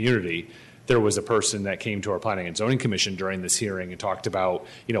that community. There was a person that came to our Planning and Zoning Commission during this hearing and talked about,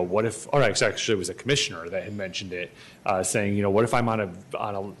 what if, or actually it was a commissioner that had mentioned it, saying, what if I'm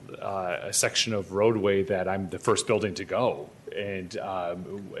on a section of roadway that I'm the first building to go, and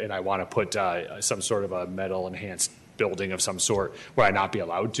I want to put some sort of a metal enhanced building of some sort where I not be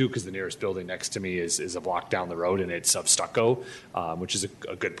allowed to because the nearest building next to me is a block down the road and it's of stucco, which is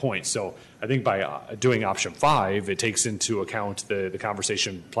a good point. So I think by doing option 5, it takes into account the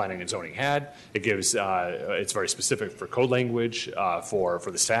conversation planning and zoning had. It gives it's very specific for code language for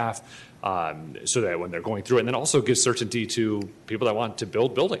the staff, so that when they're going through it, and then also gives certainty to people that want to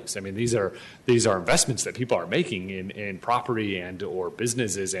build buildings. I mean, these are investments that people are making in property and or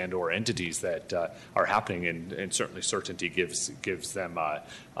businesses and or entities that are happening, and certainly certainty gives them a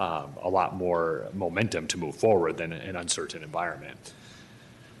lot more momentum to move forward than an uncertain environment.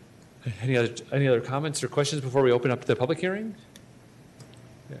 Any other comments or questions before we open up the public hearing?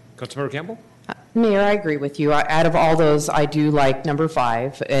 Yeah. Councilmember Campbell? Mayor, I agree with you. Out of all those, I do like number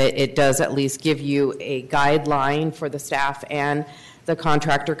 5. It does at least give you a guideline for the staff and the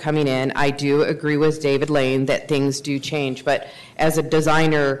contractor coming in. I do agree with David Lane that things do change, but as a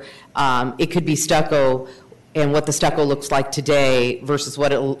designer, it could be stucco, and what the stucco looks like today versus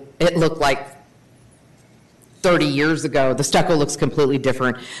what it looked like 30 years ago. The stucco looks completely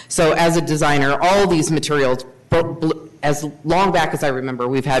different. So as a designer, all these materials, as long back as I remember,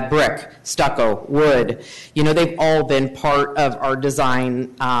 we've had brick, stucco, wood. They've all been part of our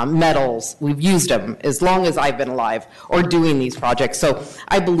design. Metals, we've used them as long as I've been alive or doing these projects. So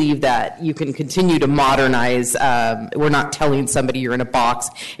I believe that you can continue to modernize. We're not telling somebody you're in a box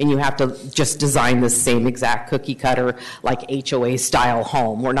and you have to just design the same exact cookie cutter like HOA style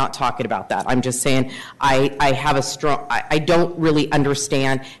home. We're not talking about that. I'm just saying I have a strong, I don't really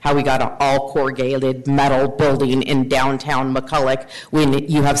understand how we got an all corrugated metal building in downtown downtown McCulloch when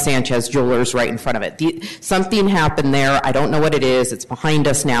you have Sanchez Jewelers right in front of it. Something happened there. I don't know what it is. It's behind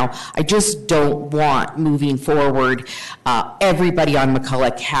us now. I just don't want, moving forward, everybody on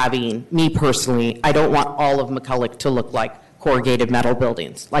McCulloch having, me personally, I don't want all of McCulloch to look like corrugated metal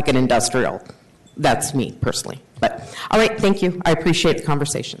buildings, like an industrial. That's me personally. But, all right, thank you. I appreciate the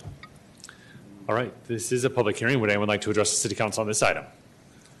conversation. All right, this is a public hearing. Would anyone like to address the City Council on this item?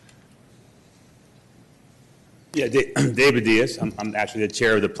 Yeah, David Diaz. I'm actually the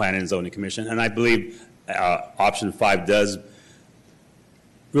chair of the Planning and Zoning Commission, and I believe option 5 does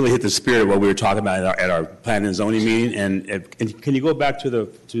really hit the spirit of what we were talking about at our Planning and Zoning meeting. And can you go back to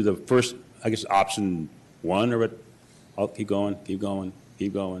the first, I guess, option 1 or what? Oh, keep going.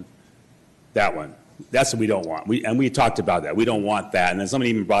 That one. That's what we don't want. We talked about that. We don't want that. And then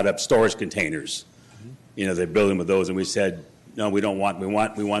somebody even brought up storage containers. You know, they're building with those, and we said, no, we don't want. We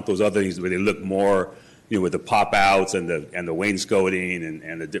want those other things where they look more, you know, with the pop outs and the wainscoting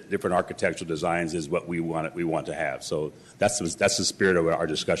and the different architectural designs is what we want to have. So that's the spirit of our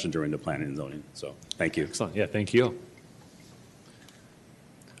discussion during the planning and zoning. So thank you. Excellent. Yeah, thank you.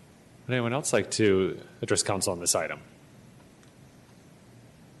 Would anyone else like to address council on this item?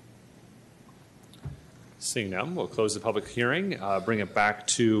 Seeing none, we'll close the public hearing, bring it back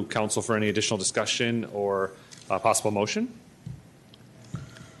to council for any additional discussion or possible motion.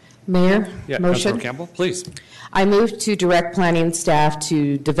 Mayor, Yeah, motion. Councilor Campbell, please. I move to direct planning staff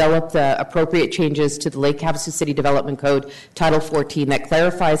to develop the appropriate changes to the Lake Havasu City Development Code, Title 14, that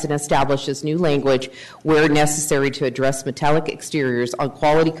clarifies and establishes new language where necessary to address metallic exteriors on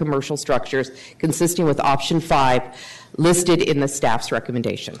quality commercial structures, consisting with option 5 listed in the staff's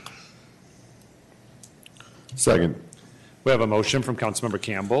recommendation. Second. We have a motion from Councilmember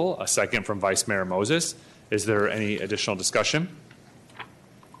Campbell, a second from Vice Mayor Moses. Is there any additional discussion?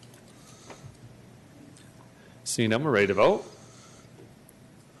 Seeing none, we're ready to vote.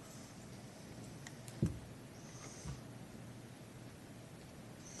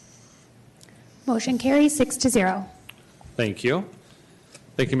 Motion carries 6-0. Thank you.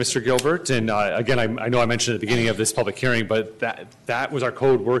 Thank you, Mr. Gilbert. And again, I know I mentioned at the beginning of this public hearing, but that was our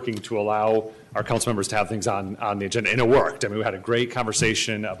code working to allow our council members to have things on the agenda, and it worked. I mean, we had a great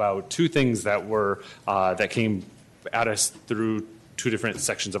conversation about two things that were that came at us through two different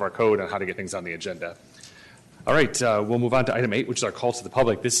sections of our code on how to get things on the agenda. All right, we'll move on to item 8, which is our call to the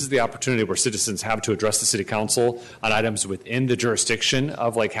public. This is the opportunity where citizens have to address the City Council on items within the jurisdiction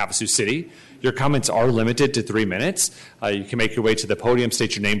of Lake Havasu City. Your comments are limited to 3 minutes. You can make your way to the podium,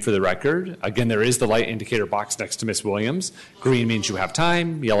 state your name for the record. Again, there is the light indicator box next to Ms. Williams. Green means you have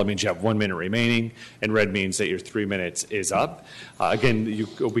time, yellow means you have 1 minute remaining, and red means that your 3 minutes is up. Again,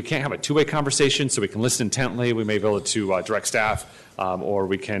 we can't have a two-way conversation, so we can listen intently. We may be able to direct staff, or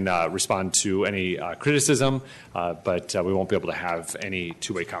we can respond to any criticism, but we won't be able to have any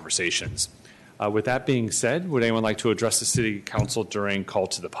two-way conversations. With that being said, would anyone like to address the City Council during call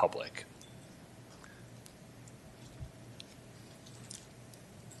to the public?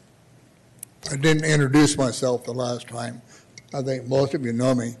 I didn't introduce myself the last time. I think most of you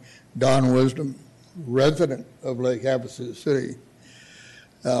know me. Don Wisdom, resident of Lake Havasu City.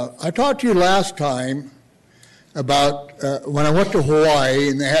 I talked to you last time about when I went to Hawaii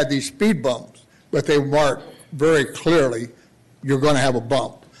and they had these speed bumps, but they marked very clearly, you're going to have a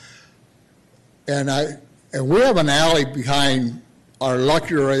bump. And we have an alley behind our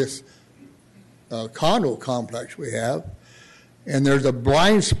luxurious condo complex we have, and there's a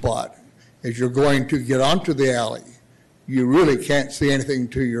blind spot as you're going to get onto the alley. You really can't see anything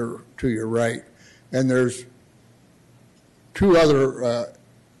to your right. And there's two other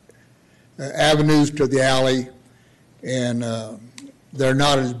avenues to the alley, and they're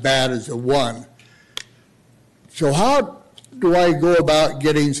not as bad as the one. So how do I go about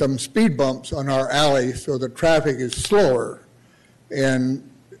getting some speed bumps on our alley so the traffic is slower and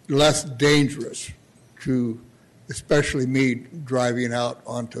less dangerous to especially me driving out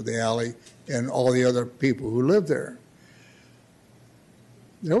onto the alley and all the other people who live there?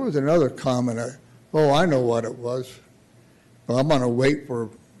 There was another comment. I know what it was. Well, I'm going to wait for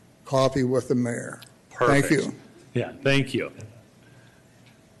coffee with the mayor. Perfect. Thank you. Yeah, thank you.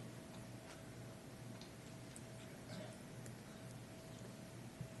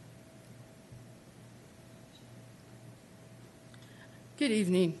 Good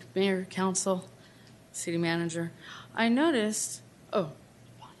evening, Mayor, Council, City Manager. I noticed,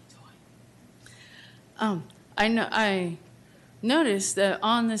 I noticed that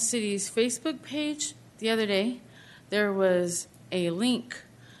on the city's Facebook page the other day, there was a link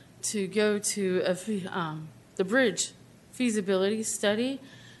to go to the bridge feasibility study,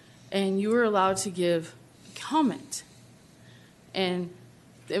 and you were allowed to give a comment and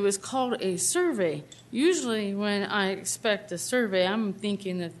it was called a survey. Usually when I expect a survey, I'm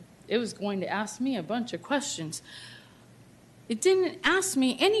thinking that it was going to ask me a bunch of questions. It didn't ask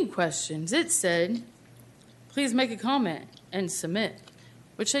me any questions. It said, please make a comment and submit,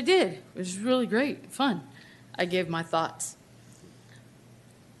 which I did. It was really great, fun. I gave my thoughts.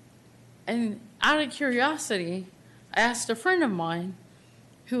 And out of curiosity, I asked a friend of mine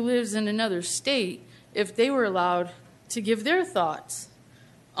who lives in another state if they were allowed to give their thoughts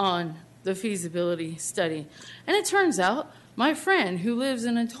on the feasibility study. And it turns out my friend who lives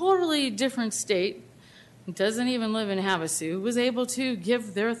in a totally different state, doesn't even live in Havasu, was able to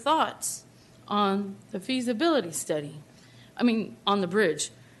give their thoughts on the feasibility study. On the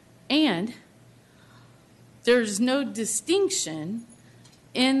bridge. And there's no distinction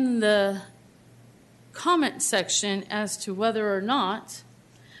in the comment section as to whether or not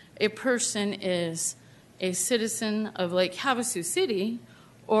a person is a citizen of Lake Havasu City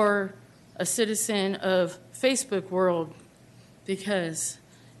or a citizen of Facebook world, because,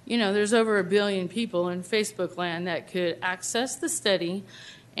 there's over 1 billion people in Facebook land that could access the study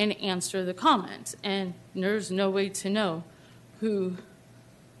and answer the comments, and there's no way to know who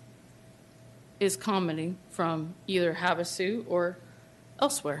is commenting from either Havasu or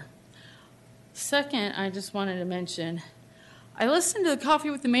elsewhere. Second, I just wanted to mention, I listened to the Coffee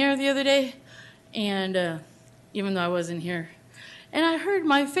with the Mayor the other day, and even though I wasn't here, and I heard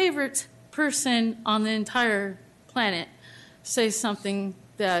my favorite person on the entire planet say something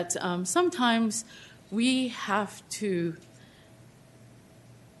that sometimes we have to,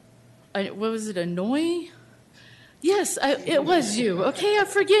 annoy? Yes, it was you. Okay, I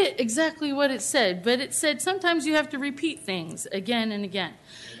forget exactly what it said, but it said sometimes you have to repeat things again and again.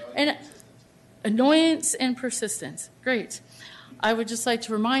 And annoyance and persistence. Great. I would just like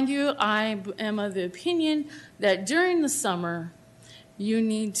to remind you, I am of the opinion that during the summer, you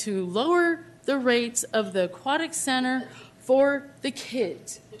need to lower the rates of the aquatic center for the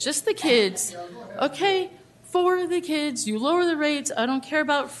kids. Just the kids. Okay? For the kids. You lower the rates. I don't care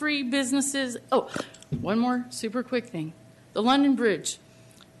about free businesses. Oh, one more super quick thing. The London Bridge.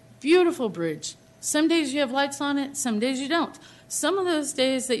 Beautiful bridge. Some days you have lights on it, some days you don't. Some of those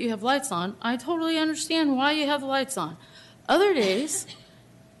days that you have lights on, I totally understand why you have the lights on. Other days,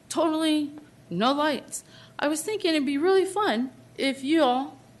 totally no lights. I was thinking it'd be really fun if you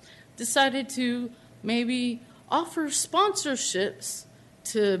all decided to maybe offer sponsorships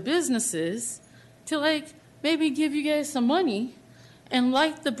to businesses to maybe give you guys some money and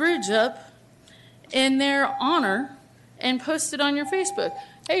light the bridge up in their honor and post it on your Facebook.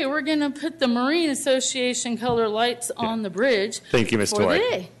 Hey, we're going to put the Marine Association color lights on the bridge. Thank you, Ms. for the Toy.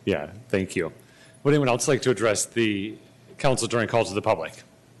 day. Yeah, thank you. Would anyone else like to address the council during calls to the public?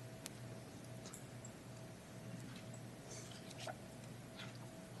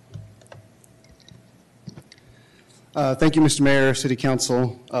 Thank you, Mr. Mayor, City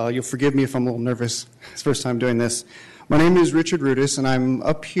Council. You'll forgive me if I'm a little nervous. It's the first time doing this. My name is Richard Rudis, and I'm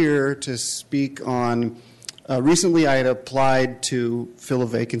up here to speak on, recently I had applied to fill a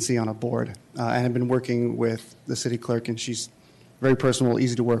vacancy on a board, and I've been working with the city clerk, and she's very personable,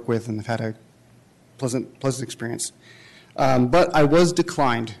 easy to work with, and I've had a pleasant experience. But I was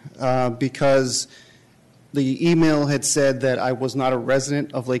declined because the email had said that I was not a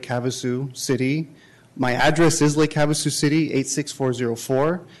resident of Lake Havasu City. My address is Lake Havasu City,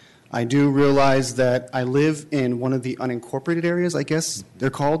 86404. I do realize that I live in one of the unincorporated areas, I guess they're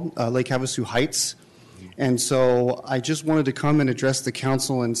called, Lake Havasu Heights. And so I just wanted to come and address the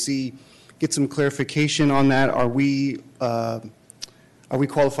council and get some clarification on that. Are we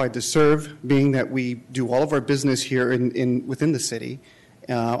qualified to serve, being that we do all of our business here within the city?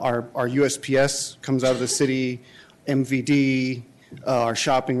 Our USPS comes out of the city, MVD, our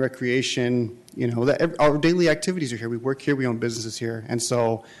shopping, recreation, our daily activities are here. We work here, we own businesses here. And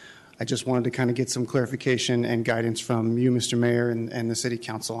so I just wanted to kind of get some clarification and guidance from you, Mr. Mayor, and the City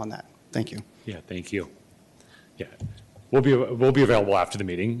Council on that. Thank you. Yeah, thank you. Yeah, we'll be available after the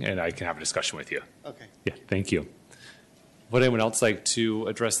meeting, and I can have a discussion with you. Okay. Yeah, thank you. Would anyone else like to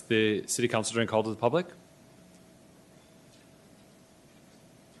address the City Council during call to the public?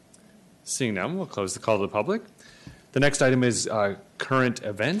 Seeing none, we'll close the call to the public. The next item is current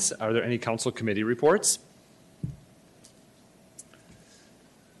events. Are there any council committee reports?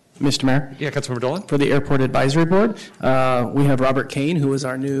 Mr. Mayor? Yeah, Councilmember Dolan? For the Airport Advisory Board, we have Robert Kane, who is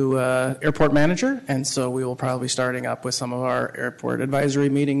our new airport manager, and so we will probably be starting up with some of our airport advisory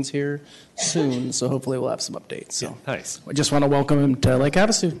meetings here soon, so hopefully we'll have some updates. So yeah, nice. I just want to welcome him to Lake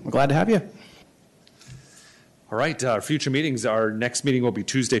Havasu. We're glad to have you. All right, our future meetings, our next meeting will be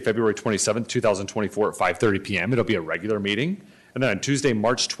Tuesday, February 27th, 2024 at 5:30 p.m. It'll be a regular meeting. And then on Tuesday,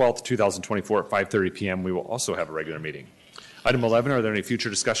 March 12th, 2024 at 5:30 PM, we will also have a regular meeting. Item 11, are there any future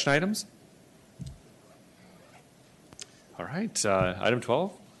discussion items? All right, item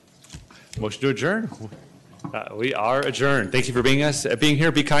 12, motion to adjourn. We are adjourned. Thank you for being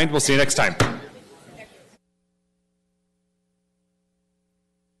here. Be kind. We'll see you next time.